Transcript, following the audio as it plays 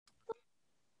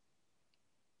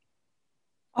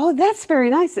Oh, that's very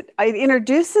nice. It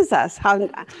introduces us.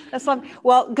 That's lovely.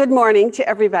 Well, good morning to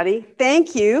everybody.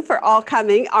 Thank you for all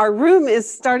coming. Our room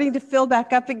is starting to fill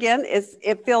back up again.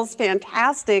 It feels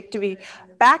fantastic to be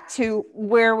back to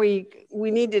where we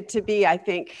needed to be, I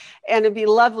think. And it'd be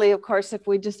lovely, of course, if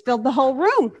we just filled the whole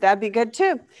room. That'd be good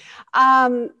too.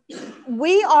 Um,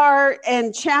 we are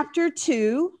in chapter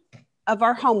 2 of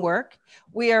our homework.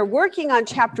 We are working on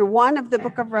chapter 1 of the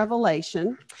book of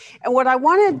Revelation. And what I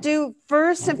want to do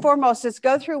first and foremost is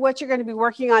go through what you're going to be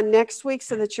working on next week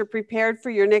so that you're prepared for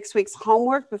your next week's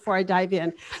homework before I dive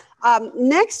in.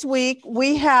 Next week,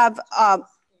 we have, oh,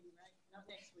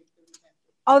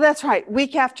 that's right,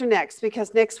 week after next,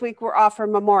 because next week we're off for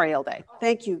Memorial Day.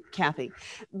 Thank you, Kathy.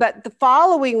 But the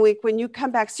following week, when you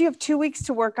come back, so you have 2 weeks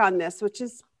to work on this, which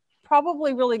is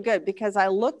probably really good because I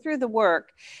looked through the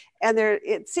work and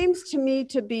it seems to me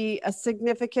to be a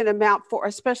significant amount for,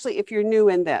 especially if you're new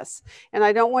in this. And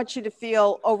I don't want you to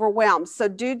feel overwhelmed. So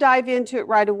do dive into it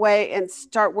right away and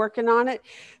start working on it.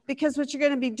 Because what you're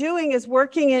going to be doing is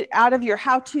working it out of your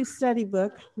how-to study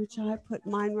book, which I put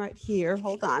mine right here.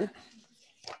 Hold on.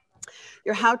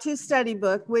 Your how-to study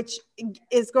book, which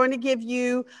is going to give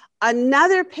you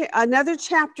another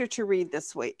chapter to read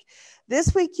this week.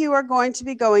 This week, you are going to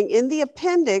be going in the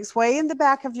appendix, way in the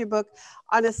back of your book,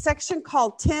 on a section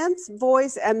called Tense,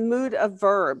 Voice, and Mood of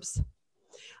Verbs.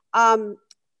 I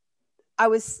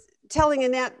was telling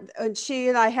Annette, and she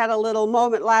and I had a little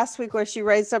moment last week where she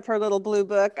raised up her little blue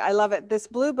book. I love it. This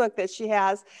blue book that she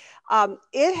has,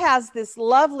 it has this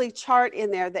lovely chart in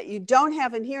there that you don't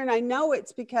have in here. And I know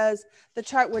it's because the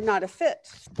chart would not have fit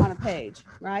on a page,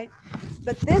 right?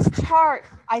 But this chart,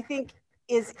 I think,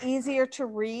 is easier to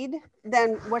read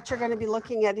than what you're going to be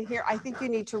looking at in here. I think you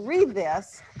need to read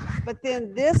this, but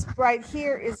then this right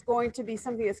here is going to be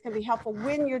something that's going to be helpful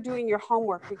when you're doing your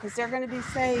homework, because they're going to be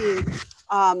saying,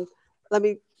 let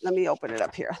me open it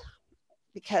up here,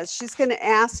 because she's going to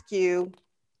ask you,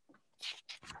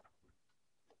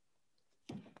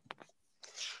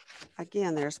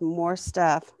 again, there's more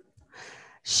stuff.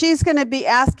 She's going to be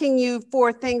asking you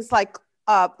for things like,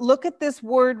 look at this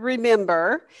word,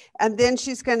 remember, and then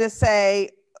she's going to say,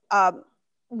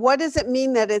 what does it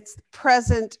mean that it's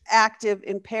present active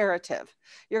imperative?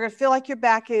 You're going to feel like you're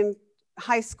back in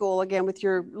high school again with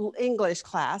your English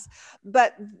class.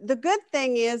 But the good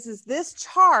thing is this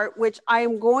chart, which I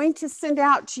am going to send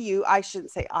out to you, I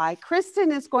shouldn't say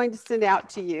Kristen is going to send out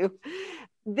to you.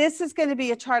 This is going to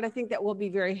be a chart, I think, that will be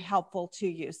very helpful to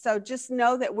you. So just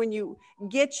know that when you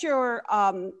get your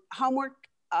homework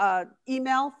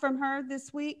email from her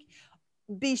this week,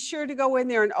 be sure to go in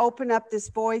there and open up this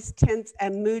voice, tense,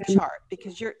 and mood chart,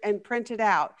 because and print it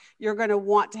out. You're going to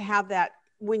want to have that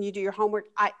when you do your homework.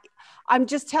 I'm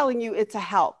just telling you, it's a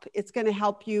help. It's going to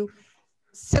help you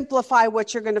simplify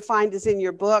what you're going to find is in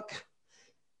your book.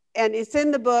 And it's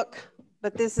in the book,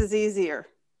 but this is easier.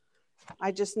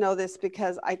 I just know this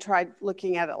because I tried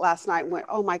looking at it last night and went,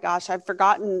 oh my gosh, I've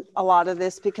forgotten a lot of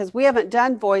this because we haven't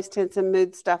done voice, tense, and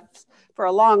mood stuff for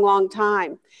a long, long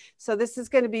time. So this is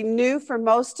going to be new for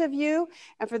most of you.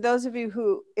 And for those of you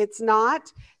who it's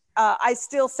not, I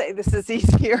still say this is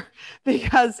easier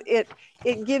because it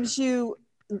gives you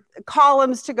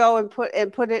columns to go and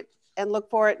put it and look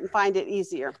for it and find it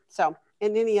easier. So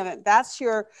in any event,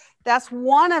 that's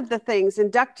one of the things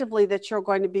inductively that you're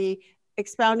going to be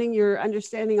expounding your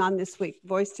understanding on this week,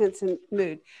 voice, tense, and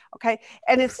mood. Okay.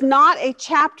 And it's not a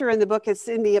chapter in the book. It's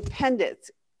in the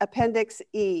appendix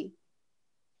E.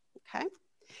 Okay.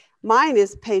 Mine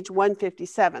is page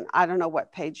 157. I don't know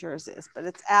what page yours is, but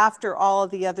it's after all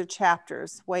of the other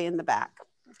chapters, way in the back.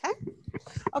 Okay.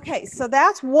 Okay. So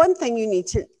that's one thing you need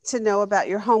to know about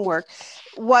your homework.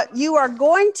 What you are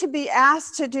going to be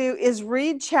asked to do is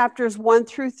read chapters 1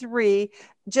 through 3,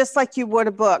 just like you would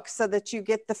a book, so that you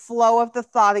get the flow of the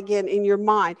thought again in your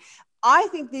mind. I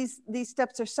think these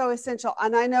steps are so essential.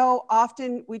 And I know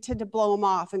often we tend to blow them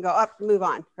off and go up, move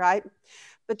on, right?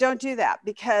 But don't do that,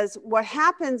 because what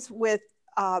happens with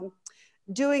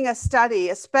doing a study,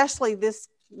 especially this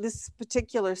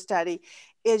particular study,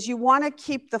 is you want to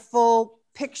keep the full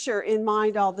picture in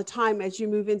mind all the time as you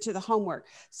move into the homework.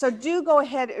 So do go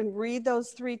ahead and read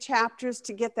those 3 chapters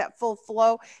to get that full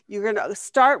flow. You're going to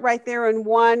start right there in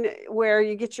 1 where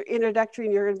you get your introductory,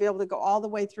 and you're going to be able to go all the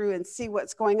way through and see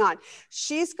what's going on.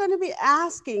 She's going to be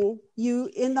asking you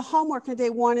in the homework on day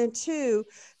 1 and 2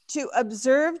 to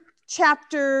observe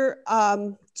chapter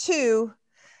 2.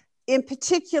 In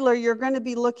particular, you're going to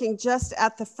be looking just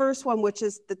at the first one, which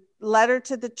is the letter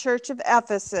to the church of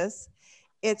Ephesus.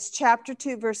 It's chapter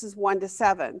 2, verses 1 to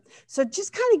 7. So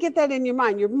just kind of get that in your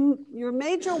mind. Your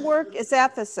major work is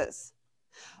Ephesus,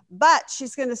 But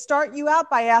she's going to start you out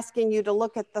by asking you to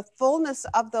look at the fullness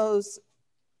of those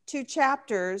 2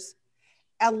 chapters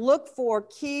and look for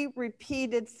key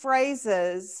repeated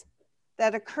phrases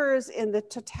that occurs in the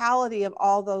totality of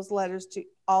all those letters to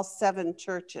all 7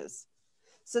 churches.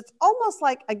 So it's almost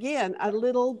like, again, a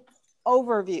little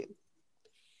overview.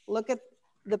 Look at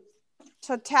the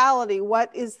totality.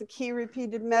 What is the key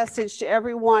repeated message to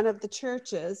every one of the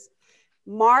churches?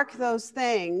 Mark those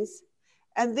things.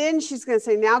 And then she's going to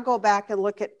say, now go back and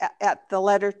look at the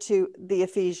letter to the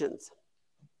Ephesians.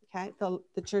 Okay,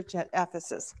 the church at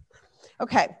Ephesus.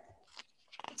 Okay,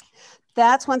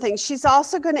 that's one thing. She's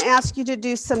also going to ask you to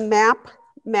do some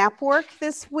map work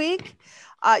this week.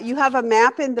 You have a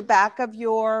map in the back of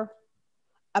your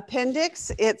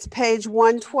appendix. It's page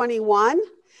 121.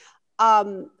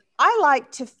 I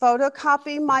like to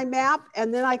photocopy my map,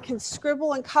 and then I can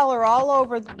scribble and color all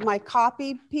over my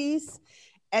copy piece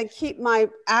and keep my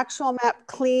actual map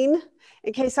clean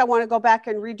in case I want to go back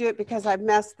and redo it because I've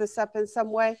messed this up in some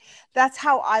way. That's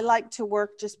how I like to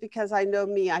work, just because I know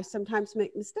me. I sometimes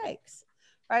make mistakes,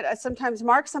 right? I sometimes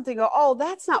mark something, go, oh,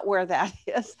 that's not where that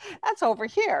is. That's over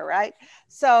here, right?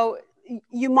 So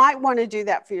you might want to do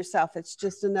that for yourself. It's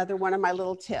just another one of my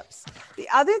little tips. The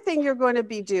other thing you're going to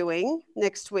be doing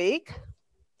next week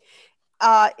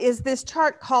is this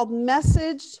chart called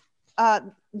Message,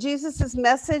 Jesus's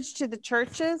Message to the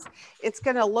Churches. It's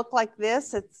going to look like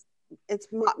this. It's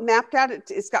mapped out.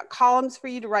 It's got columns for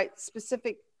you to write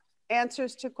specific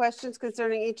answers to questions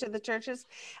concerning each of the churches.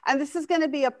 And this is going to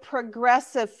be a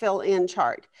progressive fill-in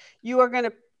chart. You are going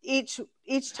to,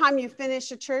 each time you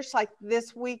finish a church, like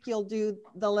this week, you'll do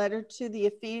the letter to the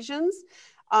Ephesians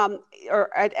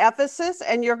or at Ephesus,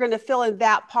 and you're going to fill in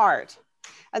that part.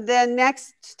 And then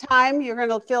next time, you're going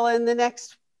to fill in the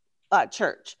next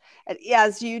church. And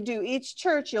as you do each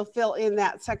church, you'll fill in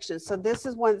that section. So this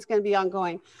is one that's going to be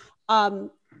ongoing.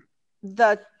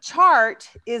 The chart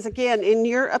is, again, in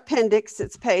your appendix.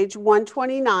 It's page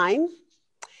 129.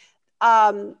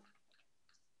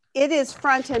 It is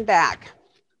front and back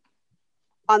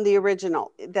on the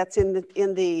original that's in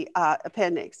the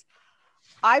appendix.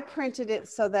 I printed it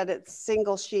so that it's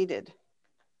single sheeted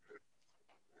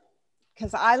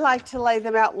because I like to lay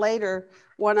them out later,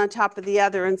 one on top of the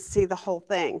other, and see the whole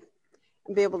thing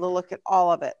and be able to look at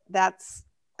all of it. That's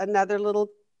another little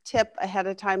tip ahead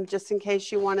of time, just in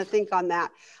case you want to think on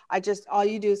that. All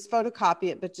you do is photocopy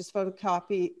it, but just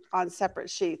photocopy on separate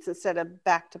sheets instead of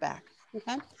back to back.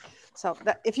 Okay. So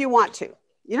that, if you want to,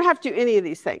 you don't have to do any of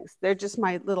these things. They're just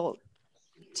my little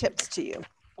tips to you.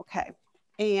 Okay.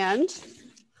 And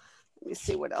let me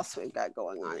see what else we've got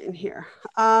going on in here.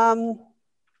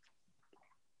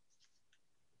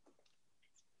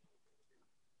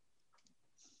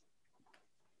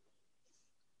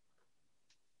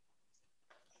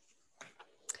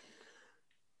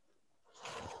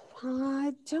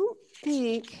 I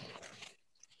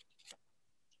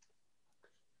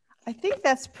think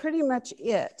that's pretty much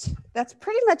it. That's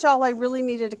pretty much all I really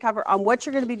needed to cover on what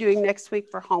you're going to be doing next week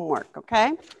for homework.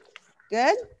 Okay.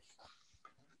 Good.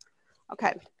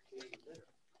 Okay.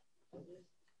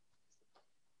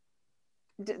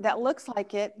 That looks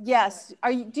like it. Yes.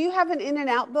 Do you have an in and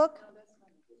out book?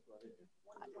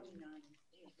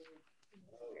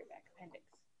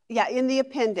 Yeah, in the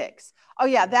appendix. Oh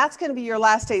yeah, that's going to be your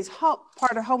last day's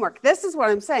part of homework. This is what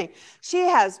I'm saying. She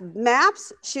has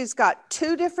maps. She's got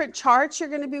 2 different charts you're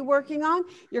going to be working on.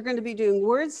 You're going to be doing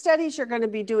word studies. You're going to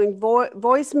be doing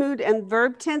voice, mood, and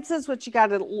verb tenses, which you got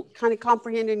to kind of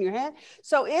comprehend in your head.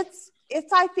 So it's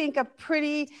I think, a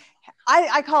pretty,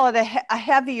 I call it a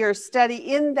heavier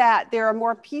study, in that there are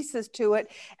more pieces to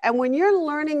it. And when you're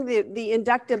learning the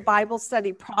inductive Bible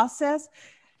study process,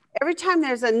 every time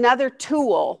there's another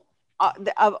tool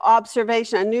of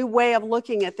observation, a new way of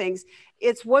looking at things,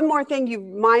 it's one more thing your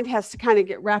mind has to kind of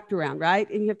get wrapped around, right?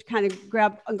 And you have to kind of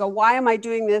grab and go, why am I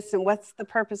doing this? And what's the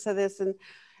purpose of this? And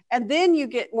then you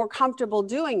get more comfortable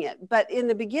doing it. But in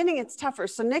the beginning, it's tougher.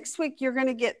 So next week, you're going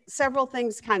to get several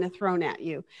things kind of thrown at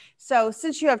you. So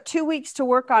since you have 2 weeks to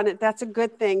work on it, that's a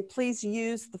good thing. Please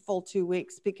use the full 2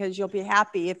 weeks, because you'll be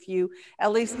happy if you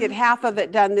at least get half of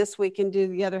it done this week and do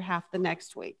the other half the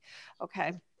next week.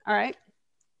 Okay. All right.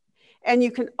 And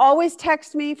you can always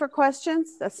text me for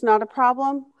questions. That's not a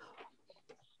problem.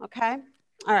 Okay.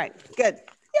 All right. Good.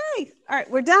 Yay. All right.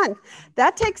 We're done.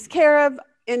 That takes care of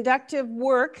Inductive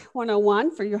Work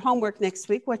 101 for your homework next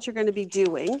week, what you're going to be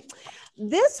doing.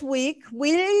 This week,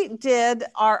 we did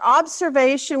our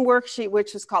observation worksheet,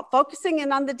 which is called Focusing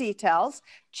In on the Details,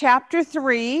 Chapter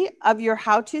 3 of your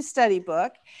how-to study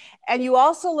book. And you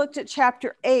also looked at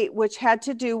Chapter 8, which had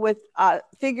to do with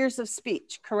figures of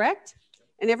speech, correct?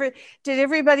 And did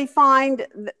everybody find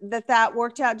that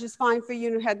worked out just fine for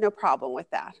you and had no problem with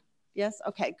that? Yes?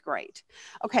 Okay, great.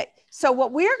 Okay, so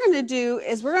what we're going to do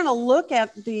is we're going to look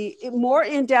at the more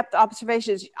in-depth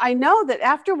observations. I know that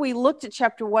after we looked at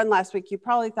chapter 1 last week, you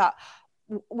probably thought,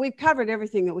 we've covered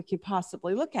everything that we could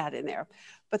possibly look at in there.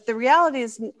 But the reality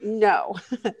is no.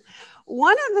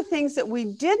 One of the things that we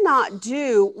did not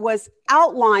do was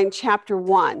outline chapter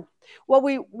 1. What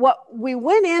we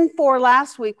went in for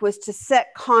last week was to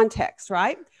set context,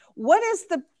 right? What is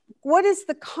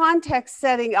the context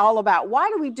setting all about? Why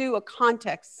do we do a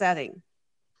context setting?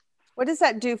 What does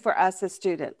that do for us as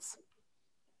students?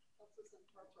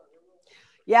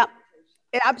 Yeah,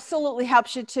 it absolutely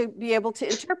helps you to be able to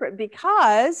interpret,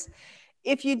 because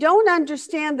if you don't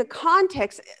understand the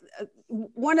context,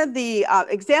 one of the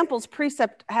examples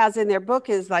Precept has in their book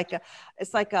is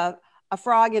it's like a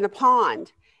frog in a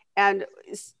pond. And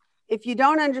if you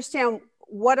don't understand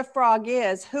what a frog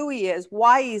is, who he is,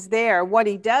 why he's there, what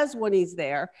he does when he's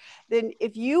there, then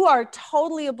if you are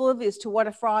totally oblivious to what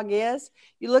a frog is,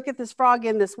 you look at this frog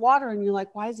in this water and you're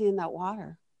like, why is he in that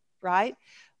water, right?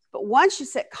 But once you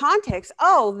set context,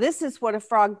 oh, this is what a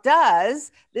frog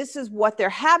does. This is what their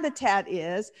habitat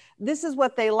is. This is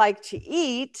what they like to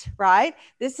eat, right?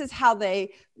 This is how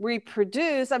they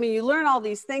reproduce. I mean, you learn all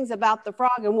these things about the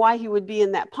frog and why he would be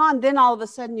in that pond. Then all of a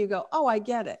sudden you go, oh, I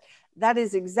get it. That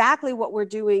is exactly what we're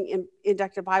doing in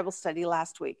Inductive Bible Study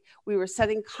last week. We were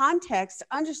setting context to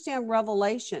understand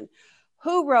Revelation.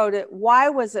 Who wrote it? Why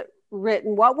was it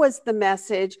written? What was the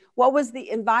message? What was the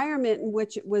environment in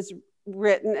which it was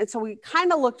written? And so we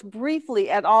kind of looked briefly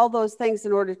at all those things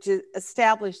in order to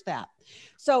establish that.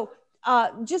 So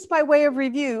just by way of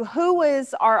review, who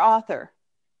is our author?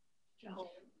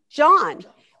 John.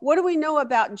 What do we know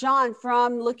about John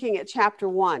from looking at chapter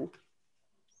 1?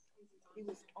 He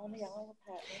was on the island of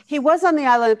Patmos. He was on the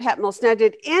island of Patmos. Now,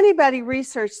 did anybody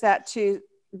research that to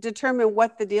determine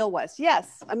what the deal was?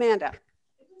 Yes, Amanda.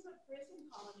 It was a prison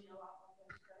colony a lot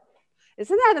like Australia.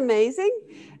 Isn't that amazing?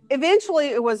 Eventually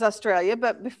it was Australia,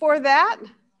 but before that,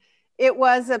 it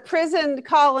was a prison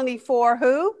colony for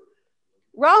who?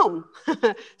 Rome.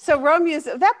 So Rome used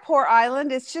that poor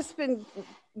island. It's just been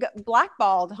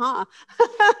blackballed, huh?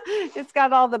 It's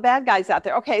got all the bad guys out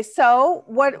there. Okay, so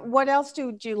what else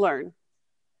did you learn?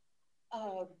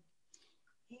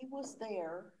 He was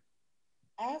there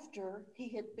after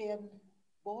he had been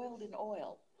boiled in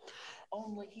oil,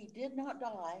 only he did not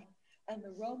die, and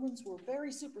the Romans were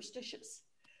very superstitious.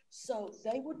 So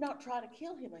they would not try to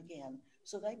kill him again.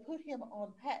 So they put him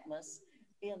on Patmos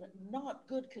in not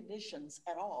good conditions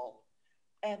at all,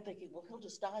 and thinking, well, he'll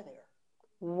just die there.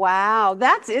 Wow,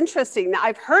 that's interesting. Now,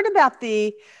 I've heard about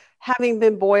the having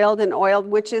been boiled and oiled,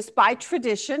 which is by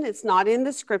tradition. It's not in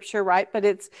the scripture, right? But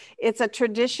it's a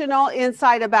traditional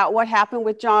insight about what happened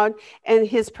with John and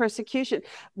his persecution.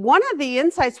 One of the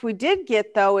insights we did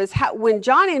get, though, is how when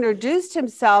John introduced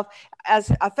himself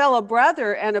as a fellow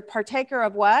brother and a partaker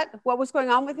of what? What was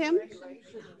going on with him?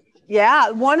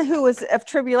 Yeah, one who was of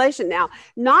tribulation. Now,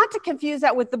 not to confuse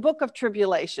that with the book of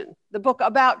tribulation, the book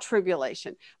about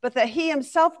tribulation, but that he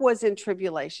himself was in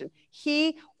tribulation.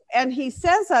 And he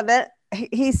says of it,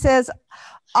 he says,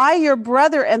 I, your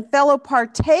brother and fellow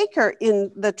partaker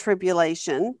in the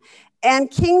tribulation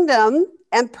and kingdom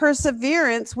and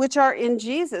perseverance, which are in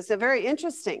Jesus. They're very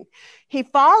interesting. He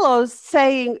follows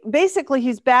saying, basically,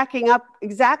 he's backing up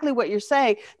exactly what you're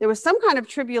saying. There was some kind of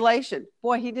tribulation.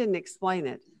 Boy, he didn't explain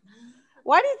it.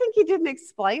 Why do you think he didn't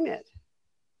explain it?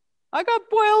 I got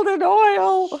boiled in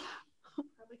oil.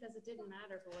 Because it didn't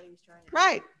matter for what he was trying to do.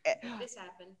 Right. This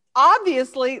happened.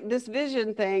 Obviously, this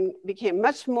vision thing became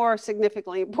much more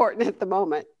significantly important at the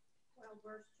moment. Well,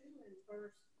 verse 2 and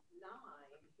verse 9,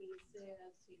 he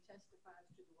says, he testifies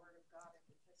to the word of God and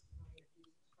the testimony of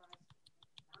Jesus Christ.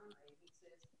 9, he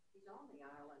says, he's on the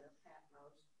island of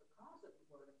Patmos because of the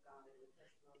word of God and the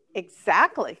testimony.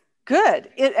 Exactly. Good.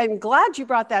 I'm glad you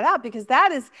brought that out, because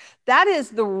that is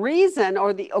the reason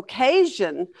or the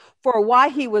occasion for why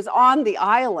he was on the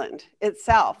island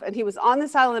itself. And he was on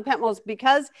this island of Patmos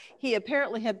because he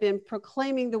apparently had been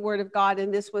proclaiming the word of God.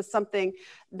 And this was something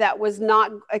that was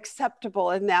not acceptable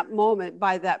in that moment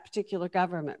by that particular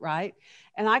government, right?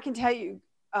 And I can tell you,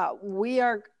 we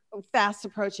are fast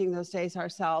approaching those days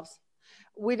ourselves.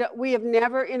 We have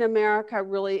never in America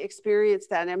really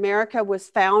experienced that. And America was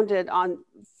founded on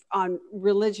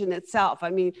religion itself. I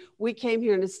mean, we came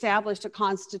here and established a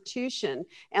constitution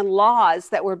and laws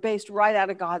that were based right out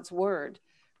of God's word,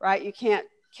 right? You can't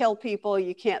kill people,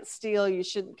 you can't steal, you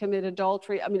shouldn't commit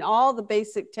adultery. I mean, all the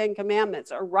basic 10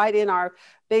 commandments are right in our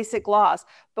basic laws.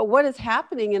 But what is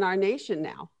happening in our nation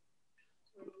now?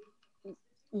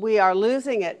 we are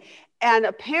losing it. And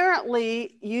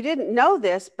apparently, you didn't know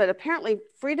this, but apparently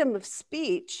freedom of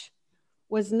speech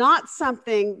was not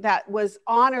something that was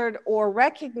honored or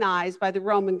recognized by the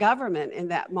Roman government in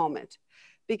that moment,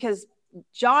 because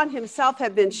John himself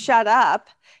had been shut up,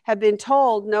 had been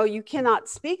told, no, you cannot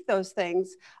speak those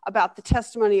things about the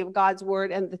testimony of God's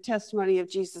word and the testimony of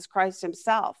Jesus Christ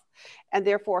himself. And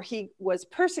therefore, he was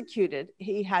persecuted.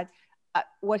 He had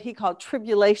what he called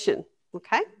tribulation.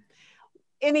 Okay.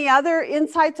 Any other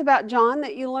insights about John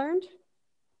that you learned?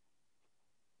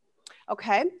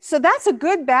 Okay, so that's a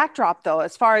good backdrop, though,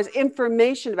 as far as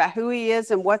information about who he is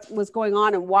and what was going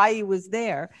on and why he was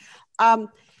there.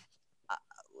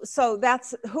 So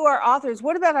that's who our authors.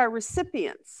 What about our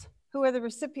recipients? Who are the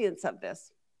recipients of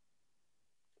this?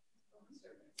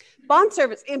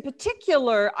 Bondservants. In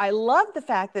particular, I love the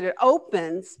fact that it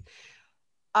opens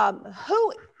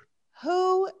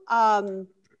who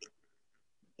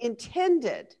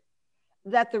intended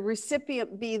that the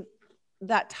recipient be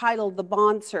that title, the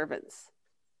bondservants.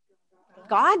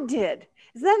 God did.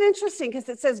 Isn't that interesting? Because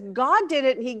it says God did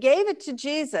it and he gave it to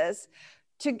Jesus,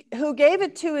 who gave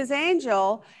it to his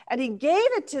angel, and he gave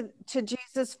it to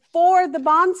Jesus for the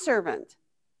bondservant,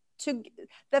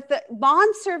 that the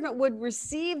bondservant would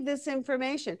receive this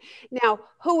information. Now,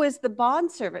 who is the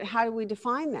bondservant? How do we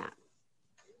define that?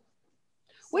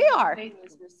 We are. The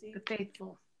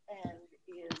faithful. And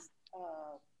is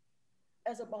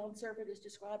as a bondservant is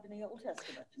described in the Old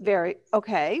Testament. Very,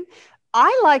 okay.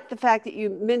 I like the fact that you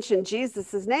mentioned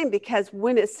Jesus' name, because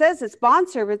when it says it's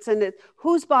bondservants, and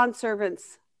whose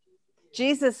bondservants?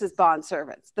 Jesus'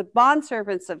 bondservants, the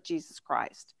bondservants of Jesus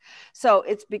Christ. So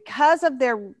it's because of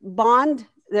their bondedness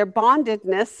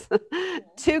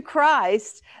to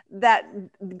Christ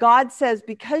that God says,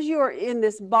 because you are in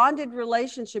this bonded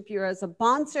relationship, you're as a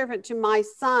bondservant to my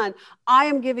son, I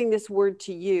am giving this word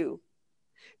to you.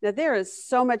 Now, there is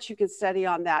so much you can study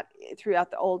on that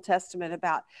throughout the Old Testament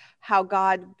about how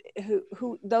God,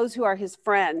 who those who are his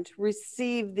friend,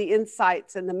 receive the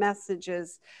insights and the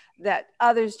messages that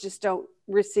others just don't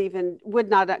receive and would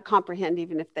not comprehend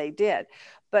even if they did.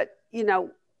 But, you know,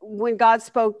 when God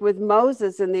spoke with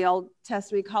Moses in the Old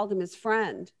Testament, he called him his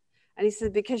friend. And he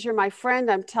said, because you're my friend,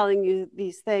 I'm telling you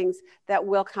these things that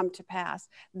will come to pass.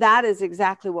 That is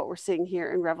exactly what we're seeing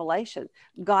here in Revelation.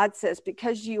 God says,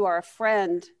 because you are a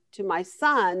friend to my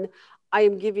son, I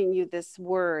am giving you this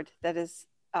word that is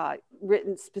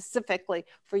written specifically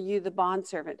for you, the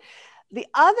bondservant. The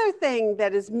other thing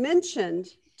that is mentioned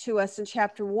to us in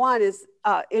chapter 1 is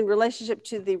in relationship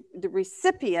to the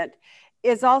recipient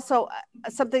is also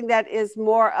something that is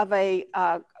more of a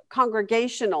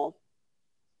congregational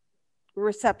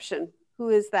reception. Who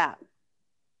is that?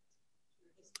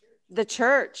 The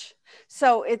church.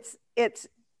 So it's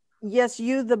yes,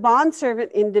 you, the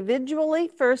bondservant, individually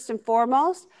first and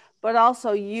foremost, but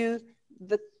also you,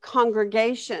 the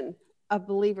congregation of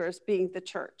believers, being the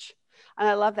church. And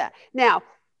I love that. Now,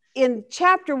 in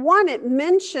chapter 1, it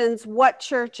mentions what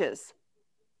churches?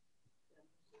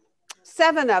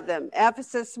 7 of them: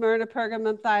 Ephesus, Smyrna,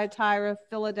 Pergamum, Thyatira,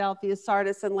 Philadelphia,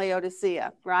 Sardis, and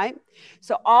Laodicea, right?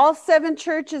 So all 7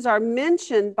 churches are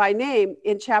mentioned by name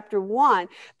in chapter 1.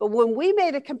 But when we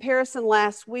made a comparison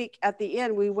last week at the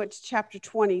end, we went to chapter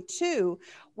 22.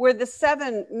 Were the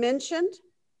 7 mentioned?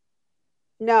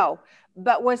 No.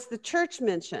 But was the church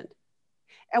mentioned?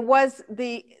 And was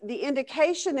the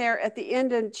indication there at the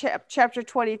end in chapter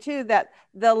 22 that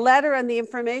the letter and the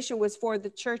information was for the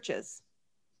churches?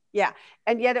 Yeah,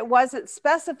 and yet it wasn't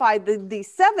specified the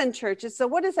 7 churches. So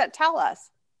what does that tell us?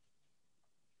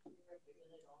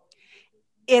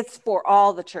 It's for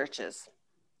all the churches.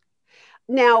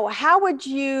 Now, how would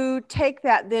you take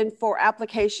that then for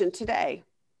application today?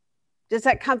 Does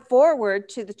that come forward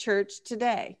to the church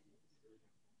today?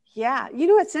 Yeah, you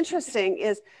know what's interesting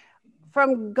is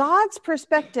from God's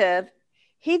perspective,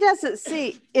 he doesn't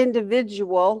see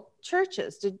individual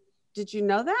churches. Did you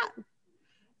know that?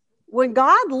 When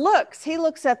God looks, he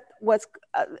looks at what's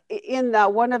in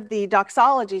one of the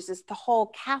doxologies is the whole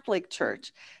Catholic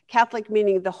Church. Catholic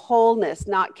meaning the wholeness,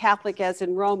 not Catholic as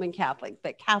in Roman Catholic,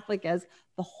 but Catholic as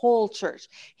the whole church.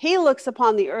 He looks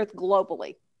upon the earth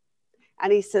globally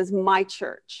and he says, my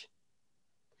church.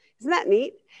 Isn't that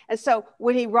neat? And so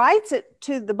when he writes it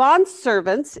to the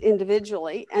bondservants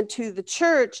individually and to the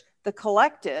church, the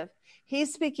collective,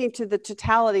 he's speaking to the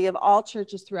totality of all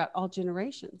churches throughout all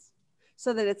generations.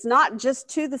 So that it's not just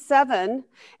to the 7.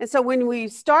 And so when we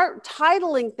start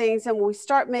titling things and we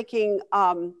start making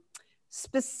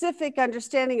specific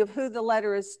understanding of who the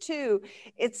letter is to,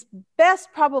 it's best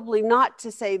probably not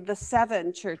to say the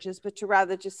 7 churches, but to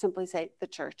rather just simply say the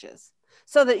churches.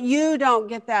 so that you don't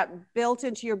get that built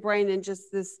into your brain and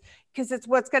just this, because it's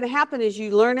what's going to happen is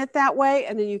you learn it that way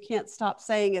and then you can't stop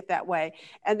saying it that way.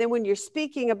 And then when you're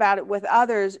speaking about it with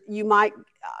others, you might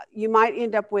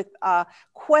end up with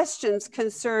questions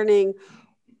concerning,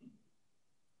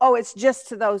 oh, it's just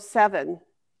to those 7,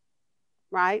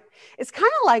 right? It's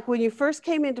kind of like when you first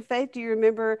came into faith, do you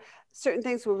remember certain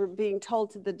things were being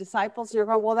told to the disciples and you're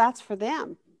going, well, that's for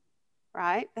them,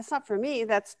 right? That's not for me,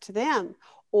 that's to them.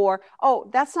 Or, oh,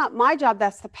 that's not my job,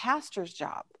 that's the pastor's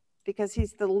job because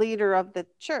he's the leader of the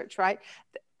church, right?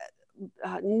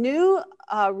 New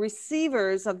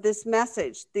receivers of this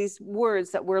message, these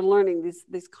words that we're learning,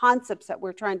 these concepts that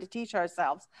we're trying to teach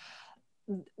ourselves,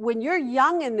 when you're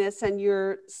young in this and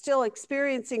you're still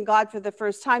experiencing God for the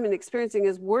first time and experiencing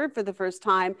his word for the first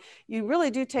time, you really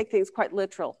do take things quite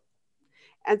literal.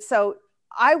 And so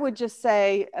I would just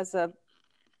say,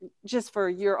 just for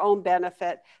your own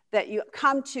benefit, that you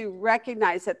come to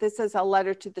recognize that this is a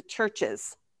letter to the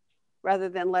churches rather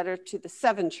than letter to the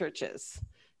 7 churches.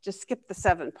 Just skip the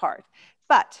 7 part.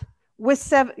 But with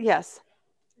 7, yes.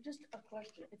 Just a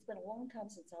question. It's been a long time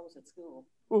since I was at school.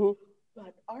 Mm-hmm.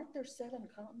 But aren't there 7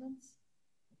 continents?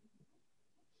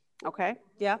 Okay.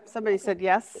 Yeah. Somebody said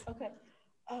yes. Okay.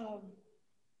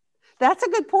 That's a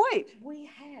good point. We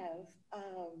have,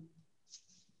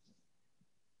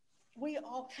 we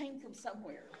all came from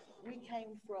somewhere. We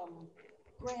came from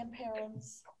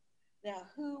grandparents. Now,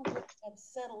 who would have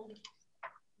settled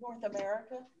North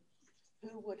America?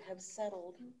 Who would have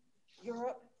settled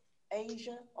Europe,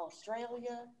 Asia,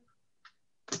 Australia?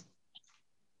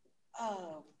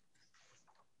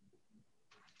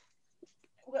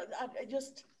 Well,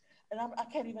 I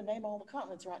can't even name all the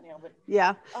continents right now, but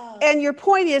yeah. And your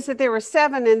point is that there were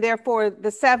 7, and therefore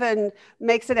the 7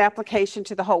 makes an application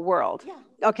to the whole world.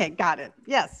 Yeah. Okay, got it.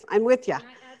 Yes, I'm with you. Can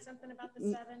I add something about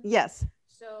the 7? Yes.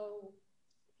 So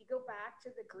if you go back to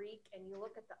the Greek and you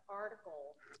look at the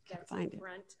article that's in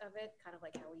front of it, kind of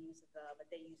like how we use the, but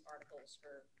they use articles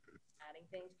for adding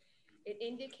things. It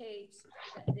indicates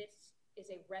that this is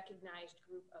a recognized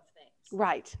group of things.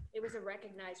 Right. It was a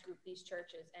recognized group, these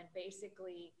churches, and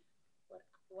basically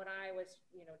what I was,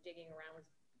 digging around was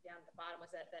down at the bottom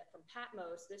was that from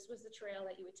Patmos, this was the trail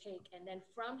that you would take. And then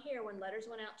from here, when letters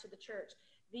went out to the church,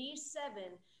 these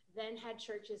 7 then had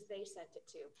churches they sent it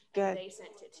to. And they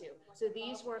sent it to. So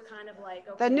these were kind of like,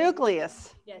 okay, the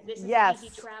nucleus. Yeah, this is an easy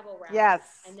travel route. Yes.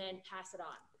 And then pass it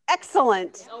on.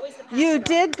 Excellent. You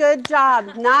did good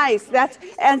job. Nice.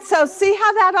 And so see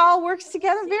how that all works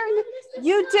together. Very nice.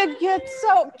 You did good.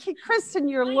 So Kristen,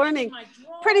 you're learning.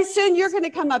 Pretty soon you're going to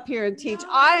come up here and teach.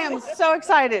 I am so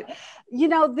excited.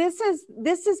 This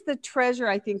is the treasure,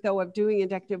 I think, though, of doing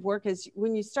inductive work is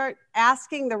when you start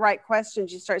asking the right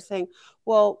questions, you start saying,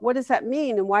 well, what does that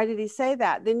mean? And why did he say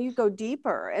that? Then you go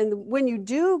deeper. And when you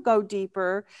do go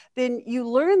deeper, then you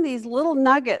learn these little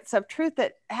nuggets of truth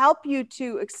that help you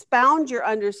to expound your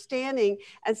understanding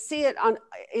and see it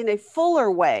in a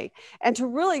fuller way and to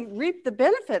really reap the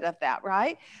benefit of that,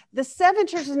 right? The 7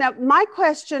 churches. Now, my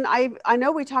question, I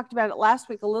know we talked about it last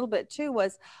week a little bit too,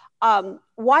 was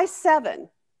why 7?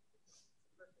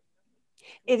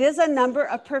 It is a number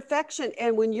of perfection.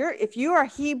 And if you are a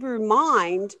Hebrew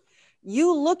mind,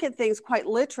 you look at things quite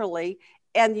literally,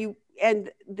 and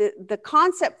the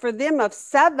concept for them of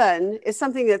 7 is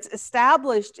something that's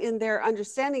established in their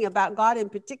understanding about God in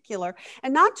particular,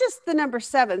 and not just the number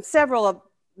 7. Several of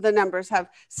the numbers have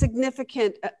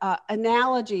significant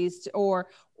analogies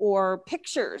or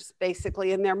pictures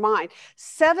basically in their mind.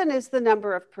 7 is the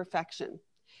number of perfection.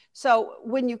 So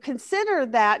when you consider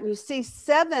that and you see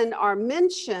 7 are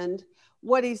mentioned,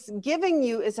 what he's giving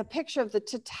you is a picture of the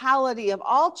totality of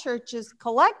all churches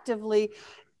collectively.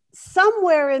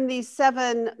 Somewhere in these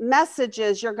 7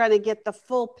 messages, you're going to get the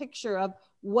full picture of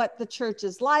what the church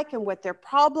is like and what their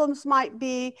problems might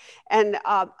be, and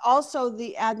also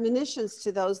the admonitions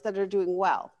to those that are doing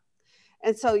well.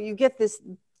 And so you get this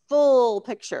full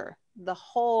picture, the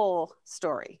whole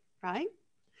story, right?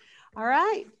 All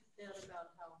right. About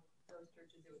how those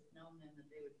churches, it was known then that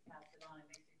they would pass it on. It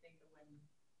makes you think of when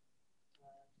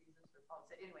Jesus or Paul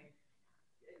said, anyway,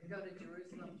 go to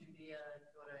Jerusalem, Judea,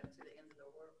 go to the ends of the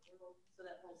world. So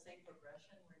that whole same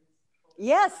progression.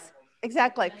 Yes,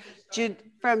 exactly.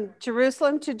 From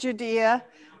Jerusalem to Judea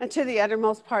and to the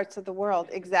uttermost parts of the world.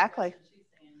 Exactly.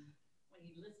 When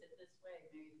he lists it this way,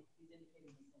 maybe he's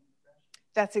indicating the same progression.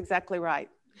 That's exactly right.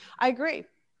 I agree.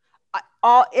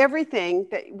 everything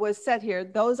that was said here,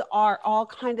 those are all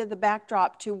kind of the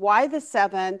backdrop to why the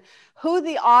 7, who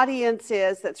the audience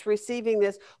is that's receiving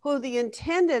this, who the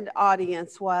intended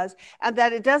audience was, and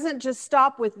that it doesn't just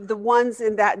stop with the ones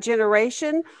in that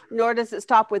generation, nor does it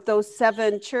stop with those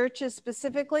 7 churches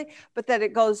specifically, but that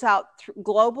it goes out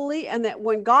globally, and that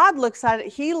when God looks at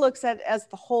it, he looks at it as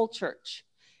the whole church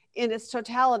in its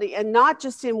totality, and not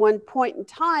just in one point in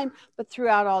time, but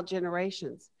throughout all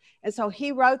generations. And so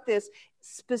he wrote this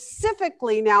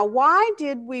specifically. Now, why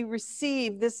did we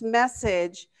receive this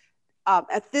message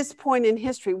at this point in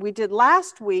history? We did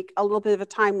last week a little bit of a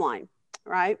timeline,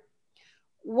 right?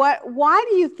 Why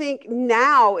do you think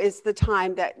now is the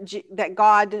time that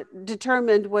God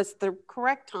determined was the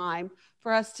correct time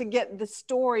for us to get the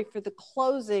story for the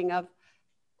closing of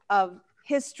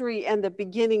history and the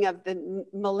beginning of the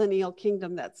millennial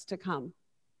kingdom that's to come?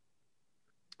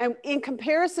 And in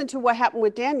comparison to what happened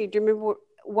with Daniel, do you remember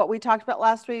what we talked about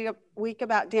last week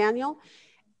about Daniel?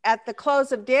 At the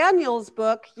close of Daniel's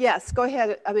book, yes, go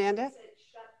ahead, Amanda.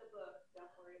 Shut the book,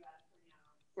 don't worry about it for now.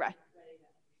 Right. Not ready to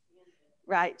understand it.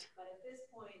 Right. But at this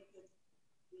point, the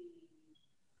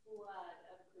flood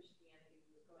of Christianity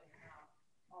was going out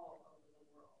all over the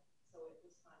world. So it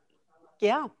was time to tell us.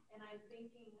 Yeah. And I'm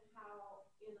thinking how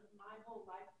in my whole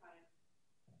lifetime,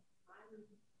 I'm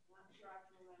not sure I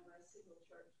can remember a single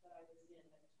church that I was in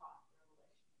that taught Revelation.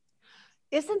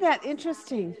 Isn't that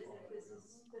interesting? This is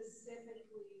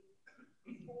specifically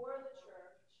for the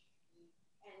church,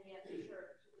 and yet the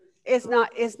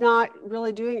church is not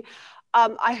really doing.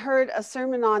 I heard a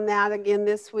sermon on that again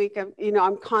this week.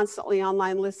 I'm constantly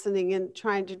online listening and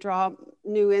trying to draw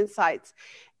new insights.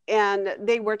 And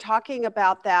they were talking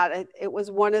about that. It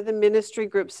was one of the ministry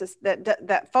groups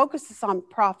that focuses on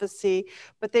prophecy,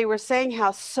 but they were saying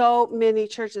how so many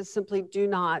churches simply do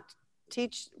not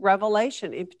teach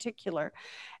Revelation in particular.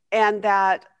 And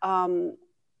that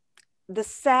the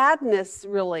sadness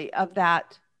really of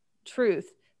that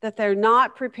truth, that they're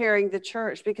not preparing the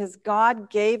church, because God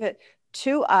gave it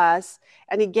to us,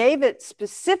 and he gave it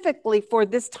specifically for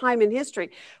this time in history,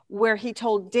 where he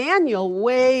told Daniel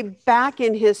way back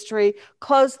in history,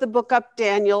 close the book up,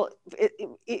 Daniel.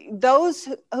 Those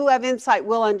who have insight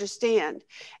will understand.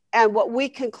 And what we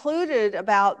concluded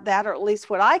about that, or at least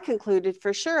what I concluded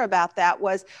for sure about that,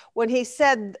 was when he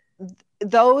said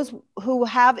those who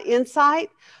have insight,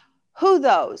 who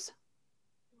those?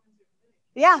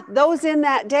 Yeah, those in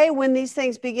that day when these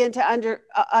things begin to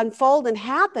unfold and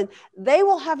happen, they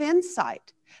will have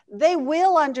insight. They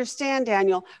will understand,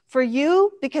 Daniel. For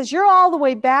you, because you're all the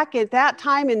way back at that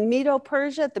time in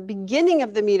Medo-Persia, at the beginning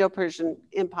of the Medo-Persian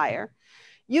Empire,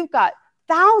 you've got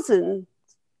thousands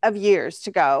of years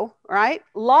to go, right?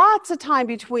 Lots of time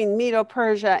between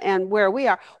Medo-Persia and where we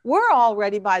are. We're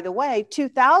already, by the way,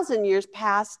 2,000 years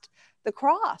past the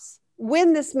cross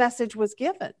when this message was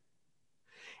given.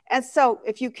 And so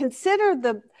if you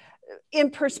consider in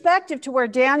perspective to where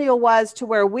Daniel was to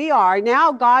where we are,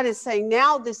 now God is saying,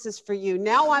 now this is for you.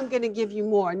 Now I'm going to give you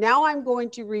more. Now I'm going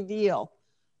to reveal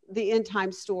the end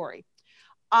time story.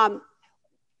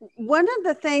 One of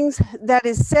the things that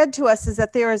is said to us is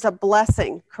that there is a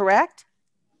blessing, correct?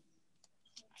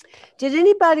 Did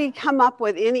anybody come up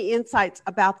with any insights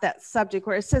about that subject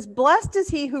where it says, blessed is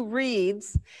he who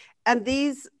reads and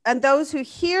those who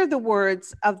hear the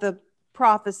words of the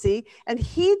prophecy and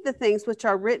heed the things which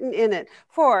are written in it,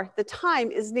 for the time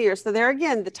is near. So there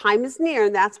again, the time is near,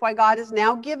 and that's why God is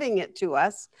now giving it to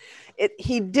us.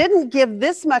 He didn't give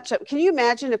this much up. Can you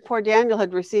imagine if poor Daniel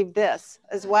had received this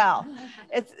as well?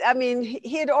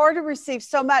 He had already received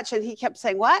so much, and he kept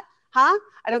saying, what? Huh?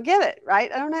 I don't get it,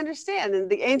 right? I don't understand. And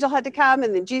the angel had to come,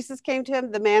 and then Jesus came to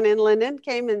him. The man in linen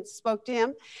came and spoke to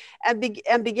him and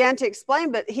began to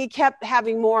explain, but he kept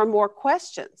having more and more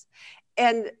questions.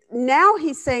 And now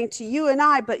he's saying to you and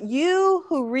I, but you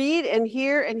who read and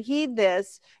hear and heed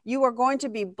this, you are going to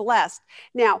be blessed.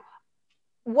 Now,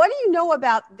 what do you know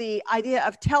about the idea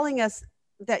of telling us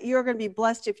that you're going to be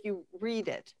blessed if you read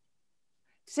it?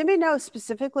 Does anybody know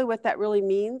specifically what that really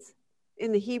means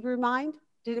in the Hebrew mind?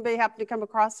 Did anybody happen to come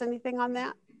across anything on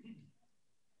that?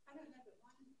 I don't know, but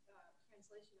one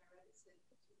translation I read, it said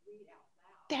to read out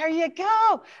loud. There you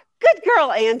go. Good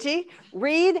girl, Angie.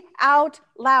 Read out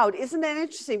loud. Isn't that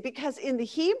interesting? Because in the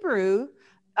Hebrew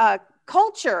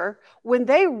culture, when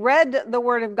they read the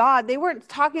word of God, they weren't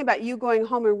talking about you going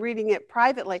home and reading it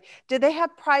privately. Did they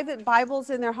have private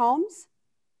Bibles in their homes?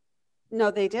 No,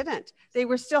 they didn't. They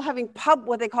were still having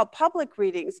what they call public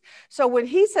readings. So when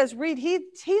he says read, he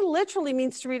literally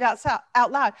means to read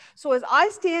out loud. So as I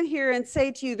stand here and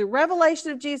say to you, the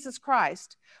revelation of Jesus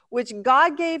Christ, which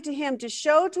God gave to him to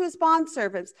show to his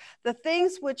bondservants the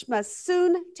things which must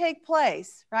soon take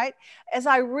place, right? As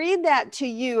I read that to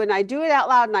you and I do it out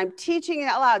loud and I'm teaching it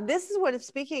out loud, this is what it's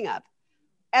speaking of.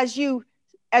 As you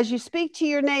speak to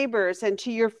your neighbors and to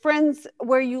your friends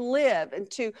where you live and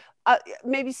to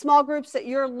maybe small groups that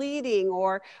you're leading,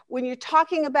 or when you're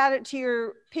talking about it to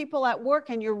your people at work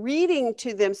and you're reading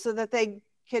to them so that they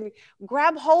can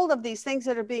grab hold of these things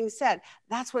that are being said.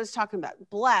 That's what it's talking about.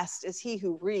 Blessed is he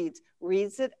who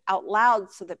reads it out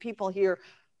loud so that people hear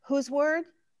whose word?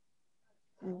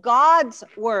 God's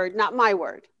word, not my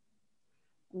word.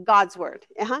 God's word.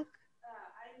 I didn't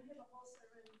hear the whole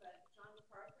sermon, but John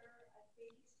MacArthur, I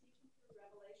think he's teaching through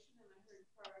Revelation, and I heard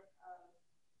part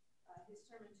of his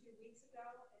sermon 2 weeks ago,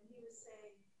 and he was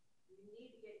saying you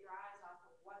need to get your eyes off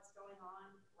of what's going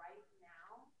on right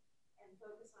now and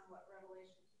focus on what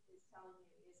Revelation is telling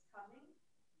you is coming,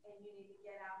 and you need to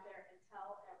get out there and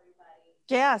tell everybody.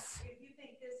 Yes. If you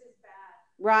think this is bad,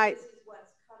 right. This is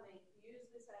what's coming. Use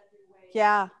this as your way.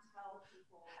 Yeah. To tell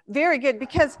people. Very good,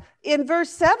 because in verse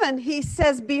 7, he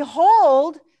says,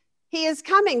 behold, he is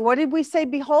coming. What did we say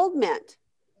behold meant?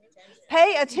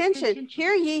 Pay attention.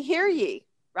 Hear ye,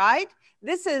 right?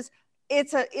 This is,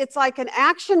 it's like an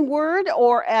action word,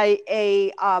 or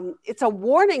it's a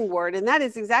warning word. And that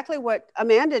is exactly what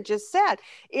Amanda just said.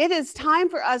 It is time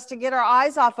for us to get our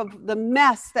eyes off of the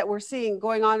mess that we're seeing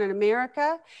going on in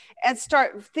America and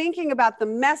start thinking about the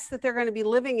mess that they're going to be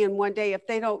living in one day if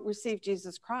they don't receive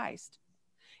Jesus Christ.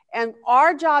 And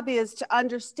our job is to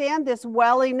understand this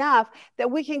well enough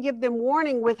that we can give them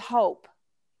warning with hope.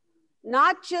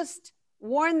 Not just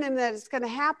warn them that it's going to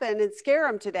happen and scare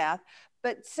them to death,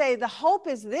 but say the hope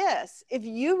is this: if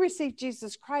you receive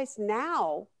Jesus Christ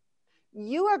now,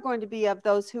 you are going to be of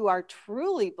those who are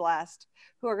truly blessed,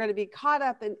 who are going to be caught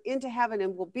up and into heaven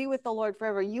and will be with the Lord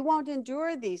forever. You won't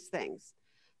endure these things.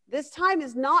 This time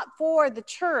is not for the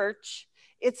church.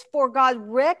 It's for God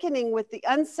reckoning with the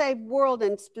unsaved world,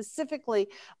 and specifically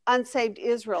unsaved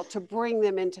Israel, to bring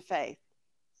them into faith.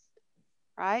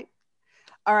 Right?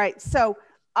 All right. So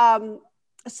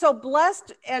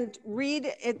blessed and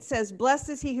read, it says, blessed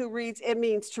is he who reads. It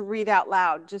means to read out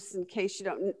loud, just in case you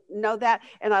don't know that.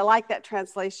 And I like that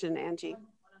translation, Angie. One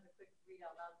of the quick read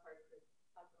out loud parts that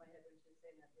popped in my head when she was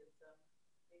saying that is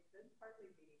it could partly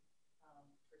be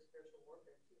for spiritual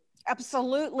warfare too.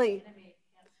 Absolutely. The enemy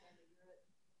can't stand to hear it.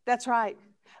 That's right.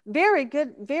 Very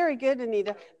good,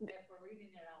 Anita. If we're reading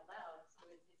it out loud, so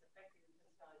it's affecting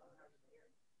the God in our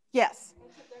spirit. Yes.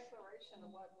 It's a declaration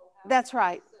of what will happen. That's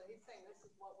right. So he's saying this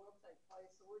is what will take place.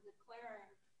 So we're declaring.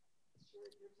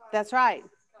 That's right.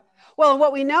 Well,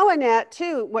 what we know, Annette,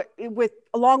 too,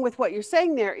 along with what you're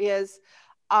saying there is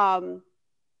the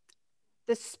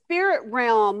spirit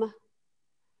realm,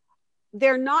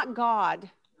 they're not God.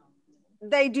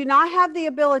 They do not have the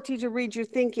ability to read your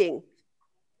thinking.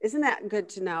 Isn't that good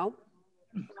to know?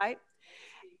 Right?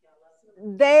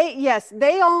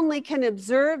 They only can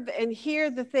observe and hear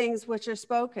the things which are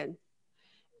spoken.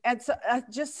 And so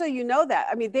just so you know that,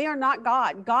 I mean, they are not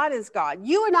God. God is God.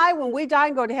 You and I, when we die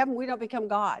and go to heaven, we don't become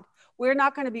God. We're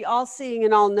not going to be all seeing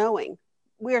and all knowing.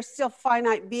 We are still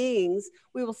finite beings.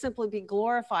 We will simply be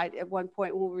glorified at one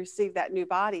point when we receive that new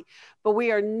body. But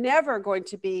we are never going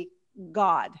to be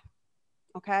God.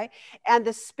 Okay? And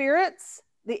the spirits,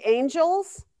 the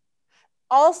angels,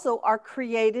 also are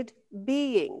created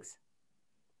beings.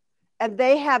 And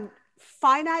they have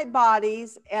finite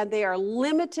bodies, and they are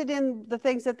limited in the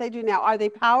things that they do now. Are they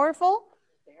powerful?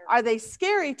 Are they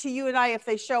scary to you and I if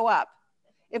they show up?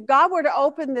 If God were to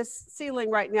open this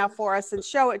ceiling right now for us and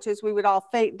show it to us, we would all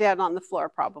faint dead on the floor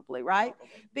probably, right?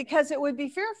 Because it would be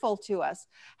fearful to us.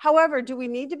 However, do we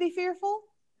need to be fearful?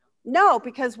 No,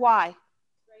 because why?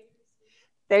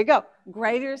 There you go.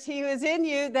 Greater is he who is in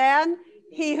you than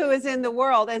he who is in the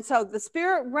world. And so the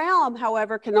spirit realm,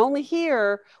 however, can only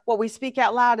hear what we speak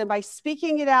out loud. And by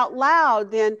speaking it out loud,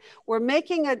 then we're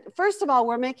making a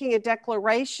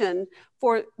declaration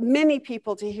for many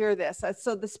people to hear this.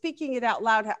 So the speaking it out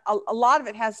loud, a lot of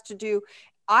it has to do,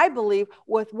 I believe,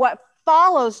 with what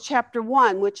follows chapter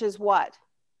 1, which is what?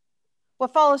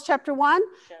 What follows chapter 1?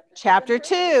 Chapter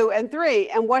 2 and 3.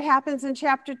 And what happens in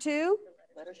chapter 2?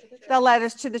 The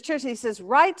letters to the church. He says,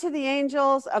 write to the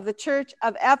angels of the church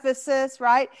of Ephesus,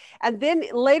 right? And then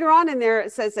later on in there,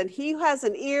 it says, and he who has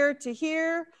an ear to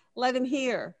hear, let him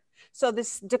hear. So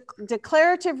this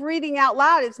declarative reading out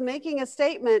loud is making a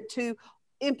statement to,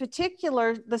 in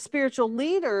particular, the spiritual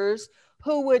leaders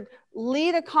who would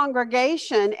lead a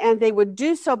congregation, and they would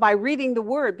do so by reading the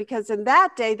word, because in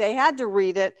that day they had to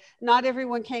read it. Not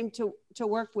everyone came to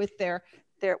work with their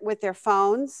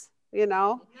phones, you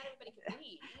know. Not everybody can read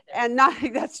either. And not,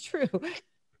 that's true.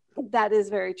 That is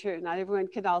very true. Not everyone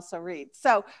can also read.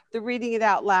 So the reading it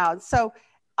out loud. So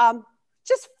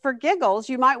just for giggles,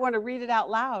 you might want to read it out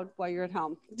loud while you're at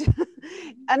home.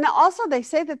 And also they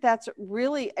say that that's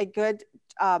really a good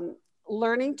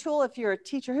learning tool if you're a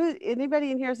teacher.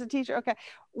 Anybody in here is a teacher? Okay.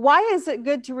 Why is it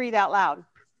good to read out loud? Because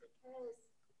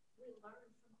we learn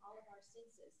from all of our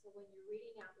senses. So when you're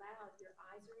reading out loud, your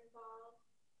eyes are involved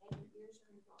and your ears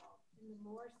are involved. And the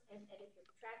more, and if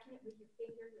you're tracking it with your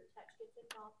finger, your touch gets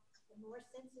involved. The more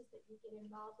senses that you get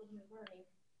involved in your learning,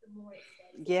 the more it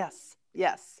stays. Yes,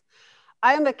 yes.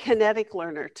 I am a kinetic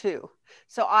learner too.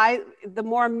 So the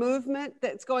more movement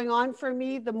that's going on for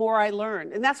me, the more I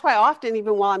learn. And that's why often,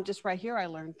 even while I'm just right here, I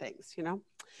learn things, you know.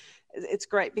 It's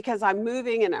great because I'm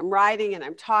moving and I'm writing and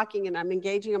I'm talking and I'm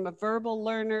engaging. I'm a verbal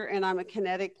learner and I'm a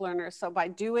kinetic learner. So by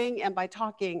doing and by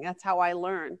talking, that's how I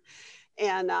learn.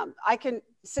 And I can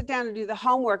sit down and do the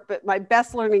homework, but my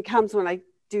best learning comes when I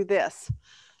do this.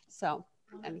 So.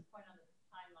 And, point on the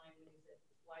timeline when you said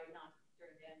why not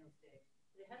during Daniel's day?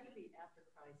 It had to be after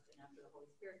Christ and after the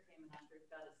Holy Spirit came and after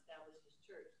God established his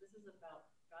church. This is about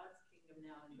God's kingdom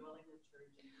now indwelling the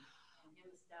church and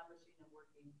him establishing and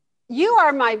working. You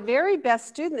are my very best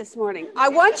student this morning.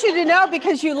 I want you to know,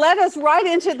 because you led us right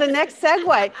into the next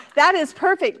segue. That is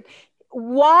perfect.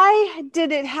 Why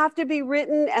did it have to be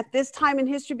written at this time in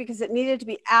history? Because it needed to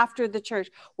be after the church.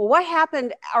 Well, what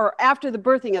happened, or after the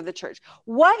birthing of the church?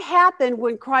 What happened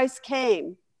when Christ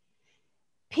came?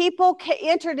 People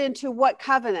entered into what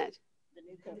covenant?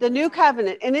 The new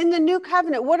covenant. And in the new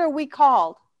covenant, what are we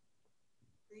called?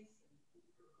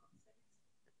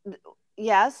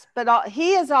 Yes, but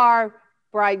he is our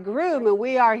bridegroom and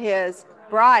we are his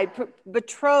bride,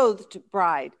 betrothed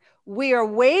bride. We are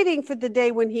waiting for the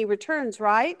day when he returns,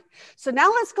 right? So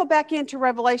now let's go back into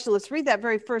Revelation. Let's read that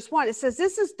very first one. It says,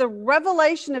 this is the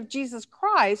revelation of Jesus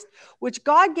Christ, which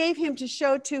God gave him to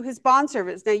show to his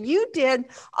bondservants. Now you did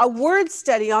a word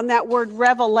study on that word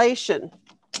revelation.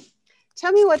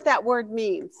 Tell me what that word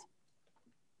means.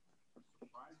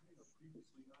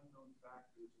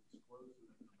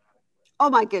 Oh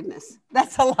my goodness,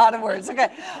 that's a lot of words. Okay,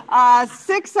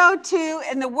 602,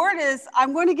 and the word is,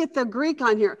 I'm going to get the Greek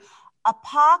on here,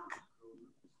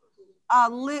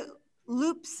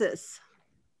 apocalypsis,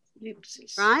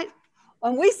 right?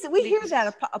 When we hear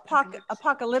that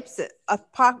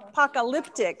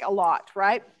apocalyptic a lot,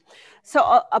 right?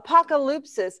 So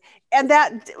apocalypsis, and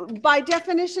that by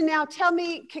definition now, tell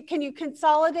me, can you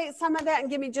consolidate some of that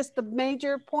and give me just the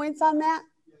major points on that?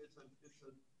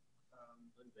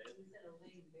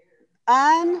 So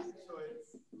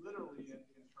it's literally in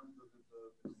terms of the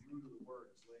root of the word,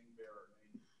 it's laying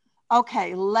bare.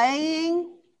 Okay,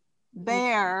 laying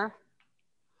bare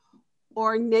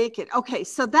or naked. Okay,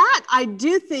 so that I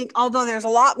do think, although there's a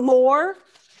lot more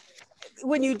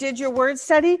when you did your word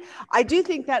study, I do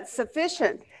think that's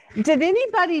sufficient. Did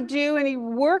anybody do any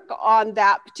work on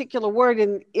that particular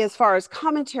word as far as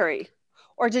commentary?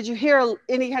 Or did you hear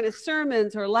any kind of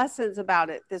sermons or lessons about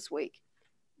it this week?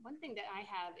 One thing that I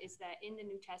have is that in the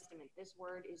New Testament, this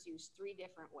word is used 3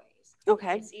 different ways.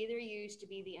 Okay. It's either used to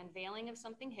be the unveiling of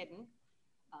something hidden,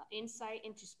 insight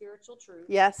into spiritual truth,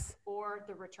 yes, or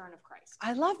the return of Christ.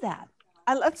 I love that.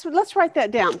 Let's write that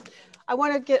down. I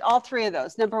want to get all 3 of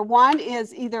those. Number 1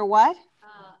 is either what?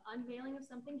 Unveiling of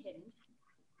something hidden.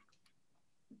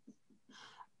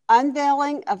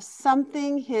 Unveiling of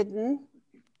something hidden.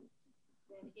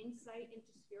 Then insight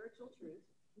into spiritual truth.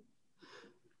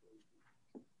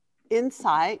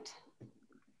 Insight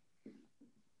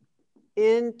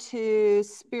into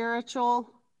spiritual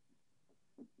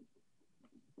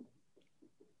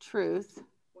truth.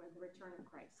 Or the return of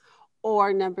Christ.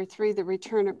 Or number 3, the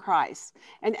return of Christ.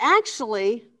 And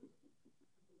actually,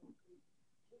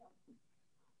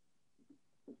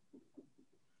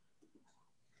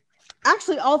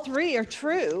 all 3 are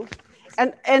true.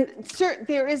 And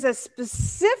there is a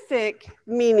specific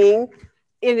meaning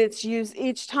in its use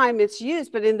each time it's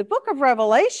used. But in the book of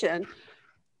Revelation,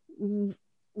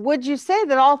 would you say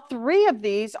that all 3 of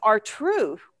these are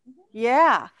true?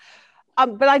 Yeah.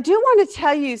 But I do want to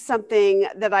tell you something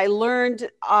that I learned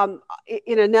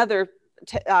in another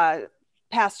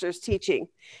pastor's teaching.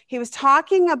 He was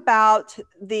talking about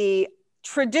the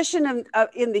tradition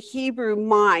in the Hebrew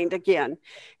mind again.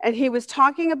 And he was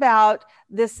talking about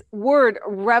this word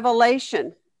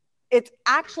revelation. It's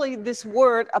actually this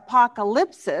word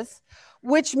apocalypsis,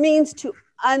 which means to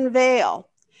unveil.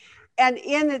 And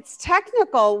in its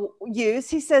technical use,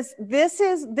 he says this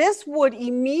would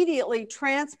immediately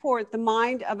transport the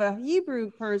mind of a Hebrew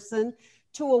person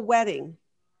to a wedding.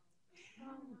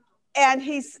 And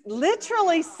he's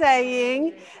literally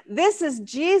saying this is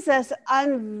Jesus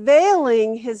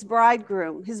unveiling his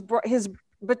bridegroom, his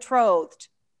betrothed.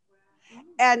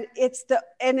 And it's the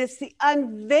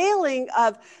unveiling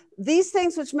of these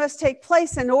things which must take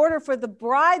place in order for the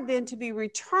bride then to be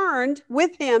returned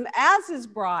with him as his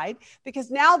bride, because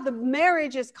now the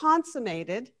marriage is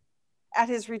consummated at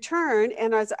his return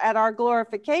and at our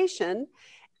glorification.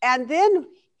 And then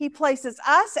he places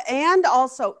us and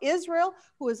also Israel,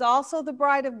 who is also the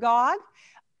bride of God,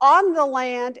 on the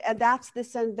land, and that's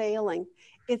this unveiling.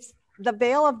 It's the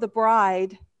veil of the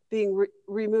bride being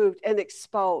removed and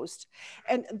exposed.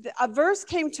 And a verse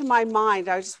came to my mind.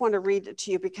 I just want to read it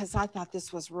to you because I thought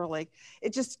this was really,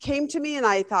 it just came to me and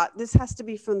I thought this has to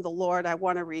be from the Lord. I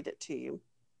want to read it to you.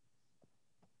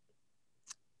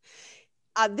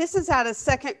 This is out of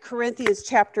 2 Corinthians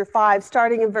chapter 5,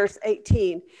 starting in verse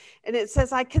 18. And it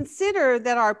says, I consider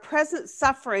that our present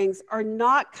sufferings are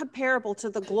not comparable to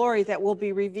the glory that will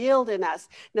be revealed in us.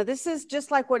 Now, this is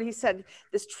just like what he said,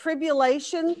 this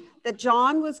tribulation that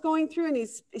John was going through, and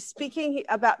he's speaking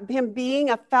about him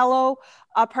being a fellow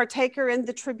partaker in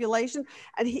the tribulation.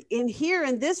 And here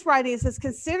in this writing, it says,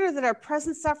 consider that our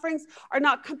present sufferings are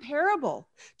not comparable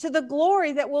to the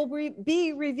glory that will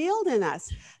be revealed in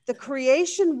us. The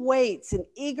creation waits in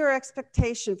eager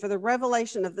expectation for the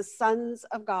revelation of the sons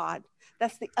of God.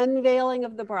 That's the unveiling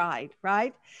of the bride,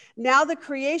 right? Now the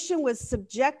creation was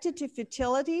subjected to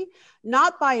futility,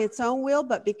 not by its own will,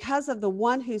 but because of the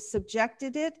one who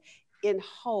subjected it in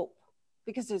hope,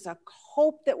 because there's a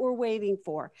hope that we're waiting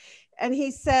for. And he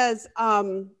says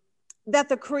that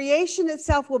the creation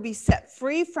itself will be set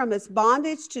free from its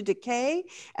bondage to decay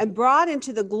and brought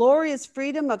into the glorious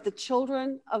freedom of the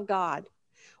children of God.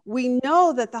 We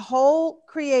know that the whole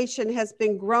creation has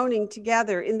been groaning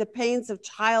together in the pains of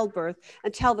childbirth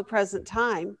until the present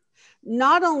time.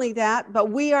 Not only that,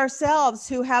 but we ourselves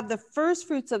who have the first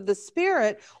fruits of the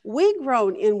Spirit, we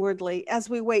groan inwardly as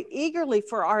we wait eagerly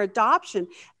for our adoption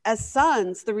as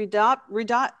sons, the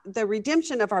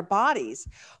redemption of our bodies.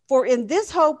 For in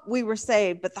this hope we were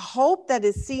saved, but the hope that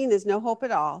is seen is no hope at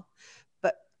all.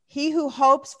 But he who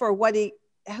hopes for what he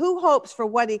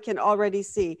can already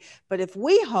see? But if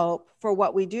we hope for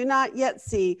what we do not yet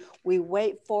see, we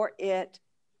wait for it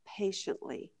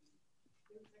patiently.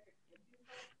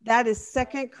 That is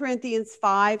 2 Corinthians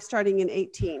 5, starting in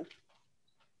 18.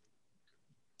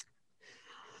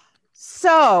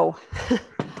 So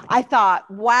I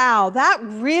thought, wow, that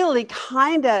really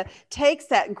kind of takes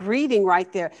that greeting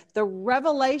right there. The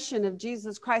revelation of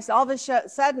Jesus Christ. All of a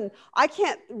sudden, I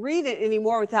can't read it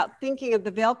anymore without thinking of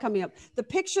the veil coming up. The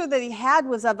picture that he had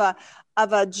was of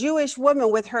a Jewish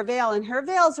woman with her veil, and her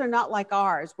veils are not like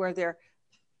ours, where they're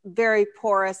very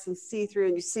porous and see-through,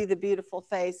 and you see the beautiful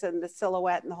face and the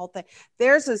silhouette and the whole thing.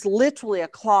 Theirs is literally a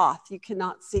cloth you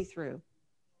cannot see through.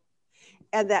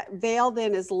 And that veil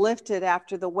then is lifted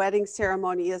after the wedding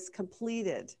ceremony is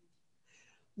completed.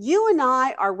 You and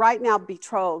I are right now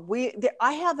betrothed.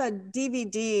 I have a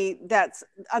DVD that's,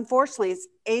 unfortunately, it's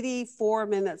 84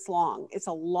 minutes long. It's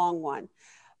a long one.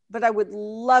 But I would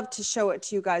love to show it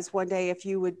to you guys one day if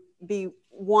you would be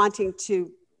wanting to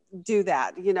do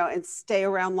that, and stay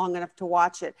around long enough to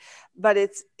watch it. But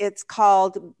it's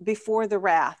called Before the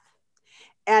Wrath.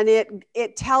 And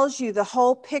it tells you the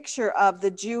whole picture of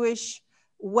the Jewish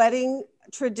wedding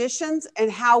traditions and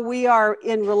how we are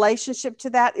in relationship to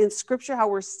that in scripture, how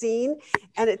we're seen.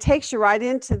 And it takes you right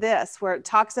into this, where it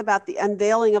talks about the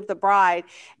unveiling of the bride,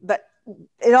 but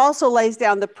it also lays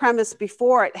down the premise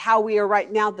before it, how we are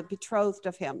right now the betrothed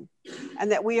of him,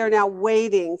 and that we are now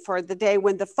waiting for the day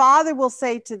when the Father will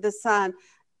say to the Son,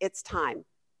 it's time.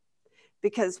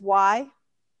 Because why?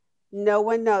 No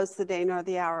one knows the day nor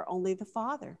the hour, only the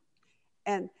Father.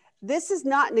 And this is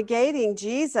not negating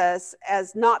Jesus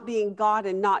as not being God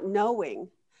and not knowing,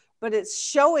 but it's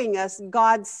showing us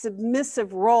God's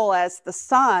submissive role as the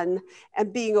Son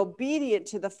and being obedient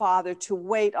to the Father to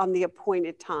wait on the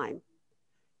appointed time.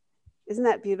 Isn't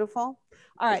that beautiful?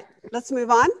 All right, let's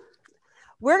move on.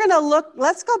 We're going to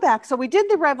let's go back. So we did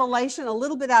the Revelation a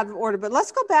little bit out of order, but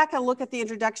let's go back and look at the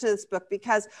introduction of this book,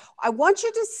 because I want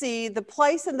you to see the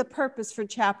place and the purpose for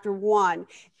chapter 1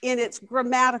 in its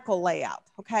grammatical layout,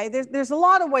 okay? There's a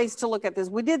lot of ways to look at this.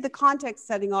 We did the context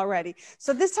setting already.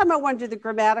 So this time I want to do the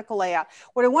grammatical layout.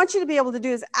 What I want you to be able to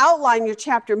do is outline your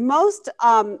chapter. Most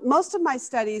of my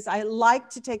studies, I like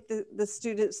to take the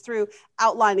students through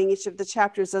outlining each of the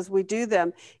chapters as we do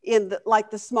them in like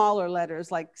the smaller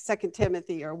letters, like 2 Timothy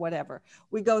Timothy or whatever.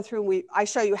 We go through and I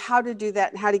show you how to do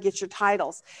that and how to get your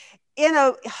titles. In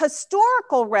a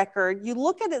historical record, you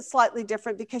look at it slightly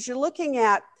different because you're looking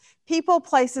at people,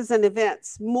 places, and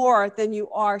events more than you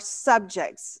are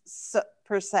subjects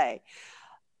per se.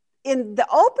 In the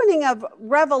opening of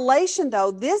Revelation,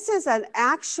 though, this is an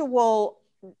actual,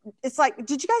 it's like,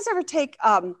 did you guys ever take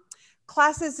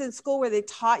classes in school where they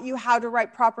taught you how to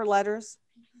write proper letters?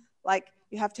 Like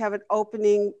you have to have an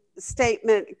opening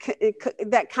statement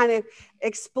that kind of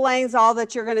explains all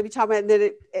that you're going to be talking about,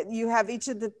 and then you have each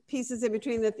of the pieces in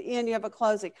between. At the end, you have a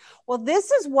closing. Well,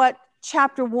 this is what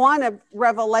chapter 1 of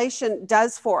Revelation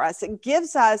does for us. It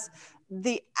gives us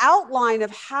the outline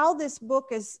of how this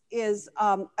book is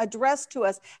addressed to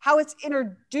us, how it's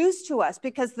introduced to us,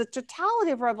 because the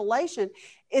totality of Revelation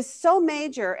is so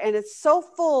major and it's so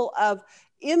full of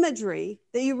imagery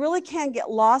that you really can get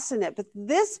lost in it. But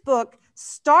this book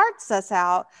starts us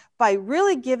out by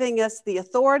really giving us the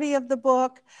authority of the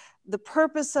book, the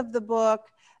purpose of the book,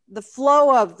 the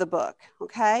flow of the book.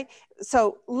 Okay,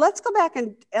 so let's go back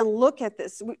and look at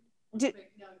this. No, just so anybody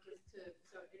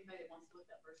that wants to look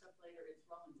that verse up later, it's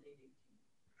Romans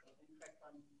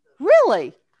 8:18.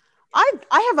 Really?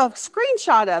 I have a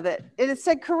screenshot of it, and it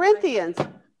said Corinthians.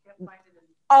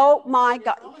 Oh my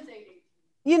God! Romans 8:18.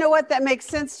 You know what? That makes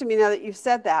sense to me now that you've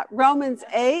said that. Romans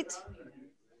 8.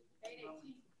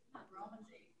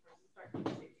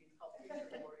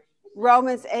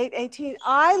 Romans 8:18.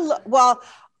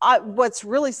 What's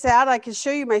really sad, I can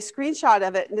show you my screenshot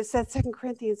of it, and it said 2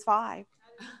 Corinthians 5.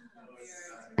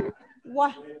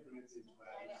 What?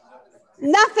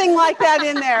 Nothing like that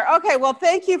in there. Okay, well,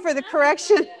 thank you for the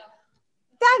correction.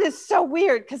 That is so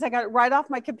weird because I got it right off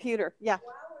my computer. Yeah.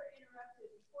 While we're interrupted,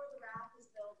 before the wrath is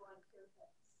available on pure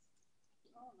flesh.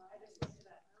 I just looked it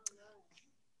up.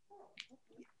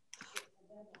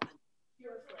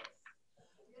 Pure flesh.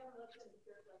 If you haven't looked into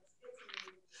pure flesh, it's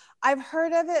amazing. I've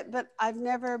heard of it, but I've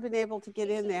never been able to get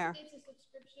in there. It's a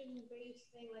subscription-based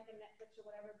thing like a Netflix or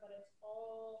whatever, but it's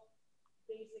all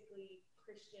basically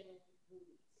Christian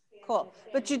movies. Cool.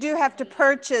 But you do have to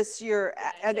purchase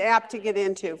an app to get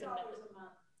into.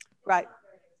 Right.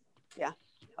 Yeah.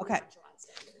 Okay.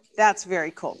 That's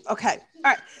very cool. Okay.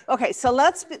 All right. Okay. So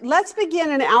let's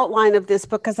begin an outline of this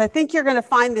book, because I think you're going to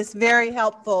find this very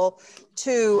helpful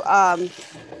to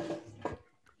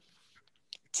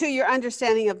your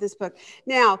understanding of this book.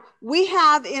 Now, we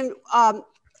have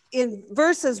in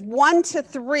verses 1 to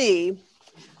 3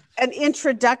 an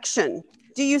introduction.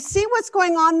 Do you see what's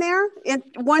going on there in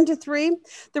 1 to 3?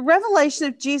 The revelation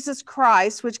of Jesus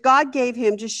Christ, which God gave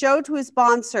him to show to his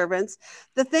bondservants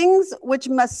the things which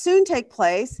must soon take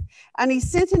place. And he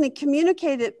sent and he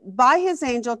communicated by his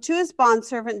angel to his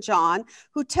bondservant John,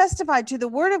 who testified to the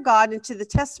word of God and to the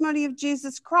testimony of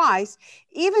Jesus Christ,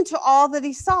 even to all that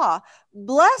he saw.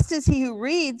 Blessed is he who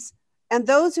reads and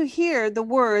those who hear the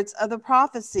words of the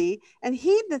prophecy and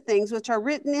heed the things which are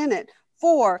written in it,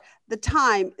 for the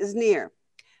time is near.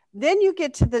 Then you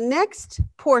get to the next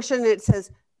portion, and it says,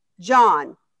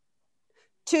 John,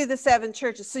 to the 7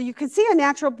 churches. So you can see a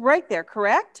natural break there,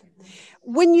 correct?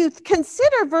 When you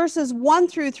consider verses 1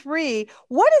 through 3,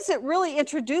 what is it really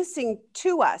introducing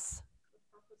to us?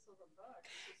 The purpose of a book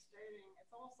is stating,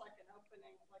 it's almost like an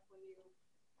opening, like when you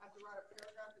have to write a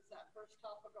paragraph, it's that first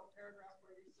topical paragraph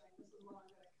where you're saying, this is what I'm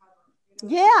going to cover.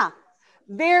 You know? Yeah,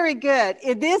 very good.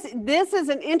 This is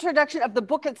an introduction of the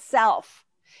book itself.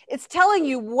 It's telling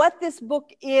you what this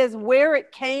book is, where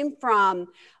it came from,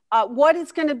 what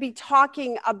it's going to be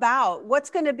talking about, what's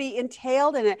going to be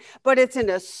entailed in it. But it's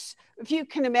if you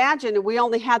can imagine, if we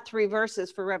only had 3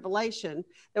 verses for Revelation,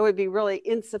 that would be really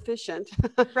insufficient,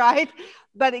 right?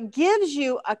 But it gives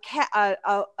you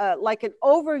like an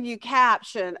overview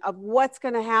caption of what's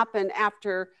going to happen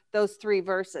after those 3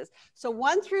 verses. So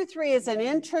 1 through 3 is an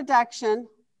introduction.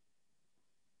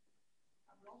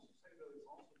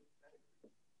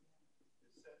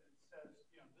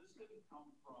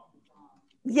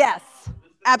 Yes,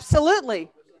 absolutely.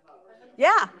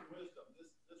 Yeah.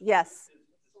 Yes.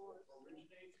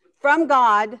 From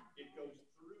God. It goes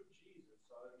through Jesus.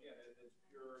 So again, it's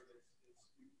pure,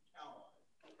 you count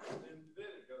on it. And then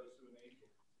it goes to an angel.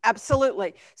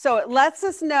 Absolutely. So it lets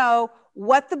us know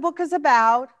what the book is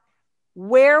about,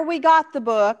 where we got the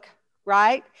book,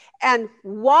 right? And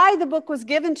why the book was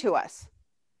given to us.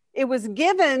 It was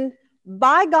given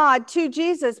by God to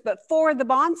Jesus, but for the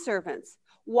bondservants.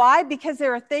 Why? Because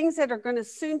there are things that are going to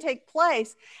soon take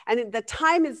place, and the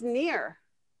time is near.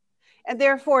 And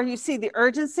therefore, you see the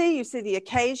urgency, you see the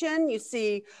occasion, you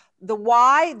see the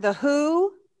why, the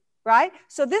who, right?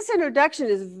 So this introduction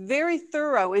is very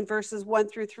thorough in verses 1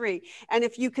 through 3. And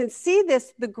if you can see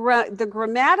this, the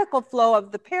grammatical flow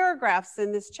of the paragraphs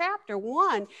in this chapter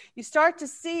 1, you start to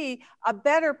see a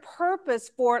better purpose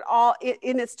for it all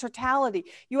in its totality.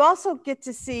 You also get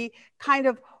to see kind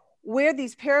of where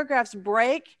these paragraphs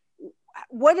break,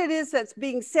 what it is that's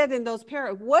being said in those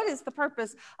paragraphs. What is the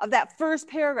purpose of that first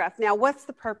paragraph? Now, what's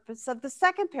the purpose of the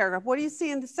second paragraph? What do you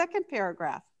see in the second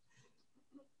paragraph?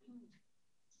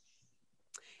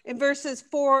 In verses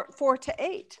 4 to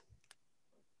 8.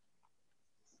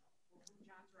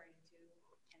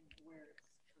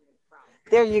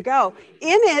 There you go.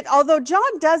 In it, although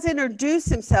John does introduce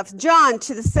himself, John,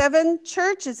 to the 7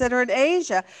 churches that are in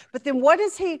Asia, but then what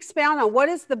does he expound on? What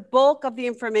is the bulk of the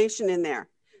information in there?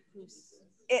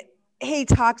 He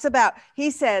talks about, he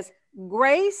says,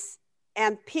 grace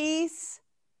and peace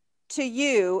to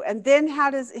you. And then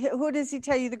who does he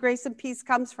tell you the grace and peace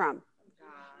comes from?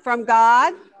 From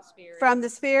God, from the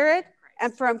Spirit,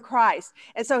 and from Christ.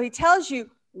 And so he tells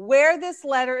you where this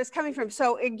letter is coming from.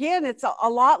 So again, it's a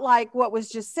lot like what was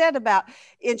just said about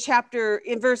in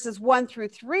verses 1 through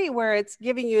 3, where it's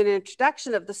giving you an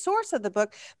introduction of the source of the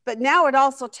book. But now it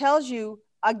also tells you,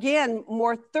 again,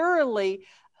 more thoroughly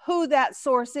who that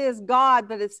source is, God,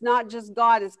 but it's not just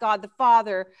God, it's God the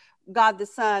Father, God the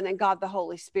Son, and God the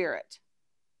Holy Spirit.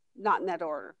 Not in that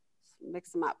order.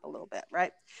 Mix them up a little bit,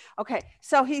 right? Okay,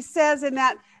 so he says in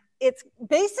that, it's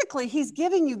basically, he's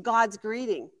giving you God's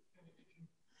greeting.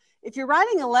 If you're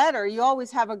writing a letter, you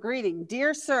always have a greeting,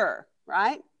 dear sir,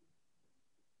 right?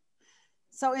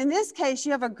 So in this case,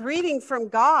 you have a greeting from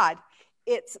God.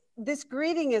 This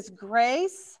greeting is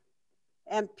grace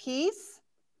and peace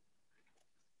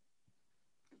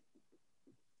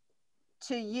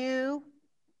to you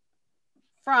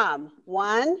from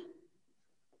 1,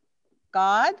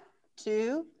 God,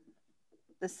 2,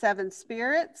 the 7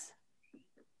 spirits,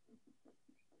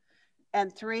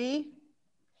 and 3,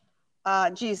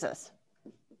 Jesus.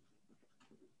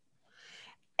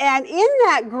 And in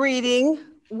that greeting,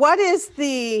 what is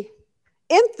the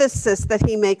emphasis that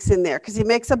he makes in there? Because he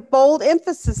makes a bold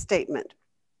emphasis statement.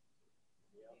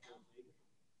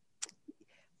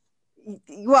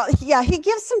 Well, yeah, he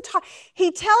gives some time.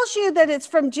 He tells you that it's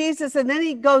from Jesus, and then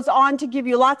he goes on to give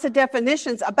you lots of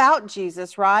definitions about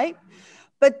Jesus, right?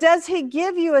 But does he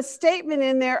give you a statement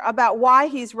in there about why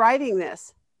he's writing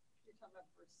this?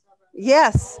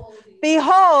 Yes.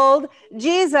 Behold,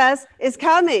 Jesus is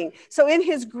coming. So in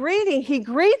his greeting, he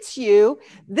greets you.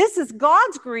 This is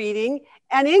God's greeting.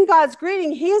 And in God's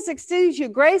greeting, he is extending you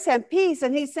grace and peace.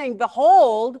 And he's saying,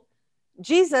 behold,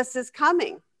 Jesus is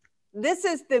coming. This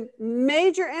is the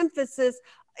major emphasis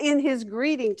in his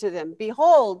greeting to them.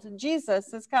 Behold,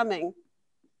 Jesus is coming.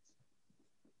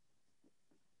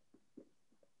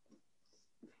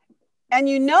 And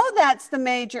you know that's the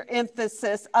major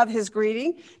emphasis of his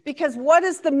greeting, because what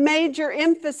is the major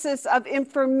emphasis of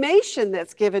information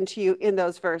that's given to you in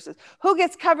those verses? Who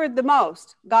gets covered the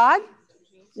most? God?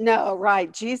 No,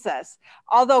 right, Jesus.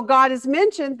 Although God is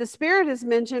mentioned, the Spirit is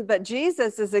mentioned, but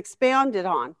Jesus is expounded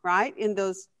on, right, in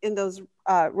those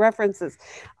references.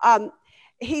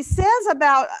 He says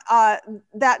about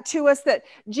that to us, that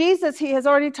Jesus, he has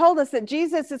already told us that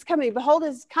Jesus is coming. Behold,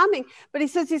 he's coming, but he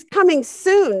says he's coming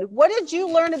soon. What did you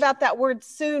learn about that word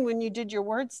soon when you did your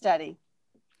word study?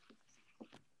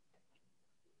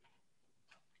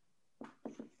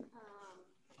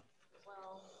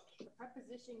 Well, the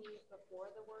preposition used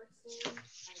before the word soon,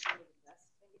 I think the best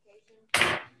indication,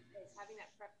 is having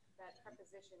that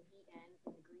preposition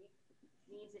en in Greek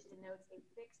means it denotes a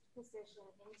fixed position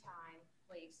in time,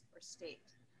 place, or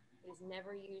state. It is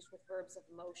never used with verbs of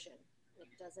motion. It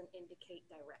doesn't indicate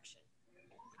direction.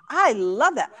 I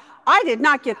love that. I did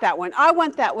not get that one. I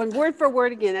want that one word for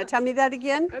word again. Now tell me that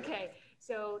again. Okay,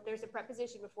 so there's a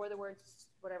preposition before the word,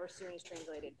 whatever soon is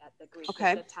translated at the Greek.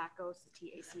 Okay. The tachos, the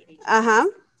T-A-C-H. Uh-huh.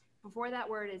 Before that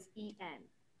word is en.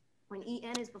 When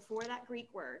en is before that Greek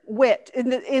word. Which, in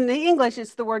the English,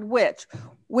 it's the word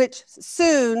which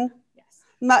soon,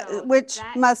 So which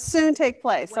must soon take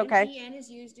place. When Okay. en is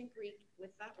used in Greek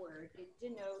with that word, it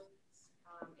denotes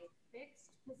a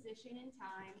fixed position in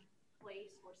time,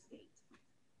 place, or state.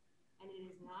 And it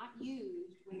is not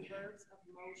used with verbs of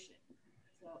motion.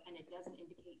 And it doesn't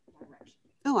indicate direction.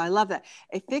 Oh, I love that.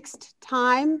 A fixed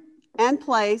time and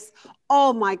place.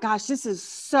 Oh my gosh, this is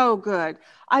so good.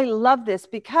 I love this,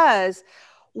 because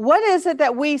what is it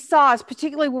that we saw,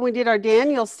 particularly when we did our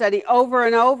Daniel study over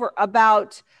and over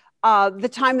about the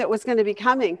time that was going to be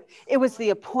coming? It was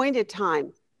the appointed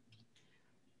time.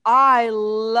 I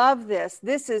love this.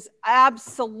 This is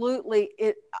absolutely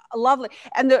lovely.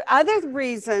 And the other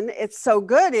reason it's so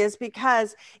good is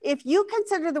because if you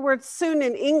consider the word soon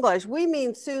in English, we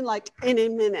mean soon like in a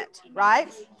minute,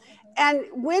 right? And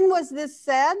when was this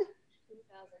said?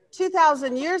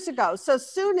 2,000 years ago. So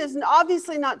soon is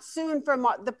obviously not soon from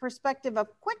the perspective of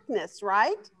quickness,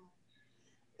 right?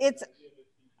 It's,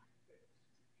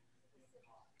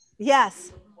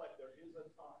 yes.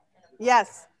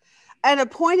 Yes. At a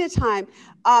point in time.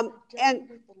 And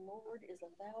the Lord is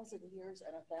 1,000 years,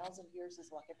 and 1,000 years is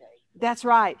like a day. That's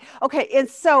right. Okay. And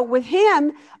so with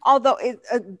him, although,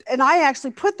 and I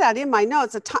actually put that in my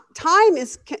notes, time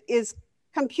is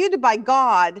computed by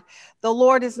God. The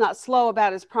Lord is not slow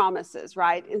about his promises,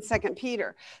 right? In 2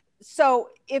 Peter. So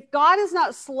if God is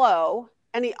not slow,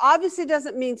 and he obviously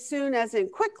doesn't mean soon as in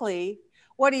quickly,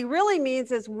 what he really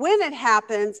means is when it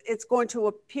happens, it's going to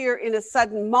appear in a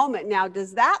sudden moment. Now,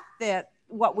 does that fit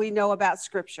what we know about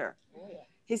Scripture?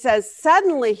 He says,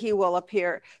 suddenly he will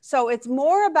appear. So it's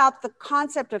more about the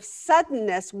concept of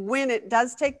suddenness when it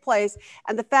does take place,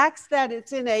 and the fact that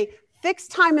it's in a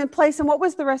fixed time and place. And what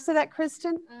was the rest of that,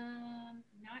 Kristen?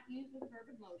 Not used with the verb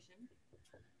of motion,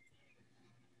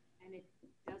 and it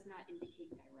does not indicate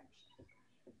direction.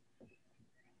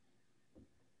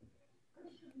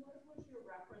 What was your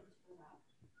reference for that?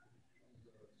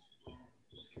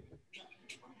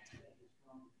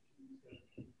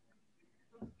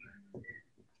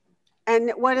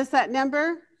 And what is that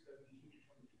number?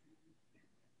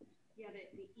 Yeah,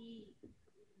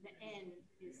 the N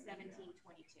is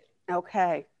 1722.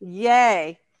 Okay,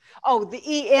 yay. Oh, the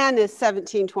EN is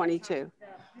 1722.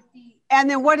 And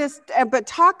then what is, but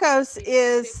tacos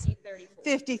is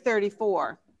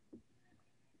 5034.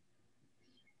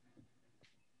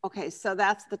 Okay, so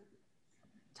that's the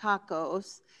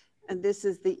tacos, and this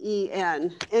is the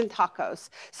EN in tacos.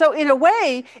 So in a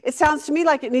way, it sounds to me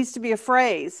like it needs to be a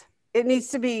phrase. It needs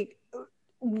to be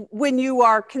when you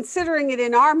are considering it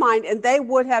in our mind, and they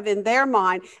would have in their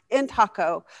mind, in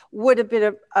taco, would have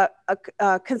been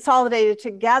a consolidated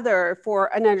together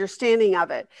for an understanding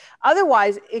of it.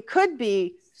 Otherwise, it could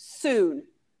be soon,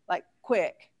 like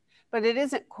quick, but it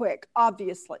isn't quick,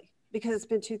 obviously, because it's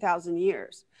been 2,000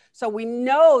 years. So we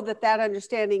know that that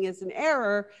understanding is an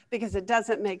error because it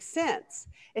doesn't make sense.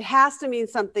 It has to mean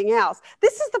something else.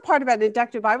 This is the part about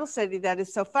inductive Bible study that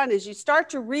is so fun, is you start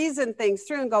to reason things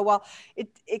through and go, well,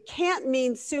 it can't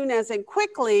mean soon as in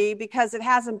quickly because it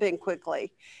hasn't been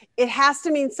quickly. It has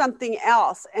to mean something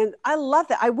else. And I love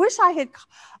that. I wish I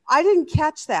didn't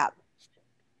catch that.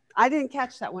 I didn't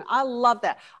catch that one. I love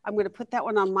that. I'm going to put that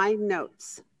one on my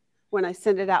notes when I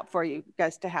send it out for you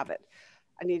guys to have it.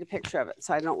 I need a picture of it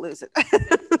so I don't lose it.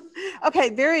 Okay,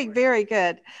 very, very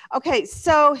good. Okay,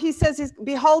 so he says,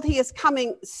 behold, he is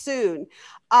coming soon.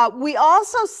 We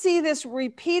also see this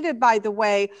repeated, by the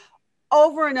way,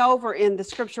 over and over in the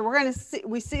scripture.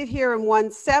 We see it here in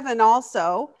 1:7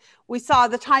 also. We saw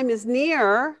the time is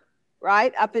near,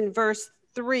 right? Up in verse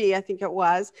 3, I think it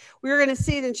was. We were going to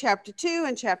see it in chapter 2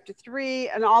 and chapter 3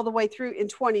 and all the way through in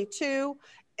 22.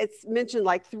 It's mentioned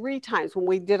like 3 times when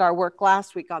we did our work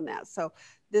last week on that. So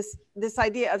this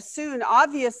idea of soon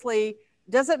obviously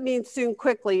doesn't mean soon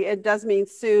quickly. It does mean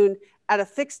soon at a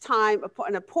fixed time,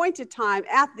 an appointed time,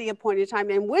 at the appointed time.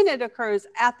 And when it occurs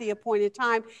at the appointed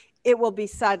time, it will be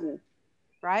sudden,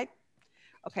 right?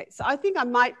 Okay, so I think I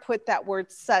might put that word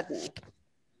sudden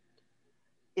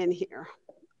in here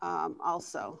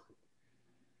also.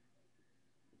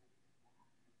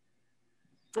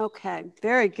 Okay,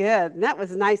 very good. That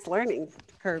was a nice learning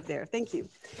curve there. Thank you.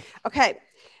 Okay,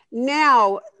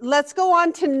 now let's go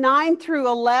on to 9 through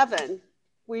 11.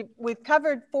 We've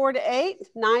covered 4 to 8,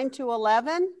 9 to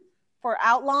 11 for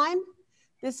outline.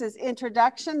 This is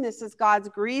introduction. This is God's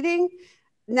greeting.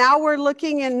 Now we're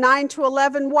looking in 9 to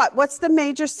 11. What's the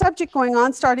major subject going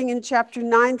on starting in chapter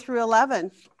 9 through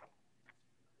 11?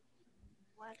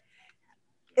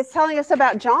 It's telling us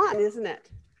about John, isn't it?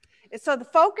 So the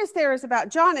focus there is about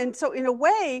John. And so in a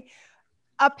way,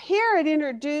 up here it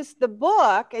introduced the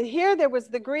book, and here there was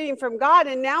the greeting from God.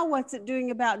 And now what's it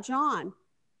doing about John?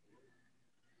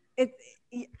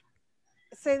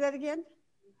 Say that again?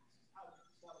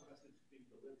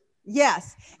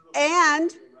 Yes.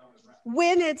 And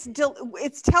when it's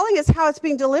telling us how it's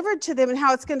being delivered to them and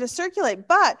how it's going to circulate.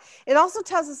 But it also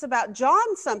tells us about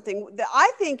John something that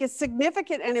I think is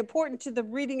significant and important to the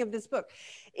reading of this book.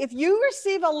 If you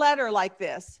receive a letter like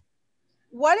this,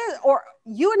 or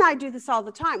you and I do this all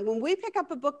the time. When we pick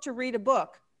up a book to read a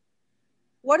book,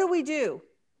 what do?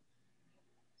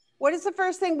 What is the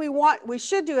first thing we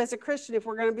should do as a Christian if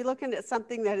we're going to be looking at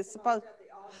something that is supposed?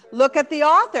 Look at the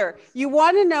author. You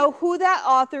want to know who that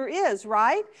author is,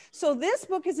 right? So this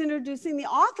book is introducing the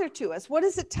author to us. What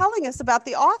is it telling us about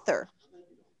the author?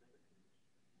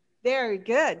 Very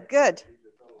good. Good.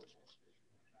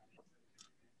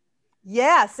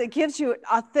 Yes, it gives you,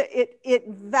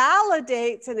 it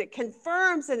validates and it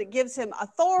confirms and it gives him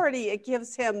authority. It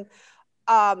gives him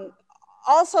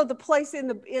also the place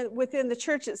within the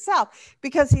church itself,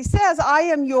 because he says, I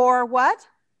am your what?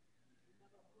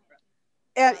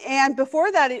 And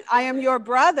before that, I am your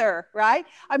brother, right?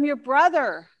 I'm your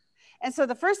brother. And so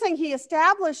the first thing he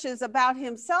establishes about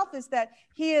himself is that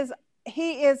he is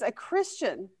a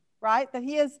Christian, right? That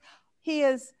he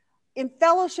is in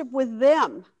fellowship with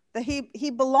them, that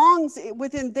he belongs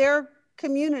within their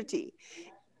community.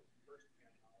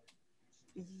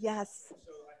 Yes. So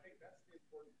I think that's the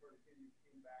important part of him. You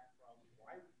came back from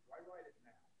why write it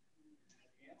now?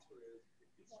 The answer is,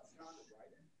 if you want John to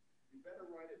write it, you better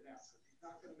write it now, because he's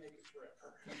not going to make it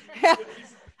forever. At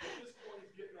this point,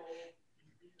 he's getting old.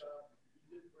 He's beat up.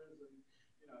 He's in prison.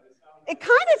 It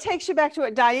kind of takes you back to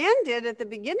what Diane did at the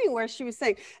beginning, where she was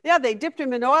saying, yeah, they dipped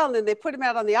him in oil and then they put him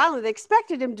out on the island. They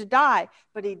expected him to die,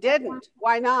 but he didn't.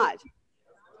 Why not?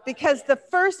 Because the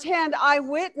firsthand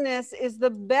eyewitness is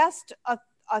the best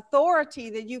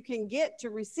authority that you can get to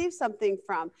receive something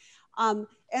from. And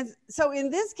so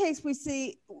in this case, we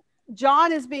see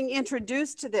John is being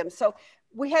introduced to them. So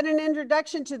we had an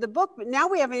introduction to the book, but now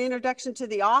we have an introduction to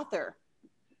the author.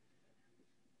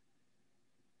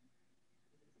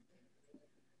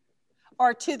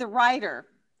 Or to the writer,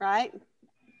 right?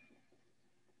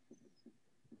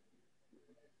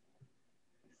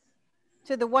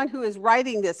 To the one who is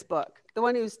writing this book, the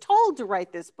one who's told to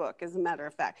write this book, as a matter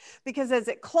of fact. Because as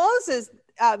it closes,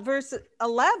 verse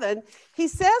 11, he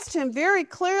says to him very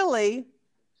clearly,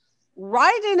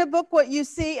 write in a book what you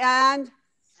see and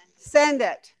send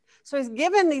it. So he's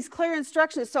given these clear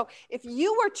instructions. So if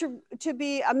you were to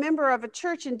be a member of a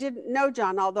church and didn't know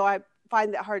John, although I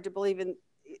find that hard to believe in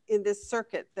this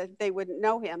circuit that they wouldn't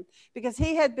know him, because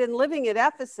he had been living at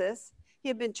Ephesus. He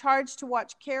had been charged to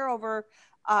watch care over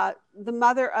the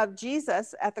mother of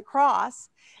Jesus at the cross.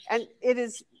 And it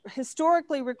is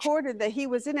historically recorded that he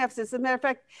was in Ephesus. As a matter of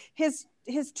fact, his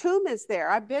tomb is there.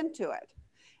 I've been to it.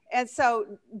 And so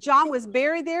John was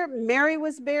buried there. Mary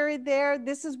was buried there.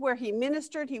 This is where he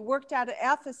ministered. He worked out of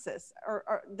Ephesus,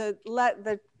 or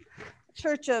the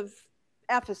church of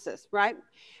Ephesus, right?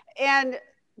 And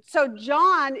so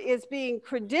John is being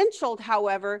credentialed,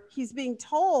 however, he's being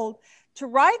told to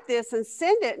write this and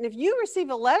send it. And if you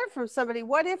receive a letter from somebody,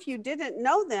 what if you didn't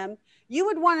know them? You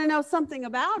would want to know something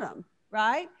about them,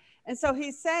 right? And so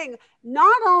he's saying,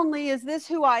 not only is this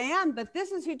who I am, but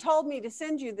this is who told me to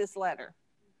send you this letter,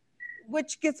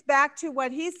 which gets back to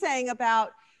what he's saying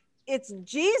about it's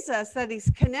Jesus that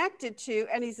he's connected to,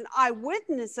 and he's an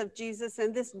eyewitness of Jesus,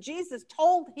 and this Jesus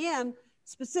told him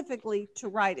specifically to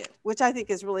write it, which I think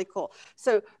is really cool.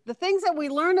 So the things that we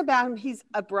learn about him, he's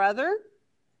a brother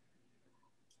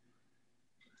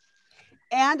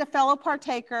and a fellow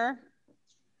partaker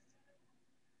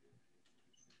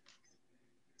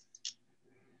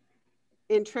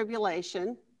in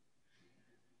tribulation.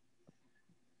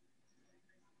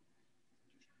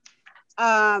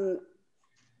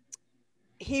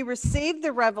 He received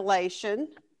the revelation.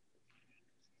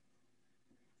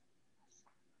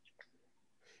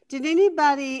 Did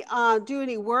anybody do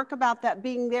any work about that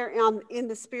being there in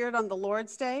the Spirit on the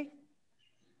Lord's Day?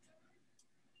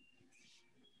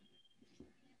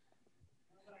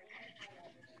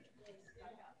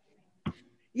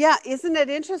 Yeah, isn't it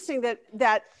interesting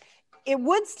that it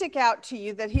would stick out to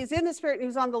you that he's in the Spirit and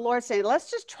he's on the Lord's Day? Let's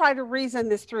just try to reason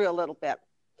this through a little bit.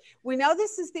 We know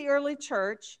this is the early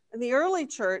church, and the early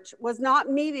church was not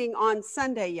meeting on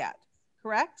Sunday yet,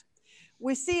 correct?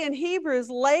 We see in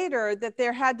Hebrews later that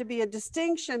there had to be a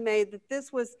distinction made, that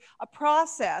this was a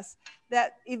process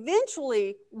that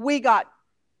eventually we got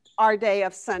our day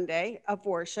of Sunday of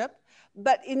worship.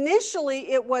 But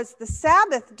initially it was the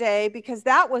Sabbath day, because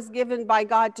that was given by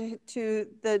God to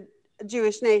the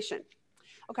Jewish nation.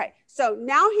 Okay, so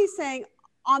now he's saying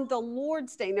on the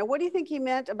Lord's Day. Now, what do you think he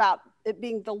meant about it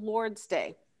being the Lord's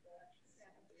Day?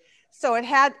 So it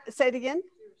had, say it again?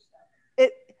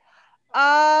 It,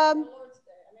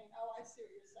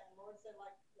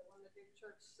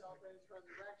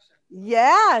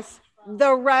 yes,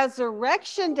 the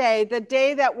resurrection day, the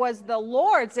day that was the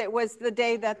Lord's, it was the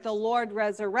day that the Lord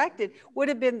resurrected, it would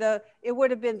have been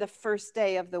the first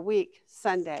day of the week,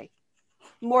 Sunday,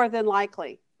 more than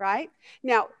likely, right?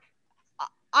 Now,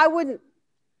 I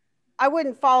I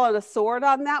wouldn't fall on a sword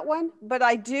on that one, but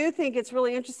I do think it's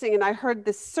really interesting. And I heard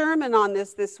this sermon on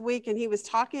this week, and he was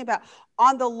talking about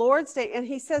on the Lord's Day, and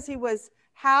he says he was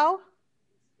how?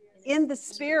 In the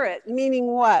Spirit, meaning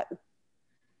what?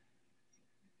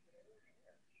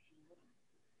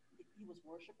 He was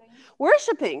worshiping.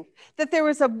 Worshiping. That there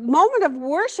was a moment of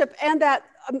worship, and that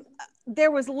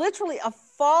there was literally a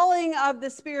falling of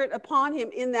the Spirit upon him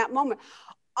in that moment.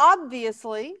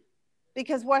 Obviously,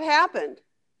 because what happened?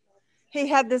 He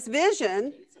had this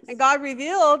vision, and God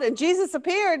revealed, and Jesus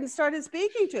appeared and started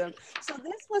speaking to him. So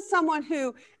this was someone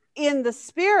who, in the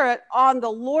Spirit on the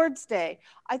Lord's Day.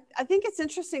 I think it's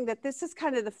interesting that this is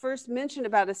kind of the first mention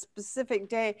about a specific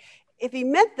day. If he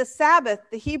meant the Sabbath,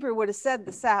 the Hebrew would have said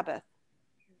the Sabbath.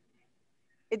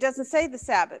 It doesn't say the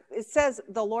Sabbath. It says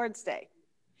the Lord's Day.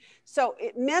 So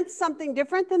it meant something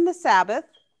different than the Sabbath.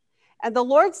 And the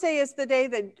Lord's Day is the day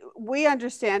that we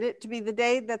understand it to be the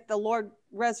day that the Lord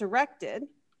resurrected,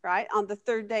 right, on the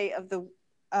third day of the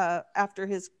after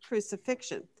his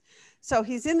crucifixion. So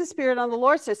he's in the Spirit on the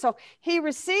Lord's Day. So he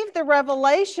received the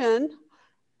revelation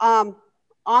on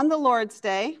the Lord's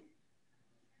Day.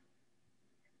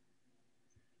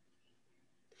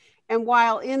 And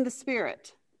while in the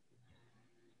Spirit.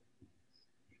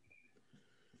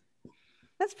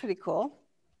 That's pretty cool.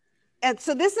 And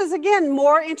so this is, again,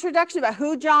 more introduction about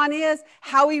who John is,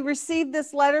 how he received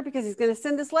this letter, because he's going to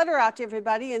send this letter out to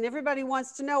everybody, and everybody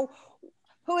wants to know,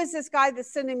 who is this guy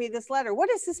that's sending me this letter?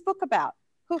 What is this book about?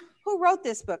 Who wrote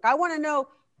this book? I want to know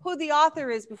who the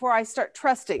author is before I start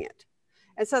trusting it.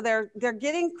 And so they're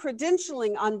getting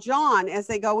credentialing on John as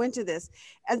they go into this.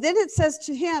 And then it says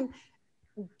to him,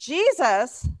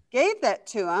 Jesus gave that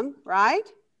to him, right?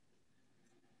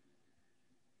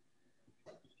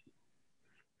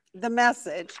 The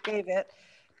message gave it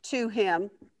to him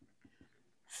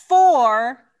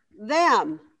for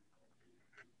them,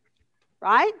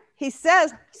 right? He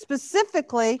says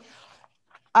specifically,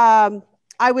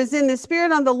 I was in the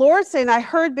Spirit on the Lord's Day, and I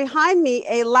heard behind me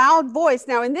a loud voice.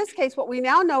 Now, in this case, what we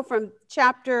now know from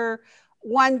chapter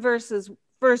 1, verse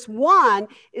 1,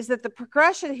 is that the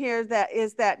progression here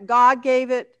is that God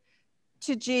gave it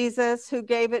to Jesus, who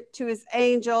gave it to his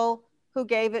angel, who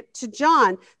gave it to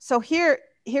John. So here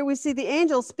we see the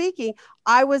angel speaking.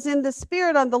 I was in the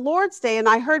Spirit on the Lord's Day, and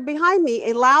I heard behind me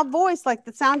a loud voice like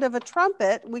the sound of a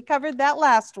trumpet. We covered that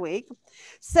last week,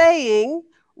 saying,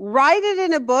 write it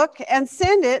in a book and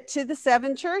send it to the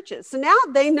 7 churches. So now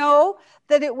they know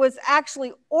that it was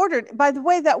actually ordered. By the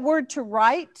way, that word to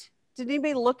write, did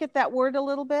anybody look at that word a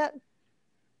little bit?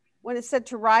 When it said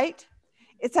to write,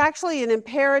 it's actually an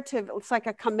imperative. It's like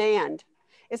a command.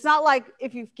 It's not like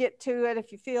if you get to it,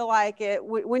 if you feel like it,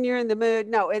 when you're in the mood.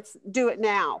 No, it's do it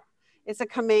now. It's a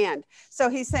command. So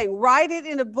he's saying, write it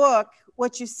in a book,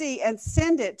 what you see, and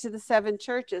send it to the 7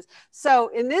 churches. So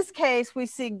in this case, we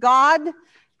see God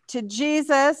to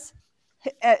Jesus,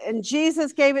 and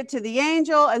Jesus gave it to the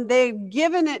angel, and they've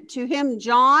given it to him,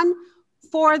 John,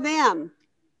 for them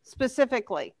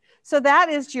specifically. So that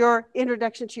is your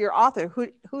introduction to your author.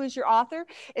 Who is your author?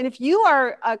 And if you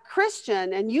are a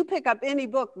Christian and you pick up any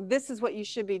book, this is what you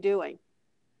should be doing.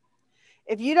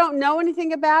 If you don't know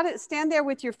anything about it, stand there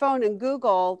with your phone and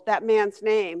Google that man's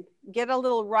name. Get a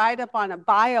little write-up on a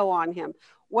bio on him.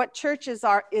 What churches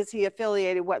is he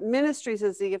affiliated? What ministries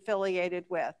is he affiliated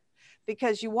with?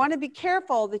 Because you want to be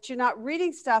careful that you're not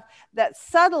reading stuff that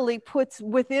subtly puts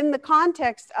within the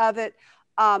context of it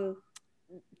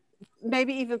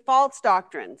maybe even false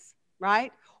doctrines,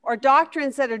 right? Or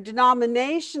doctrines that are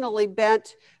denominationally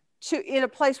bent to in a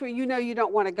place where you know you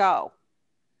don't want to go,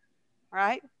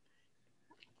 right?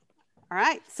 All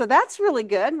right, so that's really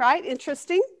good, right?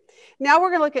 Interesting. Now we're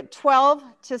going to look at 12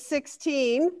 to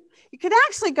 16. You could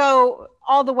actually go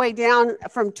all the way down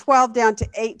from 12 down to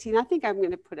 18. I think I'm going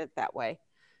to put it that way,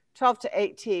 12 to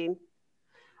 18.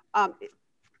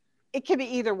 It can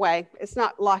be either way. It's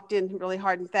not locked in really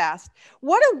hard and fast.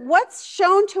 What's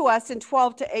shown to us in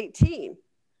 12 to 18?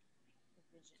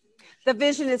 The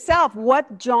vision itself,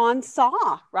 what John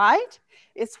saw, right?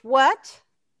 It's what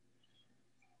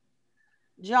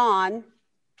John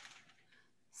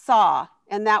saw,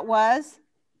 and that was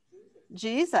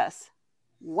Jesus.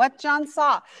 What John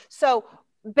saw. So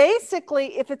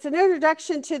basically, if it's an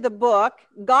introduction to the book,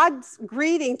 God's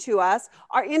greeting to us,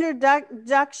 our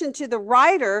introduction to the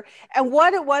writer, and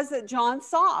what it was that John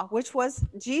saw, which was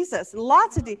Jesus.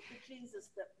 Lots of Jesus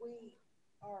that we've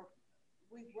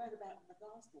read about in the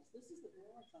Gospels. This is the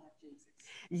glorified Jesus.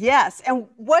 Yes, and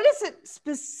what does it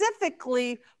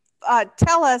specifically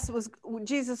tell us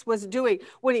Jesus was doing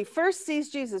when he first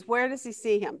sees Jesus? Where does he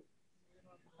see him?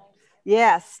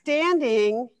 Yes,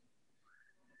 standing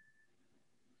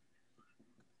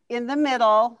in the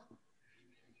middle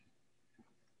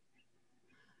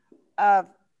of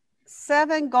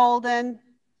 7 golden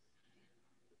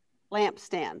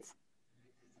lampstands,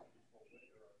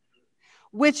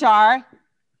 which are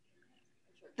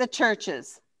the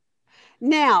churches.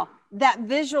 Now, that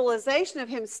visualization of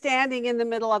him standing in the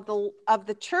middle of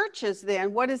the churches,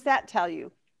 then, what does that tell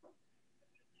you?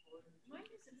 Mine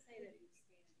doesn't say that he's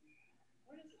standing.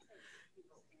 Where does it say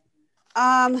people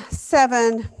standing?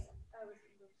 7.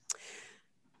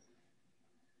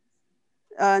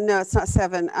 No, it's not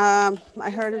 7. I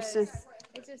heard him say.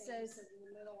 It just says,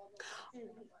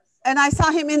 And I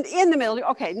saw him in the middle.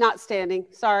 Okay, not standing.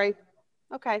 Sorry.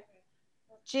 Okay.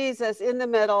 Jesus in the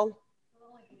middle.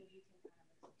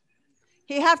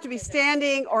 He have to be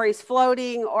standing, or he's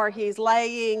floating, or he's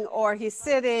laying, or he's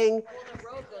sitting. well, the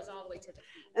robe goes all the way to the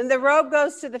feet. And the robe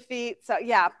goes to the feet. So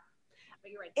yeah,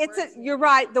 But you're right. the word's you're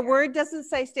right. The word doesn't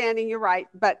say standing. You're right.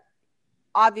 But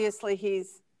obviously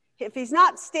if he's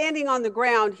not standing on the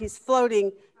ground, he's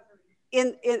floating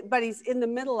but he's in the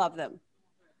middle of them.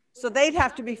 So they'd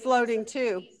have to be floating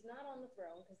too. He's not on the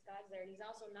throne because God's there, and he's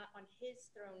also not on his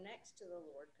throne next to the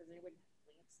Lord because they would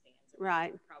lampstands.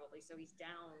 Right. Probably. So he's down.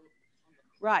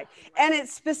 Right. And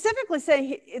it's specifically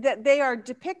saying that they are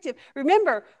depictive.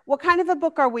 Remember, what kind of a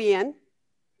book are we in?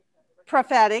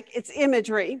 Prophetic. It's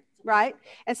imagery, right?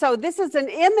 And so this is an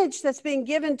image that's being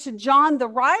given to John, the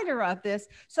writer of this,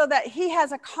 so that he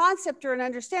has a concept or an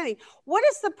understanding. What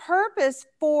is the purpose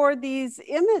for these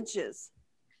images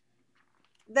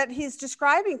that he's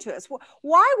describing to us?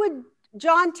 Why would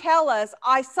John tell us,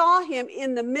 I saw him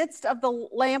in the midst of the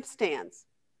lampstands?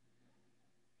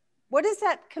 What does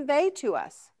that convey to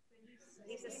us?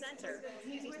 He's the center.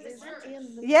 He's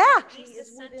within the, Yeah. he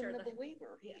is within the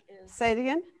believer. He is, Say it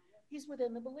again. he's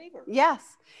within the believer.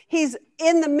 Yes. He's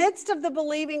in the midst of the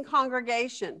believing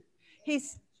congregation.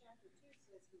 He's,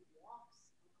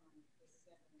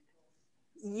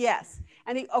 yes.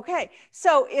 And okay.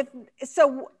 So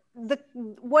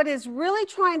what is really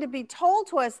trying to be told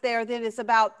to us there then is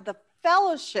about the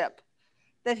fellowship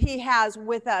that he has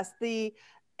with us,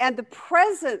 and the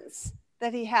presence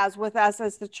that he has with us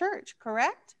as the church,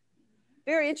 correct?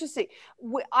 Very interesting.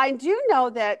 I do know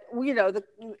that,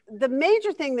 the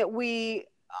major thing that we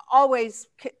always,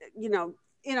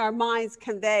 in our minds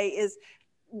convey is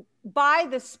by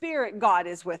the Spirit, God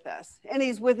is with us, and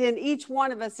he's within each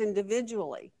one of us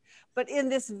individually. But in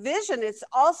this vision, it's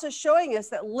also showing us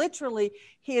that literally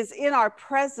he is in our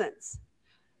presence.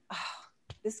 Oh,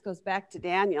 this goes back to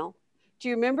Daniel. Do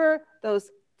you remember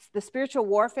the spiritual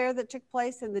warfare that took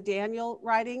place in the Daniel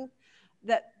writing?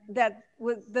 That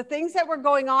with the things that were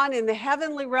going on in the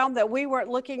heavenly realm that we weren't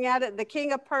looking at it, the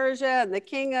king of Persia and the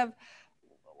king of,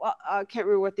 I can't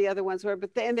remember what the other ones were,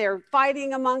 but they're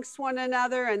fighting amongst one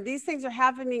another, and these things are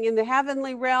happening in the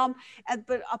heavenly realm.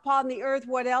 But upon the earth,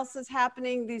 what else is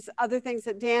happening? These other things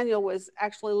that Daniel was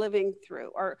actually living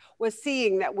through or was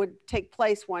seeing that would take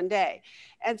place one day.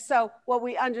 And so what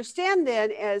we understand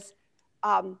then is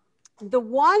the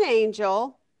one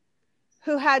angel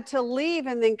who had to leave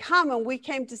and then come, and we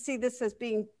came to see this as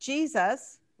being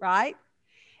Jesus, right?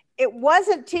 It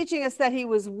wasn't teaching us that he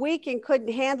was weak and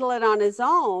couldn't handle it on his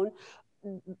own.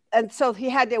 And so he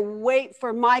had to wait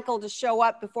for Michael to show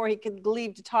up before he could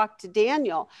leave to talk to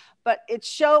Daniel. But it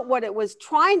showed what it was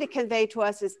trying to convey to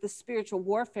us is the spiritual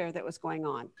warfare that was going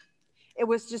on. It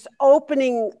was just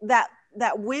opening that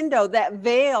window, that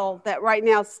veil that right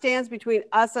now stands between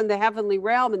us and the heavenly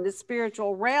realm and the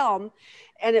spiritual realm.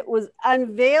 And it was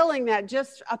unveiling that,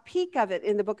 just a peek of it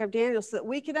in the book of Daniel, so that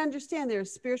we could understand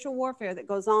there's spiritual warfare that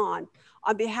goes on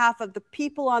behalf of the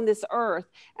people on this earth,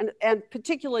 and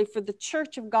particularly for the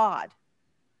church of God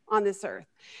on this earth.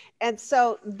 And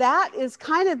so that is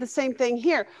kind of the same thing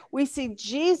here. We see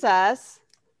Jesus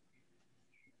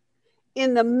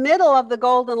in the middle of the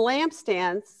golden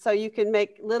lampstands, so you can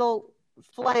make little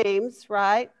flames,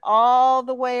 right, all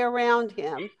the way around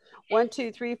him. 1,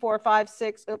 2, 3, 4, 5,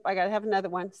 6. Oh, I got to have another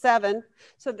one. 7.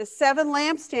 So the 7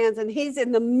 lampstands, and he's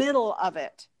in the middle of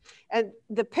it. And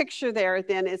the picture there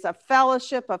then is a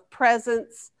fellowship of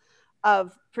presence,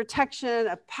 of protection,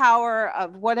 of power,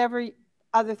 of whatever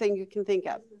other thing you can think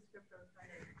of.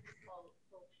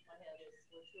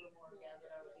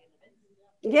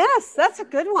 Yes, that's a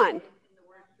good one.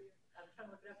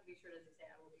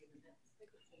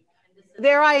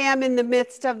 There I am in the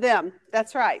midst of them.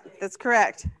 That's right. That's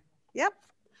correct. Yep.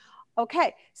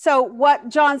 Okay. So what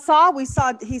John saw, he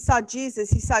saw Jesus.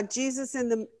 He saw Jesus in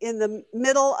the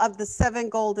middle of the 7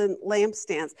 golden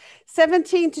lampstands.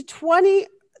 17 to 20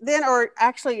 then, or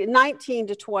actually 19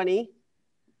 to 20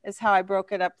 is how I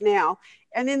broke it up now.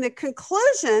 And in the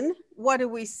conclusion, what do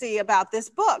we see about this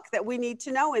book that we need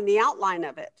to know in the outline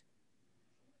of it?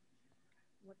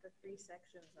 What the 3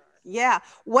 sections are. Yeah,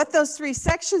 what those 3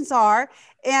 sections are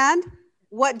and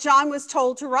what John was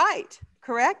told to write,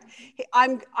 correct?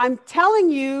 I'm telling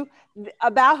you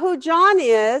about who John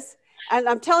is, and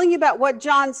I'm telling you about what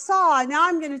John saw. Now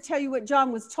I'm going to tell you what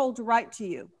John was told to write to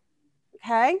you,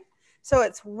 okay? So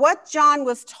it's what John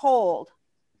was told.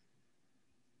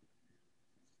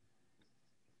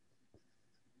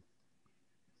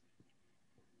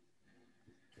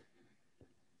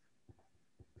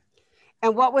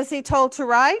 And what was he told to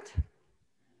write?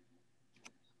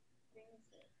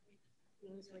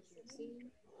 Things which you've seen.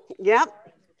 Yep.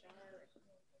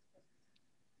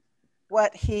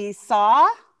 What he saw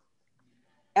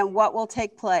and what will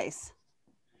take place.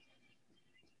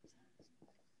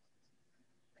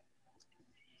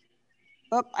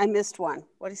 Oh, I missed one.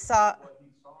 What he saw.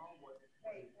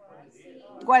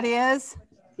 What is?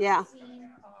 Yeah.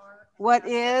 What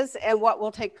is and what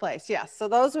will take place. Yes. So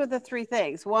those were the 3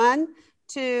 things. 1,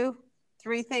 2,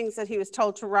 3 things that he was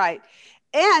told to write.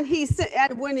 And he said,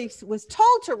 and when he was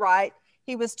told to write,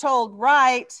 he was told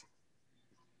write.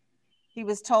 He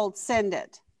was told send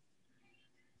it.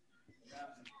 Then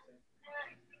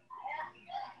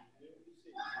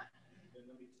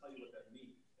let me tell you what that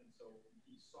means. And so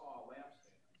he saw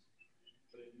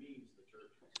lampstands, but it means the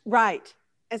church. Right.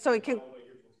 And so he can.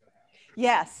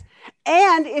 Yes.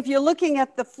 And if you're looking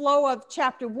at the flow of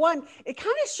chapter 1, it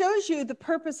kind of shows you the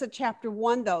purpose of chapter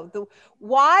 1, though.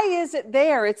 Why is it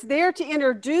there? It's there to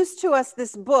introduce to us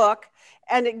this book,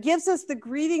 and it gives us the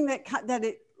greeting that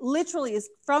it literally is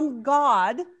from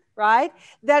God, right?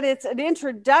 That it's an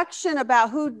introduction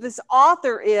about who this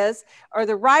author is, or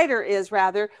the writer is,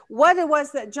 rather, what it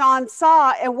was that John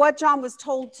saw and what John was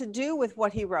told to do with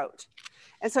what he wrote.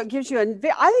 And so it gives you I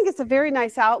think it's a very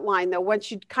nice outline, though, once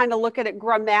you kind of look at it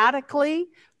grammatically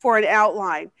for an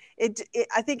outline.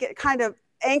 I think it kind of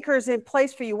anchors in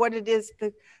place for you what it is,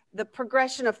 the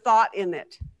progression of thought in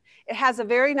it. It has a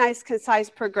very nice,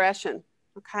 concise progression,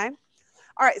 okay?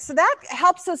 All right, so that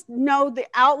helps us know the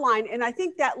outline, and I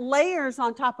think that layers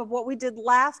on top of what we did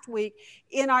last week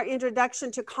in our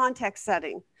introduction to context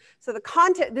setting. So the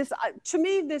context, to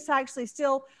me, this actually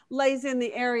still lays in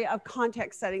the area of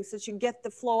context setting, so you get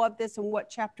the flow of this and what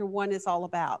chapter 1 is all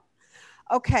about.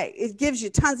 Okay, it gives you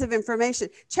tons of information.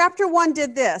 Chapter 1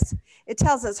 did this. It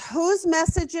tells us whose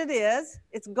message it is.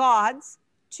 It's God's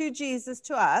to Jesus,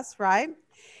 to us, right?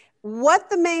 What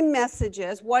the main message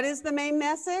is. What is the main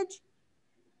message?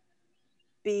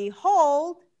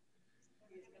 Behold,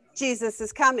 Jesus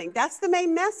is coming. That's the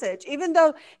main message, even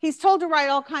though he's told to write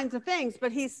all kinds of things,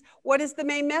 but what is the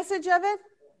main message of it?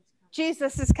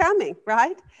 Jesus is coming,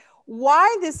 right?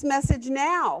 Why this message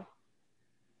now?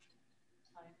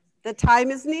 The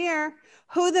time is near.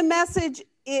 Who the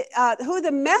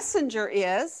messenger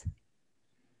is?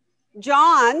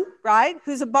 John, right?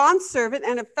 Who's a bondservant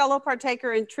and a fellow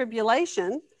partaker in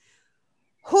tribulation.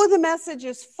 Who the message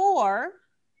is for?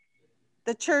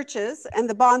 The churches and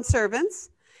the bondservants,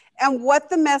 and what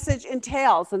the message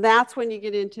entails. And that's when you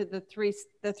get into the three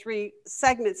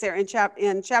segments there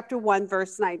in chapter 1,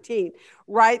 verse 19.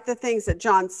 Write the things that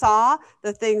John saw,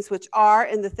 the things which are,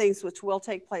 and the things which will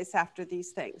take place after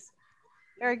these things.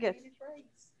 Very good.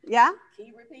 Yeah?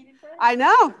 Key repeated phrase. I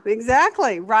know,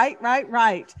 exactly.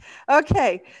 Right.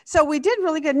 Okay, so we did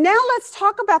really good. Now let's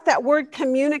talk about that word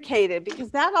communicated, because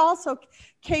that also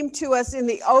came to us in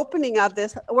the opening of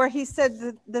this, where he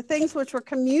said the things which were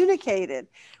communicated.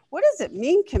 What does it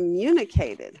mean,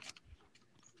 communicated?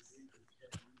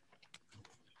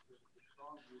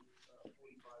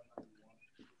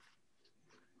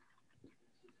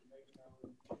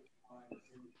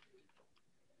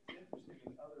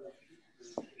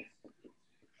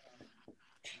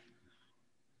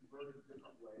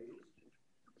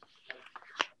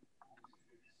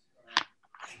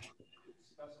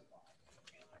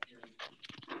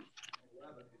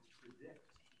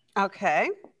 Okay.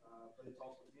 But it's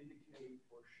also indicate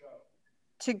or show.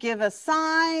 To give a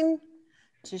sign,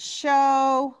 to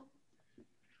show,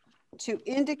 to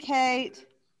indicate.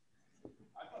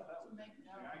 I thought that was I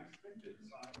expected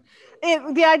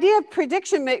sign. The idea of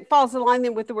prediction falls in line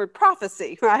then with the word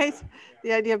prophecy, right?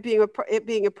 The idea of it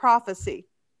being a prophecy.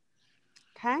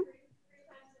 Okay.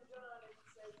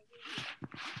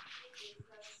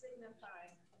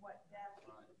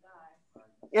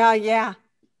 Yeah.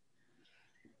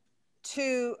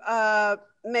 To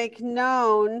make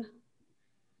known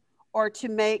or to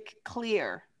make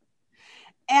clear.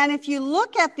 And if you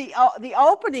look at the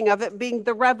opening of it being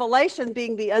the revelation,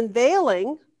 being the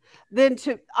unveiling, then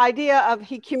to idea of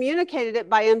he communicated it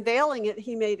by unveiling it,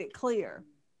 he made it clear.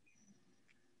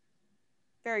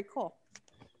 Very cool.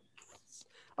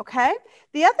 Okay.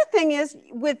 The other thing is,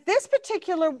 with this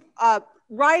particular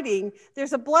writing,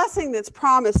 there's a blessing that's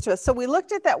promised to us. So we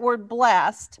looked at that word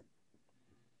blessed,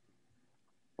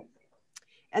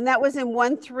 and that was in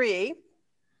 1:3.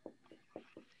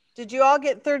 Did you all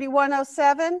get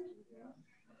 3107?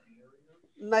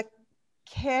 Makarios.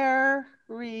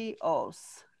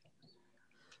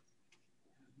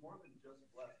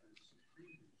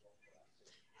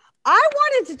 I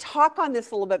wanted to talk on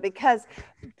this a little bit because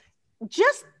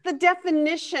just the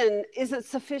definition isn't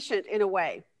sufficient in a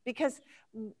way, because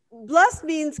blessed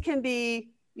means can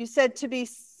be, you said, to be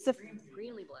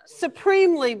Supremely blessed.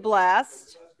 Supremely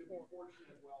blessed.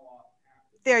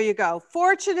 There you go.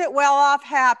 Fortunate, well off,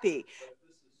 happy.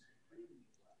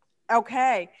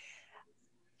 Okay.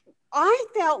 I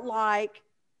felt like,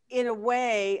 in a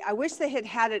way, I wish they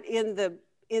had it in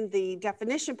the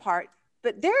definition part,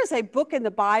 but there is a book in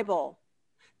the Bible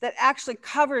that actually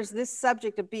covers this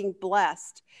subject of being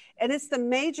blessed. And it's the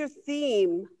major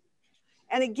theme.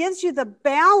 And it gives you the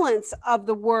balance of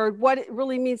the word, what it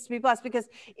really means to be blessed. Because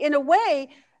in a way,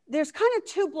 there's kind of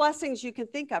two blessings you can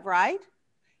think of, right?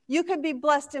 You can be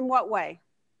blessed in what way?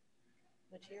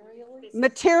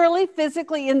 Materially,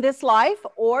 physically in this life,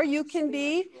 or you can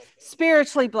be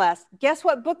spiritually blessed. Guess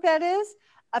what book that is?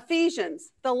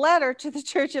 Ephesians, the letter to the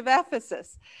church of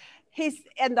Ephesus.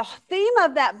 And the theme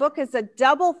of that book is a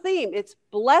double theme. It's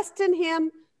blessed in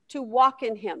him to walk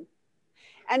in him.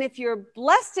 And if you're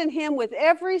blessed in him with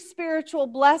every spiritual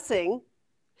blessing,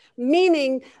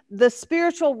 meaning the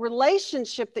spiritual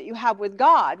relationship that you have with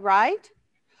God, right?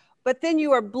 But then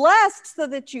you are blessed so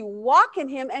that you walk in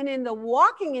him, and in the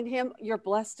walking in him, you're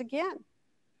blessed again.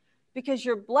 Because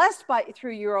you're blessed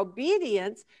through your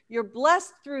obedience, you're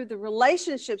blessed through the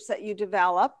relationships that you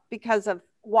develop because of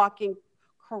walking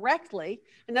correctly.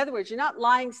 In other words, you're not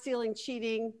lying, stealing,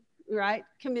 cheating, right?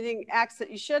 Committing acts that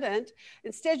you shouldn't.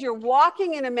 Instead, you're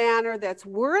walking in a manner that's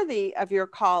worthy of your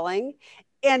calling.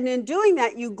 And in doing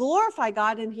that, you glorify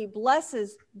God, and he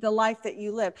blesses the life that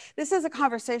you live. This is a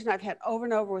conversation I've had over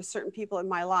and over with certain people in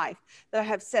my life that I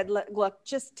have said, look,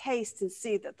 just taste and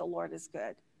see that the Lord is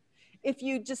good. If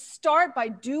you just start by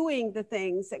doing the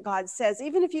things that God says,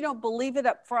 even if you don't believe it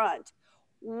up front,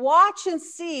 watch and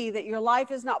see that your life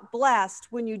is not blessed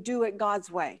when you do it God's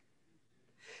way.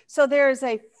 So there is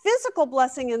a physical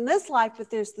blessing in this life, but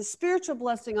there's the spiritual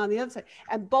blessing on the other side.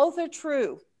 And both are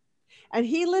true. And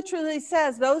he literally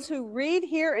says, those who read,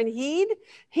 hear, and heed,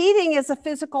 heeding is a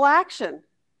physical action.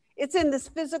 It's in this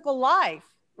physical life,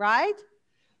 right?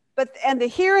 And the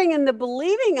hearing and the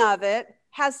believing of it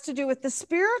has to do with the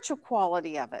spiritual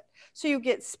quality of it. So you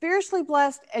get spiritually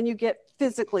blessed and you get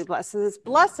physically blessed. So this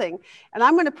blessing, and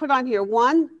I'm going to put on here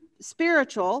one,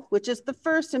 spiritual, which is the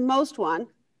first and most one.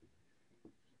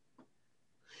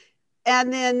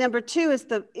 And then number two is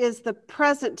the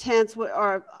present tense,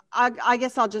 or I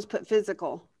guess I'll just put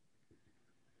physical.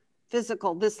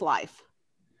 Physical, this life.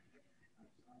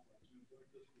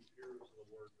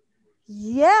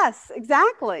 Yes,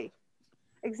 exactly.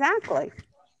 Exactly.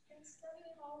 And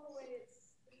studying all the way it's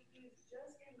used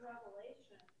just in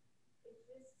Revelation, it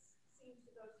just seems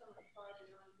to go so far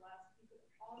beyond blessed. You could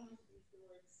almost use the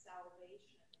word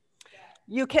salvation instead.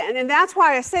 You can, and that's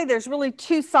why I say there's really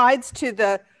two sides to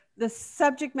the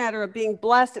subject matter of being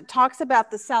blessed. It talks about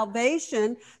the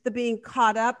salvation, the being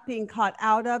caught up, being caught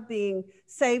out of, being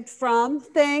saved from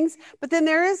things. But then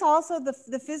there is also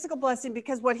the physical blessing,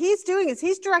 because what he's doing is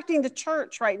he's directing the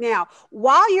church right now.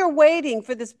 While you're waiting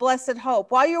for this blessed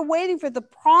hope, while you're waiting for the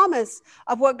promise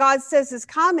of what God says is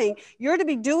coming, you're to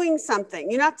be doing something.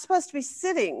 You're not supposed to be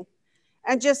sitting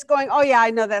and just going, oh yeah,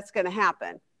 I know that's going to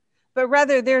happen. But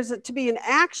rather there's to be an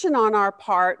action on our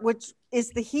part, which is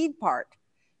the heed part.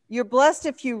 You're blessed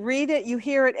if you read it, you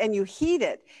hear it, and you heed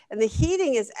it. And the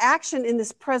heeding is action in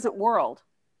this present world.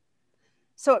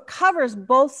 So it covers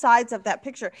both sides of that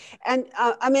picture. And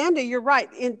Amanda, you're right.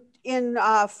 In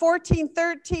 14,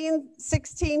 13,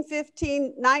 16,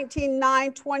 15, 19,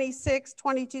 9, 26,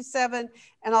 22, 7,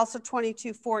 and also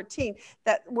 22, 14,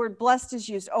 that word blessed is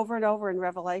used over and over in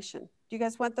Revelation. Do you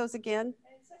guys want those again? And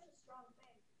it's such a strong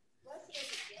thing. Blessed are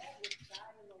the dead which die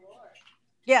in the Lord.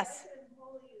 Yes. Blessed and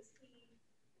holy is he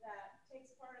that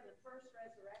takes part in the first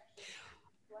resurrection.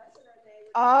 Blessed are they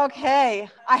which Okay,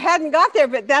 I hadn't got there,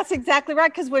 but that's exactly right,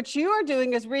 because what you are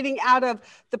doing is reading out of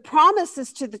the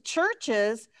promises to the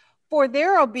churches for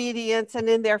their obedience and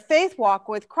in their faith walk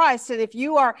with Christ. And if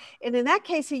you are, and in that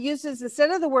case, he uses,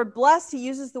 instead of the word blessed, he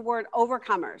uses the word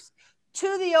overcomers.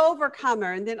 To the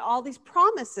overcomer, and then all these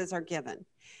promises are given.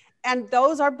 And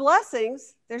those are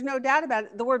blessings. There's no doubt about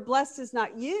it. The word blessed is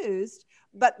not used,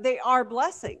 but they are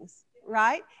blessings,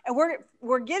 right? And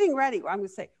we're getting ready. I'm going to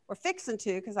say we're fixing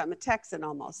to, because I'm a Texan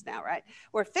almost now, right?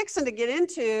 We're fixing to get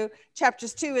into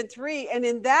chapters 2 and 3. And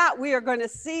in that, we are going to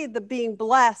see the being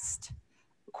blessed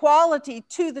quality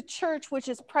to the church, which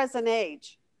is present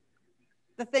age,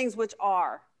 the things which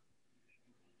are.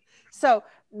 So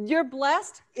you're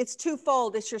blessed. It's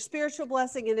twofold. It's your spiritual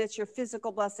blessing and it's your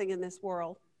physical blessing in this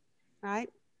world, right?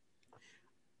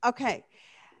 Okay.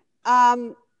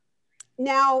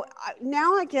 Now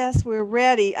I guess we're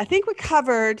ready. I think we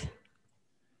covered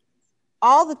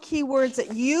all the key words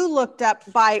that you looked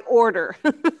up by order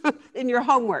in your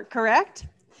homework, correct?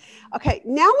 Okay,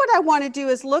 now what I want to do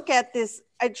is look at this,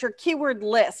 at your keyword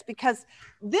list, because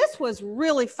this was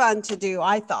really fun to do,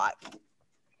 I thought.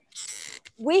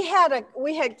 We had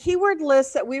keyword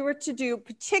lists that we were to do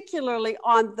particularly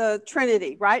on the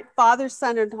Trinity, right? Father,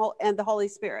 Son, and the Holy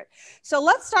Spirit. So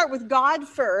let's start with God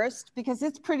first, because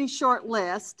it's a pretty short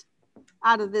list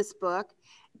out of this book.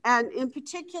 And in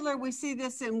particular, we see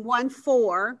this in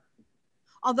 1:4,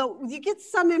 although you get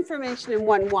some information in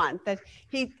 1:1 that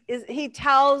he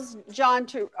tells John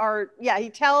to, or yeah, he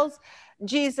tells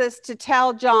Jesus to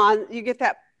tell John. You get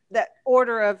that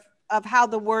order of how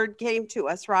the word came to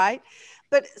us, right?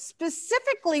 But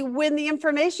specifically, when the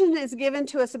information is given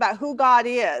to us about who God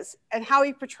is and how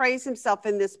he portrays himself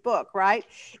in this book, right?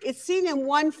 It's seen in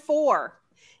 1:4,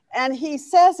 and he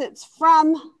says it's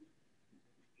from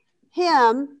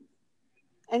him.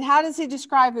 And how does he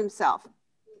describe himself?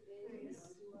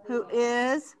 Who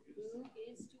is,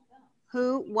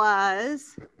 who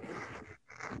was,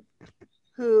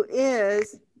 who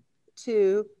is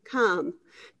to come.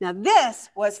 Now, this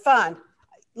was fun.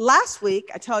 Last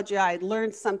week, I told you I had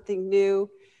learned something new,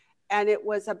 and it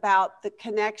was about the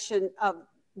connection of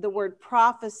the word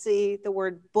prophecy, the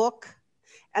word book,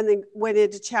 and then went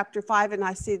into chapter 5, and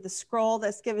I see the scroll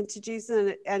that's given to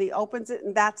Jesus, and he opens it,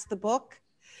 and that's the book.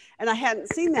 And I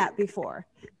hadn't seen that before,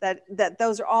 that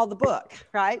those are all the book,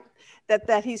 right?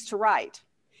 That he's to write.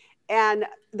 And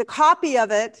the copy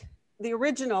of it, the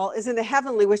original, is in the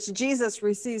heavenly, which Jesus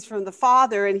receives from the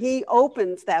Father, and he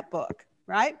opens that book,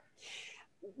 right?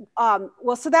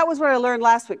 Well, so that was what I learned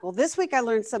last week. Well, this week I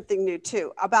learned something new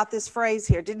too about this phrase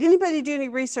here. Did anybody do any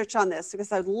research on this?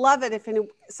 Because I'd love it if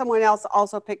someone else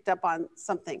also picked up on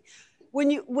something.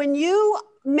 When you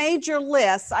made your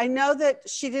lists, I know that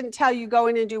she didn't tell you go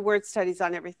in and do word studies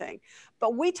on everything,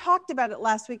 but we talked about it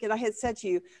last week, and I had said to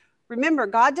you, remember,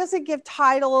 God doesn't give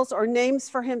titles or names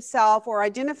for himself or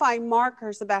identifying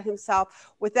markers about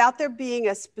himself without there being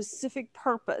a specific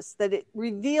purpose, that it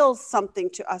reveals something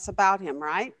to us about him,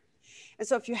 right? And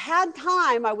so if you had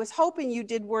time, I was hoping you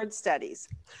did word studies.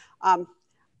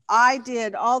 I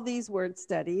did all these word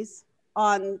studies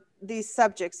on these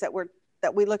subjects that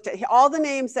we looked at, all the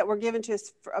names that were given to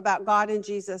us about God and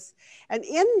Jesus. And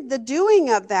in the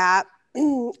doing of that,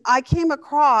 I came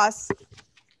across,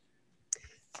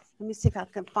 let me see if I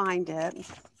can find it,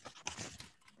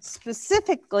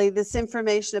 specifically this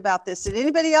information about this. Did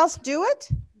anybody else do it?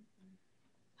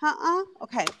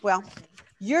 Okay, well,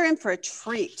 you're in for a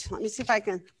treat. Let me see if I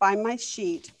can find my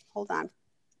sheet. Hold on,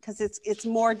 because it's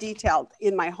more detailed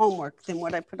in my homework than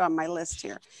what I put on my list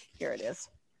here. Here it is.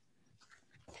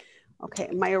 Okay,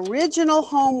 my original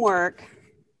homework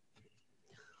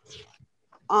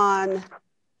on,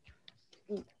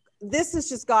 this is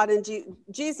just God and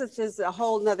Jesus is a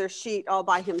whole nother sheet all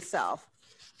by himself.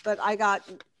 But I got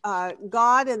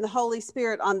God and the Holy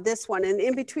Spirit on this one. And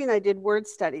in between, I did word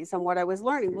studies on what I was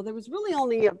learning. Well, there was really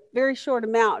only a very short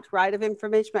amount, right, of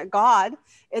information about God.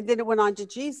 And then it went on to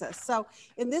Jesus. So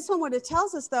in this one, what it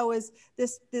tells us, though, is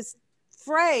this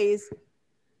phrase,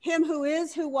 him who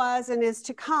is, who was, and is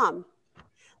to come.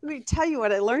 Let me tell you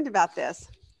what I learned about this.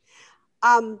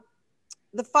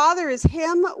 The Father is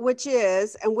him which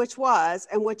is, and which was,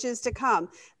 and which is to come.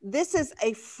 This is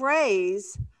a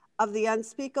phrase of the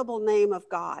unspeakable name of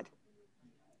God.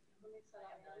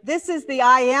 This is the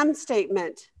I am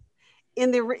statement.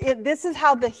 This is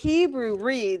how the Hebrew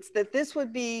reads, that this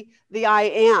would be the I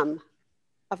am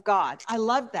of God. I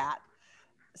love that.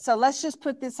 So let's just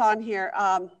put this on here,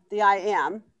 the I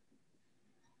am.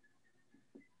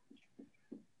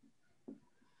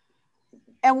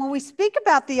 And when we speak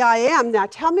about the I am, now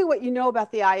tell me what you know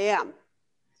about the I am.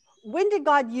 When did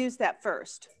God use that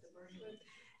first?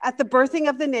 At the birthing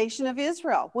of the nation of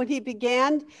Israel, when he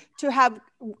began to have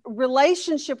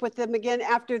relationship with them again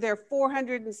after their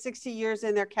 460 years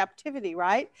in their captivity,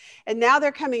 right? And now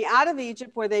they're coming out of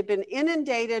Egypt where they've been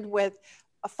inundated with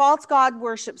false god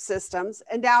worship systems.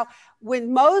 And now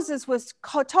when Moses was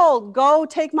told, go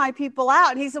take my people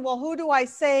out, and he said, well, who do I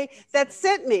say that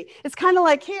sent me? It's kind of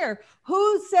like here.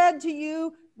 Who said to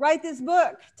you, write this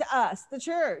book to us, the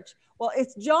church? Well,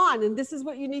 it's John, and this is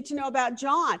what you need to know about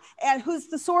John. And who's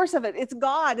the source of it? It's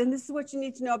God, and this is what you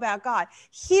need to know about God.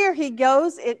 Here he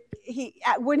goes.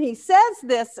 When he says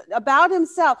this about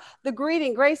himself, the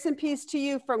greeting, grace and peace to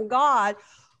you from God,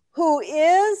 who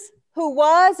is, who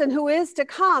was, and who is to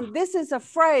come. This is a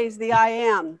phrase, the I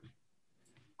am.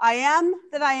 I am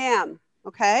that I am,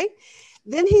 okay?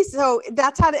 Then so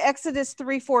that's how to Exodus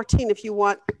 3:14, if you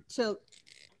want to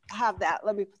have that.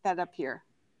 Let me put that up here.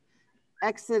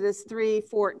 Exodus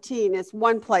 3:14 is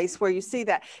one place where you see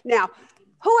that. Now,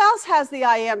 who else has the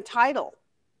I am title?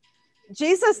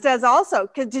 Jesus does also.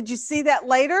 Did you see that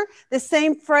later? The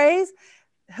same phrase,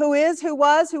 who is, who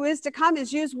was, who is to come,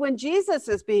 is used when Jesus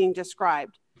is being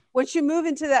described. Once you move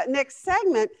into that next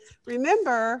segment,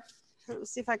 remember,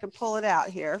 let's see if I can pull it out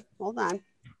here. Hold on.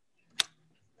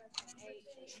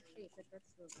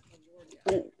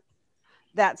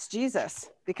 That's Jesus,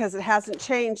 because it hasn't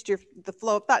changed the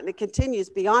flow of thought, and it continues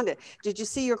beyond it. Did you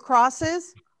see your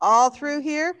crosses all through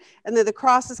here? And then the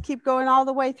crosses keep going all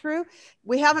the way through.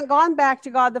 We haven't gone back to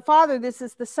God the Father. This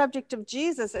is the subject of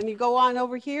Jesus. And you go on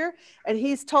over here, and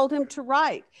he's told him to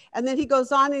write. And then he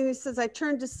goes on and he says, I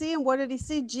turned to see, and what did he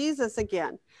see? Jesus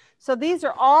again. So these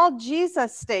are all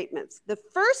Jesus statements. The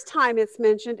first time it's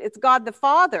mentioned, it's God the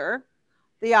Father,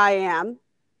 the I am.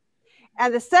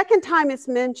 And the second time it's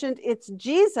mentioned, it's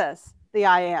Jesus, the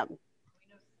I am.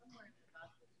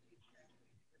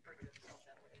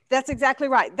 That's exactly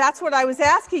right. That's what I was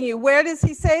asking you. Where does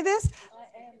he say this?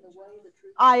 I am the way, the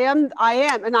truth. I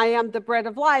am, and I am the bread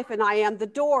of life, and I am the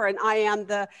door, and I am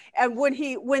the, and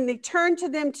when they turned to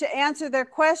them to answer their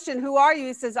question, who are you?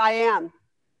 He says, I am.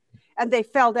 And they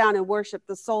fell down and worshiped.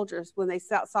 The soldiers, when they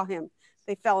saw him,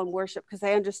 they fell and worshiped because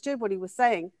they understood what he was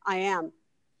saying. I am.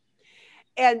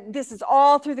 And this is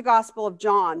all through the Gospel of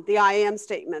John, the I am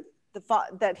statement,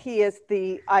 that he is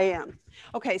the I am.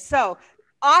 Okay, so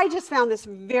I just found this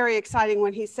very exciting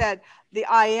when he said the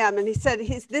I am, and he said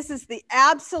this is the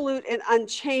absolute and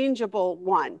unchangeable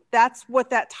one. That's what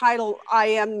that title I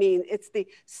am means. It's the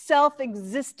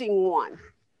self-existing one.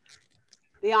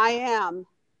 The I am.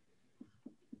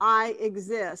 I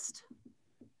exist.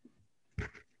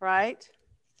 Right?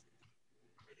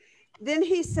 Then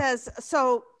he says,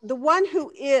 so the one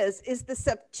who is the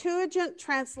Septuagint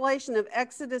translation of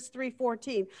Exodus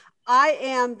 3:14. I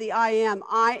am the I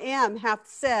am hath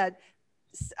said,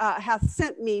 hath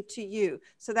sent me to you.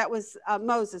 So that was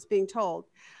Moses being told.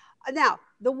 Now,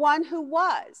 the one who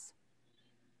was.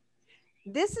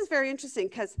 This is very interesting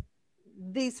because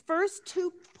these first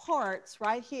two parts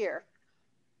right here,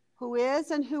 who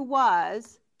is and who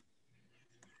was,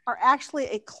 are actually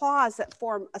a clause that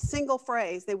form a single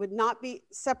phrase. They would not be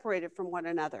separated from one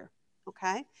another,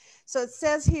 okay? So it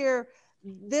says here,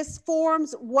 this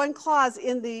forms one clause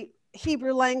in the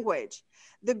Hebrew language.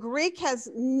 The Greek has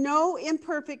no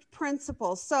imperfect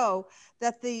principle, so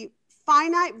that the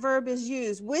finite verb is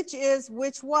used, which is,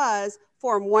 which was,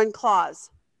 form one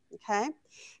clause, okay?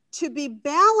 To be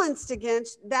balanced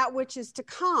against that which is to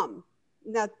come.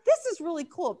 Now, this is really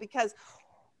cool because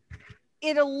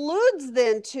it alludes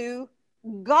then to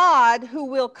God who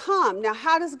will come. Now,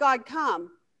 how does God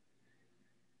come?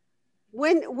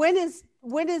 When is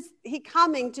he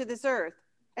coming to this earth?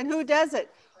 And who does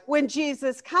it? When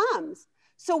Jesus comes.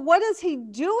 So what is he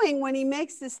doing when he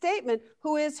makes this statement,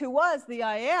 who is, who was, the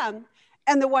I am,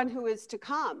 and the one who is to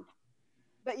come?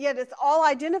 But yet it's all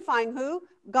identifying who?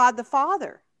 God the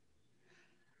Father.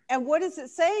 And what is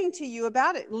it saying to you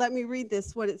about it? Let me read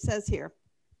this, what it says here.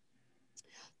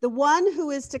 The one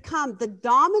who is to come, the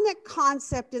dominant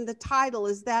concept in the title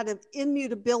is that of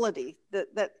immutability,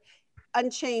 that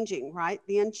unchanging, right?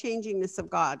 The unchangingness of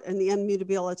God and the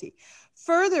immutability.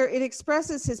 Further, it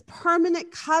expresses his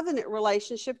permanent covenant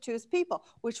relationship to his people,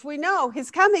 which we know his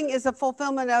coming is a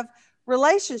fulfillment of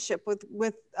relationship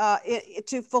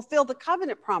to fulfill the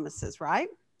covenant promises, right?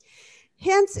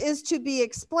 Hence is to be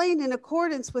explained in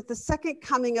accordance with the second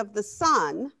coming of the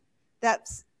Son.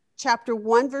 That's chapter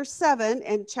 1, verse 7,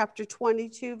 and chapter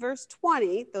 22, verse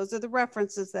 20. Those are the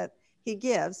references that he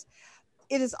gives.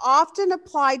 It is often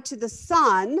applied to the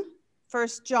Son. 1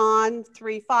 John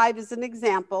 3:5 is an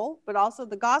example, but also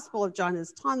the Gospel of John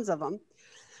has tons of them.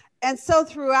 And so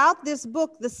throughout this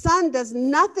book, the Son does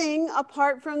nothing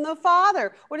apart from the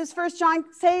Father. What does 1 John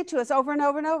say to us over and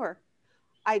over and over?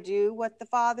 I do what the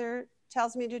Father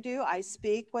tells me to do. I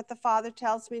speak what the Father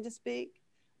tells me to speak.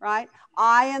 Right?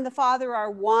 I and the Father are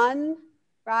one,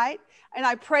 right? And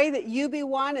I pray that you be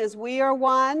one as we are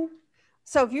one.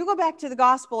 So if you go back to the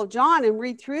Gospel of John and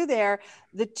read through there,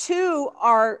 the two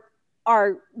are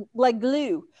like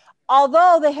glue.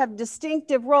 although they have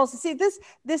distinctive roles. See,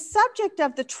 this subject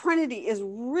of the Trinity is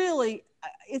really,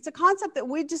 it's a concept that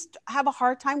we just have a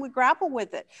hard time, we grapple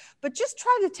with it. But just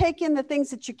try to take in the things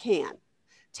that you can.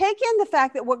 Take in the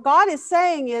fact that what God is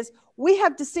saying is we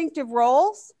have distinctive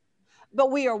roles,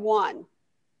 but we are one.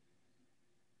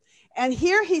 And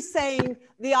here he's saying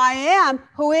the I am,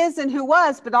 who is and who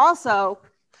was, but also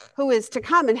who is to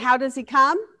come. And how does he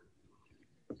come?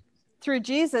 Through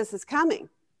Jesus is coming.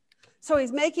 So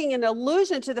he's making an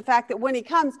allusion to the fact that when he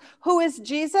comes, who is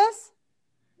Jesus?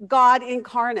 God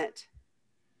incarnate.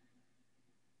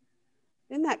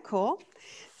 Isn't that cool?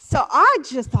 So I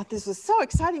just thought this was so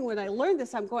exciting when I learned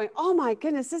this. I'm going, oh my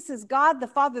goodness, this is God the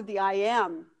Father, the I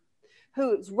am,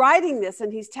 who's writing this.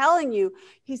 And he's telling you,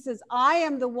 he says, I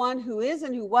am the one who is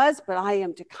and who was, but I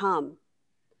am to come.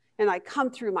 And I come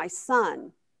through my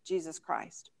son, Jesus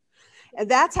Christ. And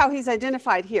that's how he's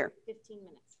identified here. 15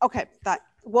 minutes. Okay,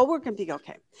 well, we're going to be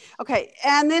okay. Okay,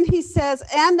 and then he says,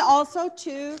 and also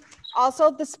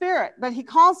the Spirit, but he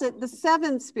calls it the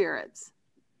 7 spirits.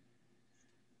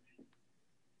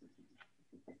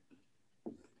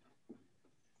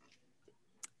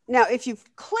 Now, if you've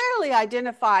clearly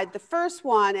identified the first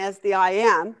one as the I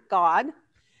am, God,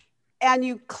 and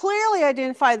you clearly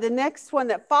identify the next one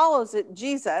that follows it,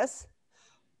 Jesus,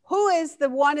 who is the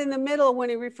one in the middle when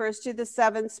he refers to the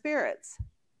 7 spirits?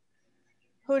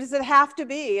 Who does it have to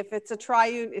be? If it's a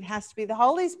triune, it has to be the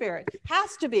Holy Spirit. It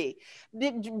has to be.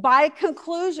 By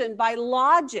conclusion, by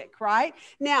logic, right?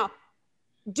 Now,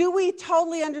 do we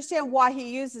totally understand why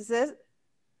he uses this?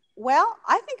 Well,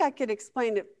 I think I could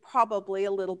explain it probably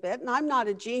a little bit, and I'm not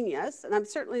a genius, and I'm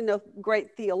certainly no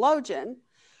great theologian,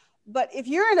 but if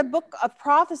you're in a book of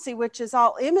prophecy, which is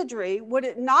all imagery, would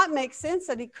it not make sense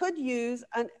that he could use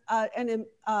an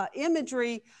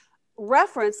imagery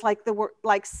reference like the word,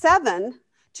 like 7,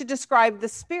 to describe the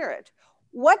Spirit?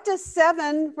 What does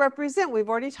 7 represent? We've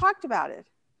already talked about it.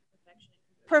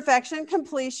 Perfection,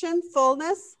 completion,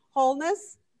 fullness,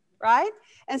 wholeness, right?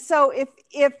 And so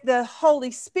if the Holy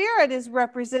Spirit is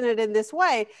represented in this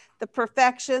way, the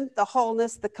perfection, the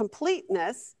wholeness, the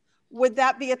completeness, would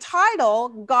that be a title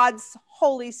God's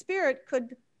Holy Spirit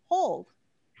could hold?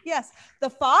 Yes, the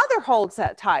Father holds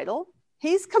that title.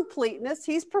 He's completeness,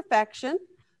 he's perfection.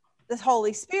 The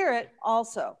Holy Spirit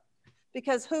also.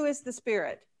 Because who is the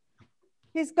Spirit?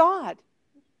 He's God.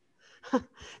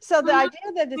 So the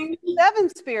idea that it's 7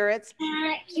 spirits.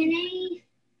 Can I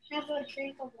have a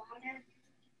drink of water?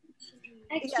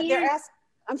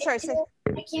 I'm sorry.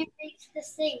 I can't reach the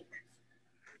sink.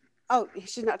 Oh,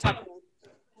 she's not talking.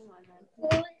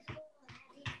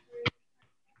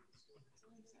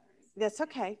 That's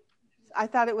okay. I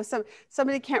thought it was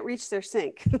somebody can't reach their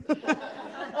sink.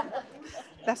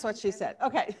 That's what she said.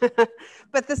 Okay.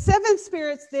 But the 7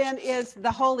 spirits then is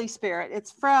the Holy Spirit.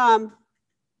 It's from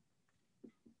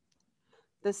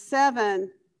the 7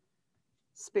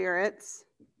 spirits.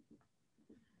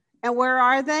 And where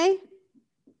are they?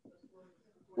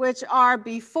 Which are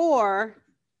before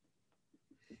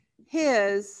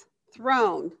his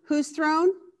throne. Whose throne?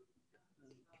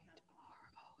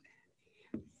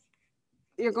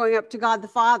 You're going up to God the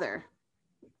Father.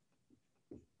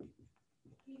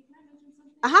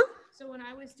 Uh-huh. So when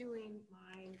I was doing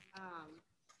mine,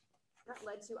 that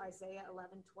led to Isaiah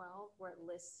 11:12, where it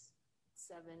lists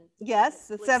 7. Yes,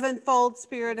 the 7-fold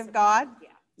Spirit of God. Yeah.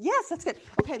 Yes, that's good.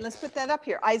 Okay, let's put that up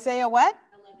here. Isaiah what?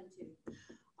 11:2.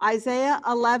 Isaiah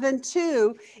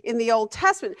 11:2 in the Old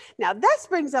Testament. Now, this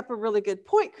brings up a really good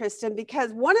point, Kristen,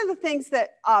 because one of the things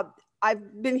that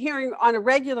I've been hearing on a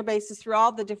regular basis through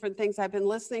all the different things I've been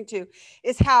listening to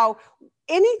is how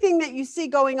anything that you see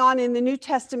going on in the New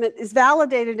Testament is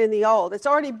validated in the Old. It's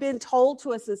already been told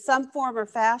to us in some form or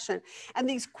fashion. And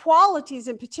these qualities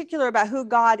in particular about who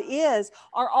God is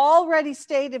are already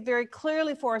stated very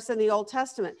clearly for us in the Old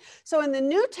Testament. So in the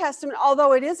New Testament,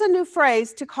 although it is a new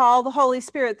phrase to call the Holy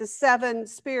Spirit the 7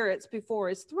 spirits before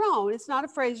his throne, it's not a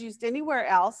phrase used anywhere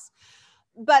else,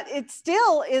 but it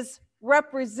still is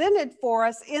represented for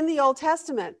us in the Old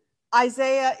Testament.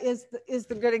 Isaiah is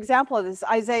the good example of this.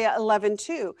 Isaiah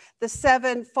 11:2, the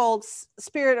 7-fold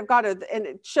Spirit of God, and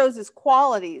it shows his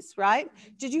qualities, right?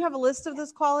 Did you have a list of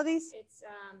those qualities? It's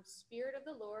Spirit of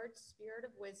the Lord, Spirit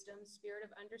of wisdom, Spirit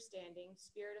of understanding,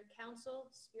 Spirit of counsel,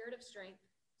 Spirit of strength,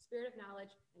 Spirit of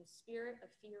knowledge, and Spirit of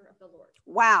fear of the Lord.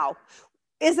 Wow.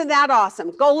 Isn't that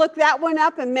awesome? Go look that one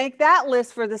up and make that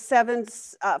list for the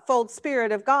 7-fold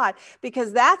Spirit of God,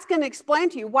 because that's going to explain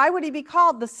to you why would he be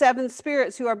called the 7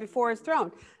 spirits who are before his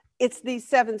throne. It's these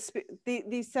 7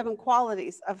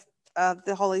 qualities of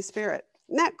the Holy Spirit.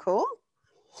 Isn't that cool?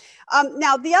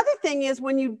 Now, the other thing is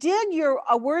when you did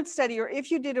a word study, or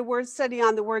if you did a word study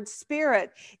on the word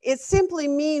spirit, it simply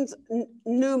means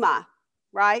pneuma,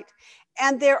 right?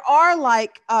 And there are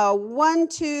like 1,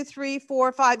 2, 3,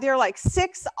 4, 5. There are like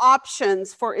 6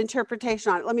 options for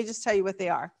interpretation on it. Let me just tell you what they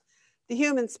are. The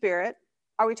human spirit.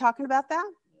 Are we talking about that?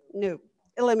 No.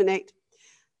 Eliminate.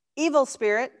 Evil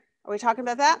spirit. Are we talking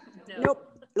about that? No.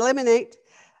 Nope. Eliminate.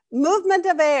 Movement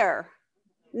of air.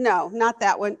 No, not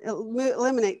that one.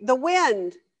 Eliminate. The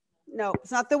wind. No,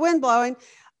 it's not the wind blowing.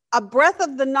 A breath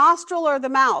of the nostril or the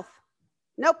mouth.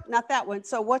 Nope, not that one.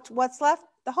 So what's left?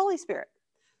 The Holy Spirit.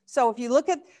 So if you look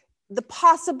at the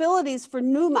possibilities for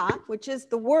pneuma, which is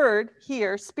the word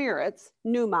here, spirits,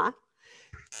 pneuma.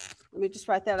 Let me just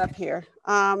write that up here.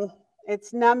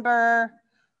 It's number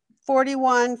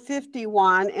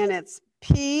 4151, and it's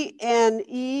Pneuma.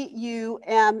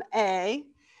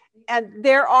 And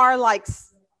there are like,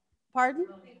 pardon?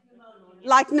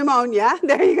 Like pneumonia.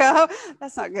 There you go.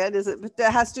 That's not good, is it? But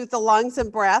that has to do with the lungs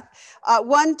and breath.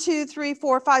 1, 2, 3,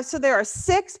 4, 5. So there are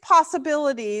 6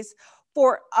 possibilities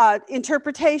for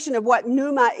interpretation of what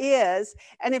pneuma is.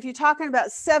 And if you're talking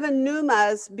about 7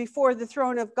 pneumas before the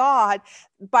throne of God,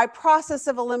 by process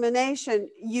of elimination,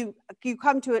 you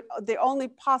come to it, the only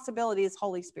possibility is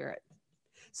Holy Spirit.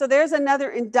 So there's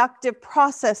another inductive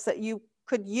process that you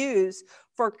could use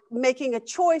for making a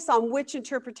choice on which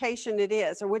interpretation it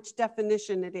is or which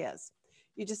definition it is.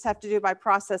 You just have to do it by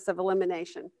process of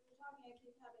elimination. I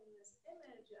keep having this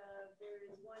image of there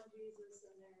is one Jesus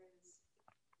and there is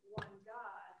one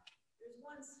God. There's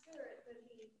one Spirit, but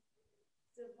he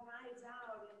divides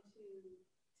out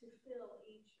to fill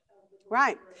each of the believers.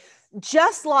 Right.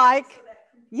 Just like,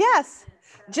 yes.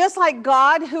 Just like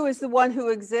God, who is the one who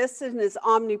exists and is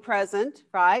omnipresent,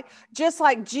 right? Just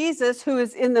like Jesus, who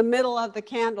is in the middle of the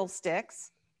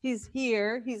candlesticks. He's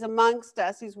here, he's amongst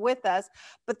us, he's with us.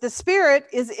 But the Spirit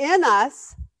is in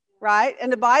us, right?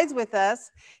 And abides with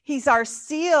us. He's our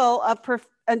seal of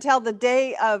until the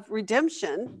day of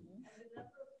redemption.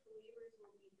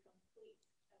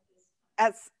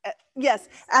 Yes,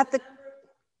 at the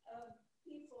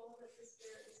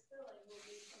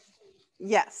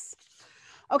yes.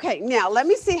 Okay, now let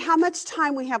me see how much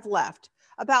time we have left.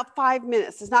 About 5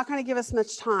 minutes. It's not going to give us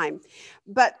much time.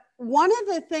 But one of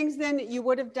the things then that you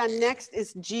would have done next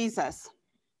is Jesus.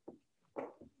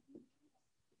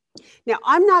 Now,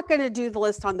 I'm not going to do the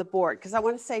list on the board because I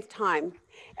want to save time.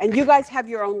 And you guys have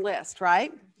your own list,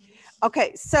 right?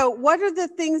 Okay, so what are the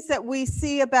things that we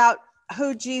see about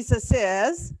who Jesus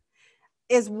is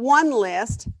one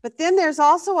list. But then there's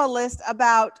also a list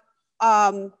about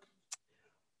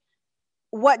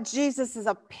what Jesus's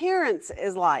appearance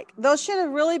is like. Those should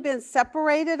have really been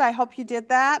separated. I hope you did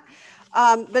that.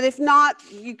 But if not,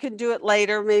 you could do it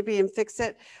later maybe and fix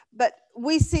it. But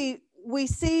we see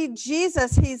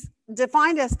Jesus, he's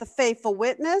defined as the faithful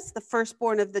witness, the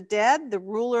firstborn of the dead, the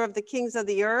ruler of the kings of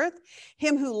the earth,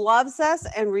 him who loves us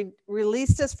and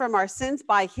released us from our sins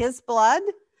by his blood.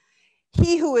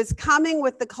 He who is coming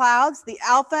with the clouds, the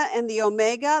Alpha and the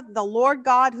Omega, the Lord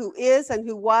God who is and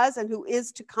who was and who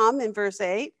is to come in verse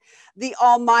 8, the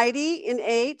Almighty in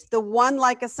 8, the one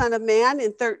like a son of man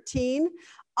in 13,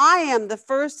 I am the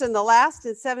first and the last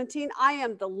in 17, I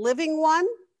am the living one,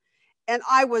 and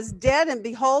I was dead, and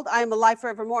behold, I am alive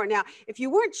forevermore. Now, if you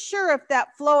weren't sure if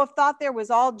that flow of thought there was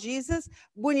all Jesus,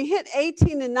 when you hit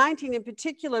 18 and 19 in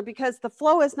particular, because the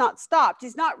flow has not stopped,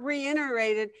 he's not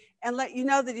reiterated and let you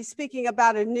know that he's speaking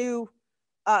about a new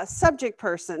subject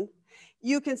person,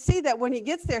 you can see that when he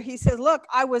gets there, he says, look,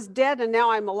 I was dead and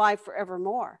now I'm alive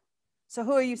forevermore. So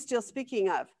who are you still speaking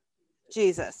of?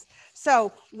 Jesus.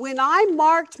 So when I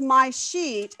marked my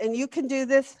sheet, and you can do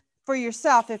this for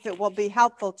yourself if it will be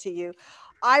helpful to you,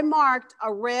 I marked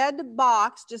a red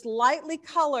box, just lightly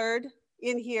colored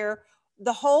in here,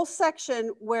 the whole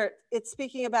section where it's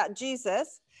speaking about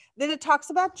Jesus. Then it talks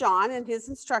about John and his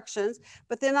instructions,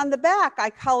 but then on the back, I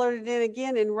colored it in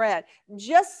again in red,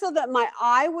 just so that my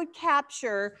eye would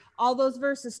capture all those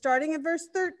verses, starting at verse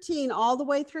 13, all the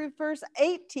way through verse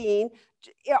 18,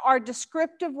 are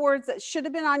descriptive words that should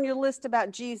have been on your list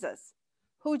about Jesus,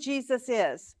 who Jesus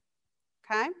is,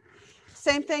 okay?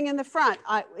 Same thing in the front.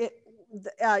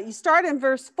 You start in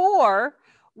verse 4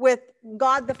 with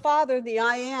God the Father, the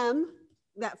I am,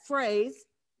 that phrase,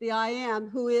 the I am,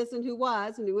 who is and who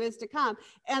was and who is to come,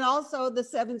 and also the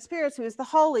 7 spirits, who is the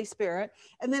Holy Spirit.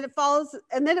 And then it follows,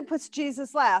 and then it puts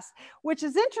Jesus last, which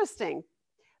is interesting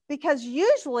because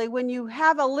usually when you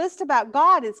have a list about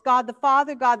God, it's God the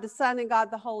Father, God the Son, and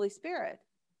God the Holy Spirit,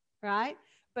 right?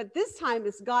 But this time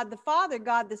it's God the Father,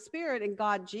 God the Spirit, and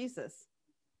God Jesus.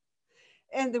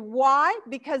 And why?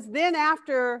 Because then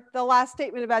after the last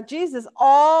statement about Jesus,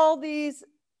 all these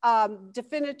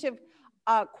definitive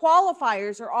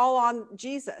qualifiers are all on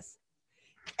Jesus.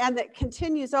 And that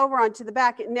continues over onto the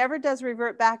back. It never does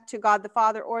revert back to God the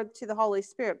Father or to the Holy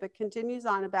Spirit, but continues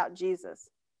on about Jesus.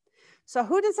 So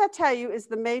who does that tell you is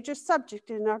the major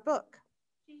subject in our book?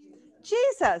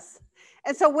 Jesus.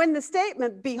 And so when the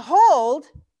statement, behold,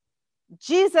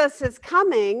 Jesus is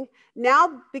coming,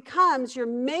 now becomes your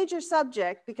major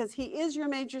subject because he is your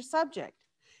major subject.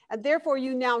 And therefore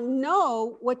you now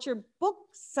know what your book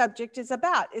subject is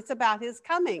about. It's about his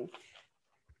coming.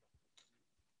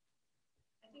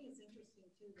 I think it's interesting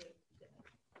too that,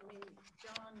 I mean,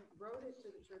 John wrote it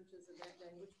to the churches of that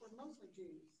day, which were mostly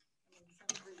Jews. I mean,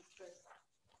 some Greeks, but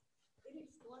it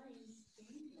explains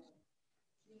Daniel,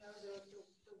 you know, the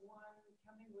one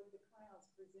coming with the clouds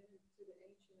presented to the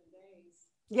Ancient of Days.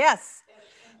 Yes.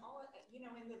 And all, you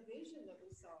know, in the vision that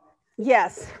we saw.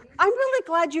 Yes. I'm really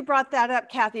glad you brought that up,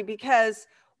 Kathy, because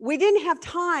we didn't have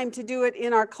time to do it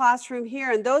in our classroom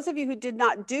here. And those of you who did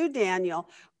not do Daniel,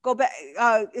 go back.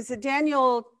 Is it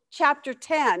Daniel chapter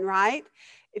 10, right?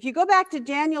 If you go back to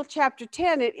Daniel chapter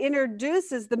 10, it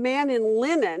introduces the man in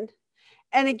linen,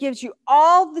 and it gives you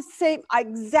all the same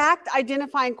exact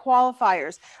identifying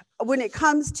qualifiers when it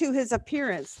comes to his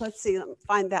appearance. Let's see, let me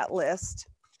find that list.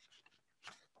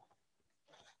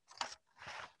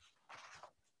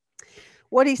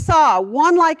 What he saw,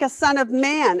 one like a son of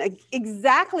man,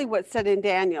 exactly what's said in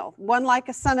Daniel, one like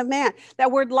a son of man.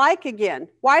 That word like again.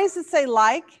 Why does it say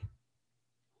like?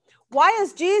 Why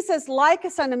is Jesus like a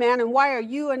son of man, and why are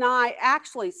you and I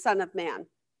actually son of man?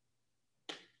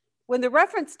 When the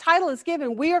reference title is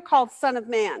given, we are called son of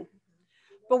man.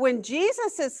 But when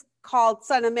Jesus is called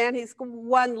son of man, he's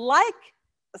one like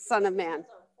a son of man.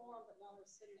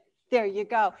 There you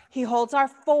go. He holds our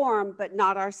form, but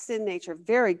not our sin nature.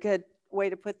 Very good way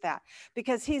to put that.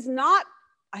 Because he's not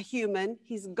a human,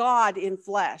 he's God in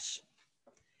flesh.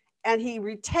 And he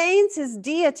retains his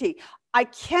deity. I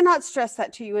cannot stress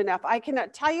that to you enough. I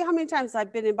cannot tell you how many times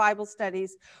I've been in Bible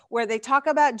studies where they talk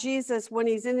about Jesus when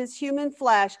he's in his human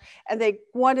flesh and they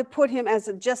want to put him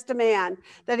as just a man,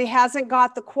 that he hasn't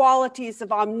got the qualities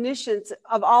of omniscience,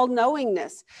 of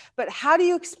all-knowingness. But how do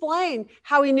you explain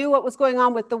how he knew what was going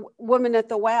on with the woman at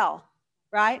the well,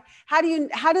 right?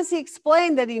 How does he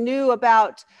explain that he knew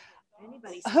about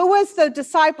who was the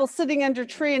disciple sitting under a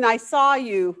tree and I saw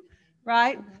you,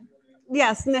 right?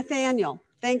 Yes, Nathaniel.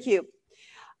 Thank you.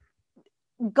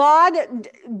 God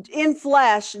in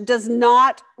flesh does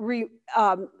not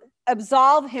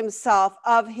absolve himself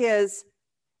of his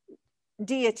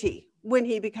deity when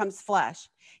he becomes flesh.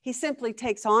 He simply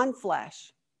takes on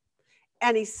flesh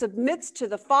and he submits to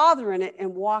the Father in it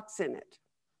and walks in it.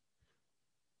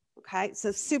 Okay,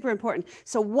 so super important.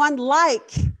 So one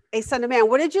like a son of man.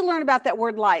 What did you learn about that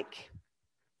word like?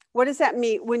 What does that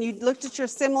mean when you looked at your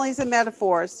similes and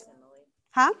metaphors?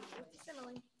 Huh?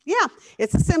 Yeah,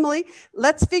 it's a simile.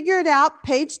 Let's figure it out.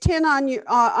 Page 10 on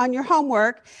your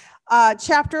homework,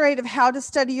 chapter 8 of How to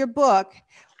Study Your Book.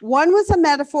 One was a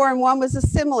metaphor and one was a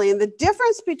simile. And the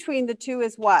difference between the two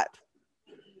is what?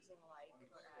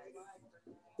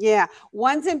 Yeah,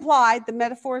 one's implied. The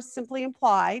metaphor is simply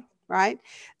implied, right?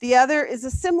 The other is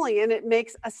a simile, and it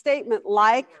makes a statement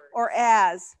like or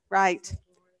as, right?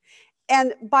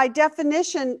 And by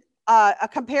definition, a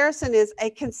comparison is a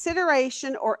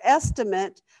consideration or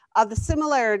estimate of the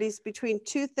similarities between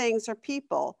two things or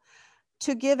people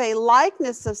to give a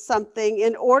likeness of something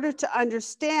in order to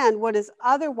understand what is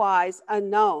otherwise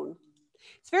unknown.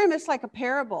 It's very much like a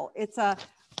parable. It's a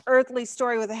earthly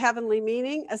story with a heavenly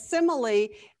meaning. A simile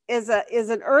is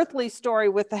an earthly story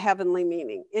with a heavenly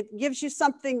meaning. It gives you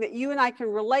something that you and I can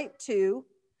relate to.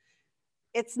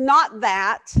 It's not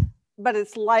that, but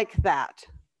it's like that.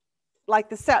 Like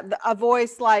the sound, a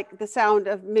voice like the sound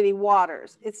of many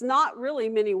waters. It's not really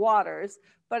many waters,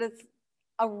 but it's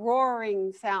a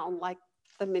roaring sound like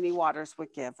the many waters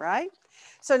would give, right?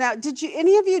 So now, did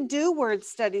any of you do word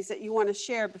studies that you want to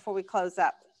share before we close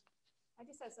up? I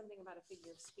just said something about a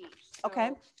figure of speech. So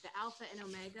Okay. The alpha and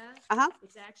omega,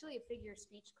 it's actually a figure of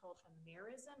speech called a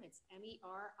merism. It's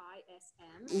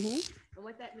M-E-R-I-S-M. Mm-hmm. And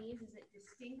what that means is it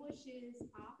distinguishes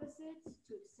opposites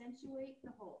to accentuate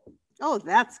the whole. Oh,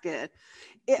 that's good.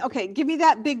 Okay, give me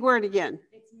that big word again.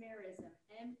 It's merism,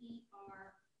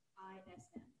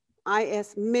 M-E-R-I-S-M.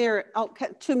 Mirror,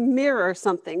 to mirror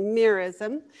something,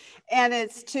 merism. And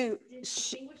it's to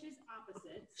distinguishes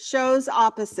opposites. Shows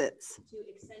opposites. To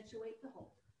accentuate the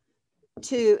whole.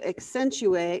 To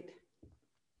accentuate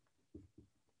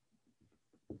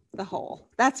the whole.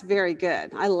 That's very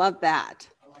good. I love that.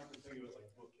 I like to think of it like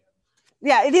bookend.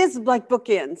 Yeah, it is like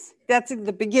bookends. That's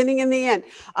the beginning and the end.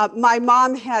 My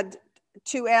mom had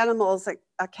two animals,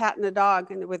 a cat and a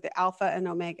dog, and with the Alpha and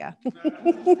Omega.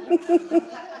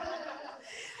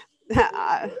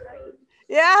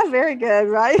 Yeah, very good,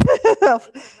 right?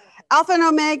 Alpha and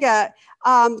Omega.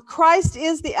 Christ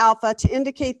is the Alpha to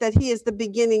indicate that he is the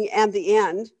beginning and the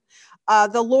end.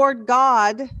 The Lord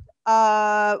God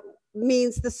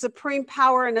means the supreme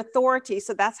power and authority.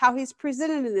 So that's how he's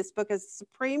presented in this book, as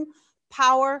supreme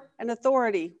power and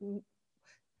authority.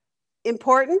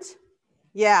 Important?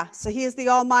 Yeah, so he is the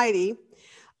Almighty.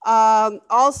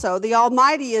 Also, the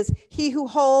Almighty is he who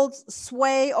holds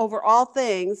sway over all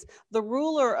things, the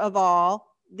ruler of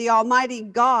all, the Almighty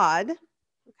God.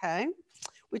 Okay.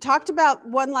 We talked about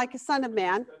one like a son of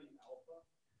man.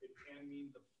 It can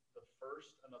mean the first,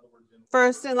 in other words,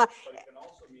 First in life. But it can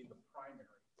also mean the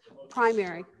primary.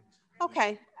 Primary.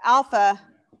 Okay. Alpha.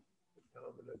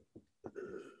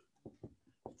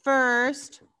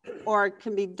 First, or it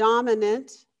can be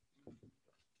dominant,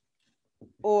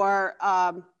 or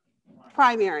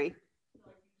primary.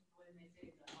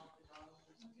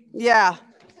 Yeah.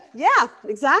 Yeah,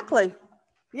 exactly.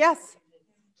 Yes.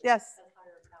 Yes.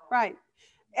 Right.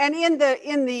 And in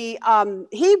the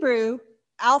Hebrew,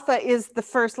 Alpha is the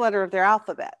first letter of their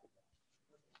alphabet.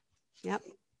 Yep.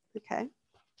 Okay.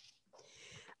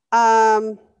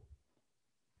 I'm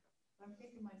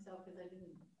kicking myself because I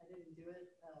didn't do it.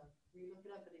 We looked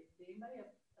it up, but did anybody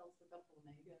else look up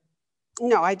Omega?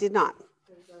 No, I did not.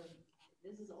 Because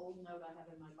this is an old note I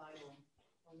have in my Bible.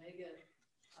 Omega,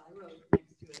 I wrote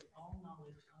next to it, all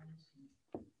knowledge, honesty.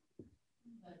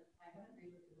 But I haven't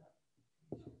re-looked it up.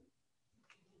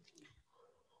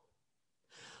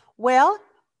 Well,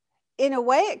 in a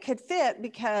way it could fit,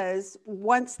 because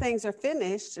once things are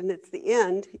finished and it's the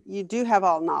end, you do have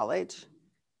all knowledge.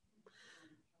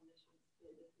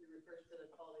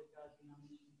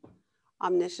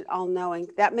 Omniscient, all-knowing.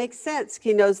 That makes sense.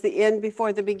 He knows the end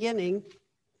before the beginning.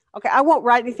 Okay, I won't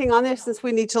write anything on there since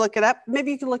we need to look it up.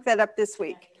 Maybe you can look that up this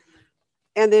week.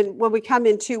 And then when we come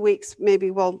in 2 weeks,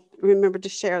 maybe we'll remember to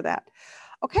share that.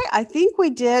 Okay, I think we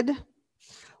did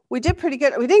pretty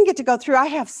good. We didn't get to go through. I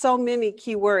have so many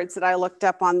key words that I looked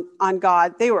up on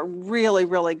God. They were really,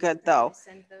 really good, though.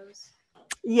 Send those.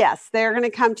 Yes, they're going to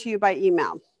come to you by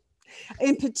email.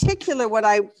 In particular, what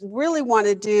I really want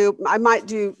to do, I might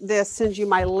do this, send you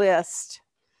my list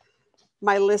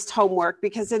homework,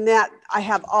 because in that I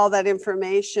have all that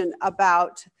information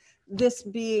about this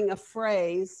being a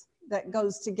phrase that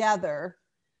goes together,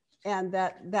 and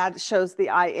that shows the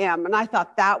I am. And I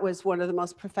thought that was one of the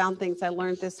most profound things I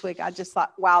learned this week. I just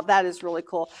thought, wow, that is really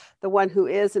cool. The one who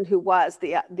is and who was,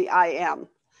 the I am.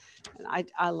 And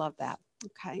I love that.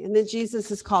 Okay. And then Jesus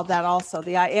is called that also,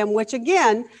 the I am, which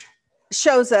again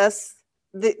shows us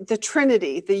the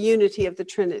Trinity, the unity of the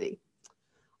Trinity.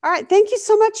 All right. Thank you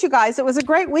so much, you guys. It was a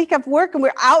great week of work, and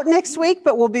we're out next week,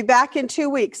 but we'll be back in 2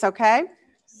 weeks. Okay.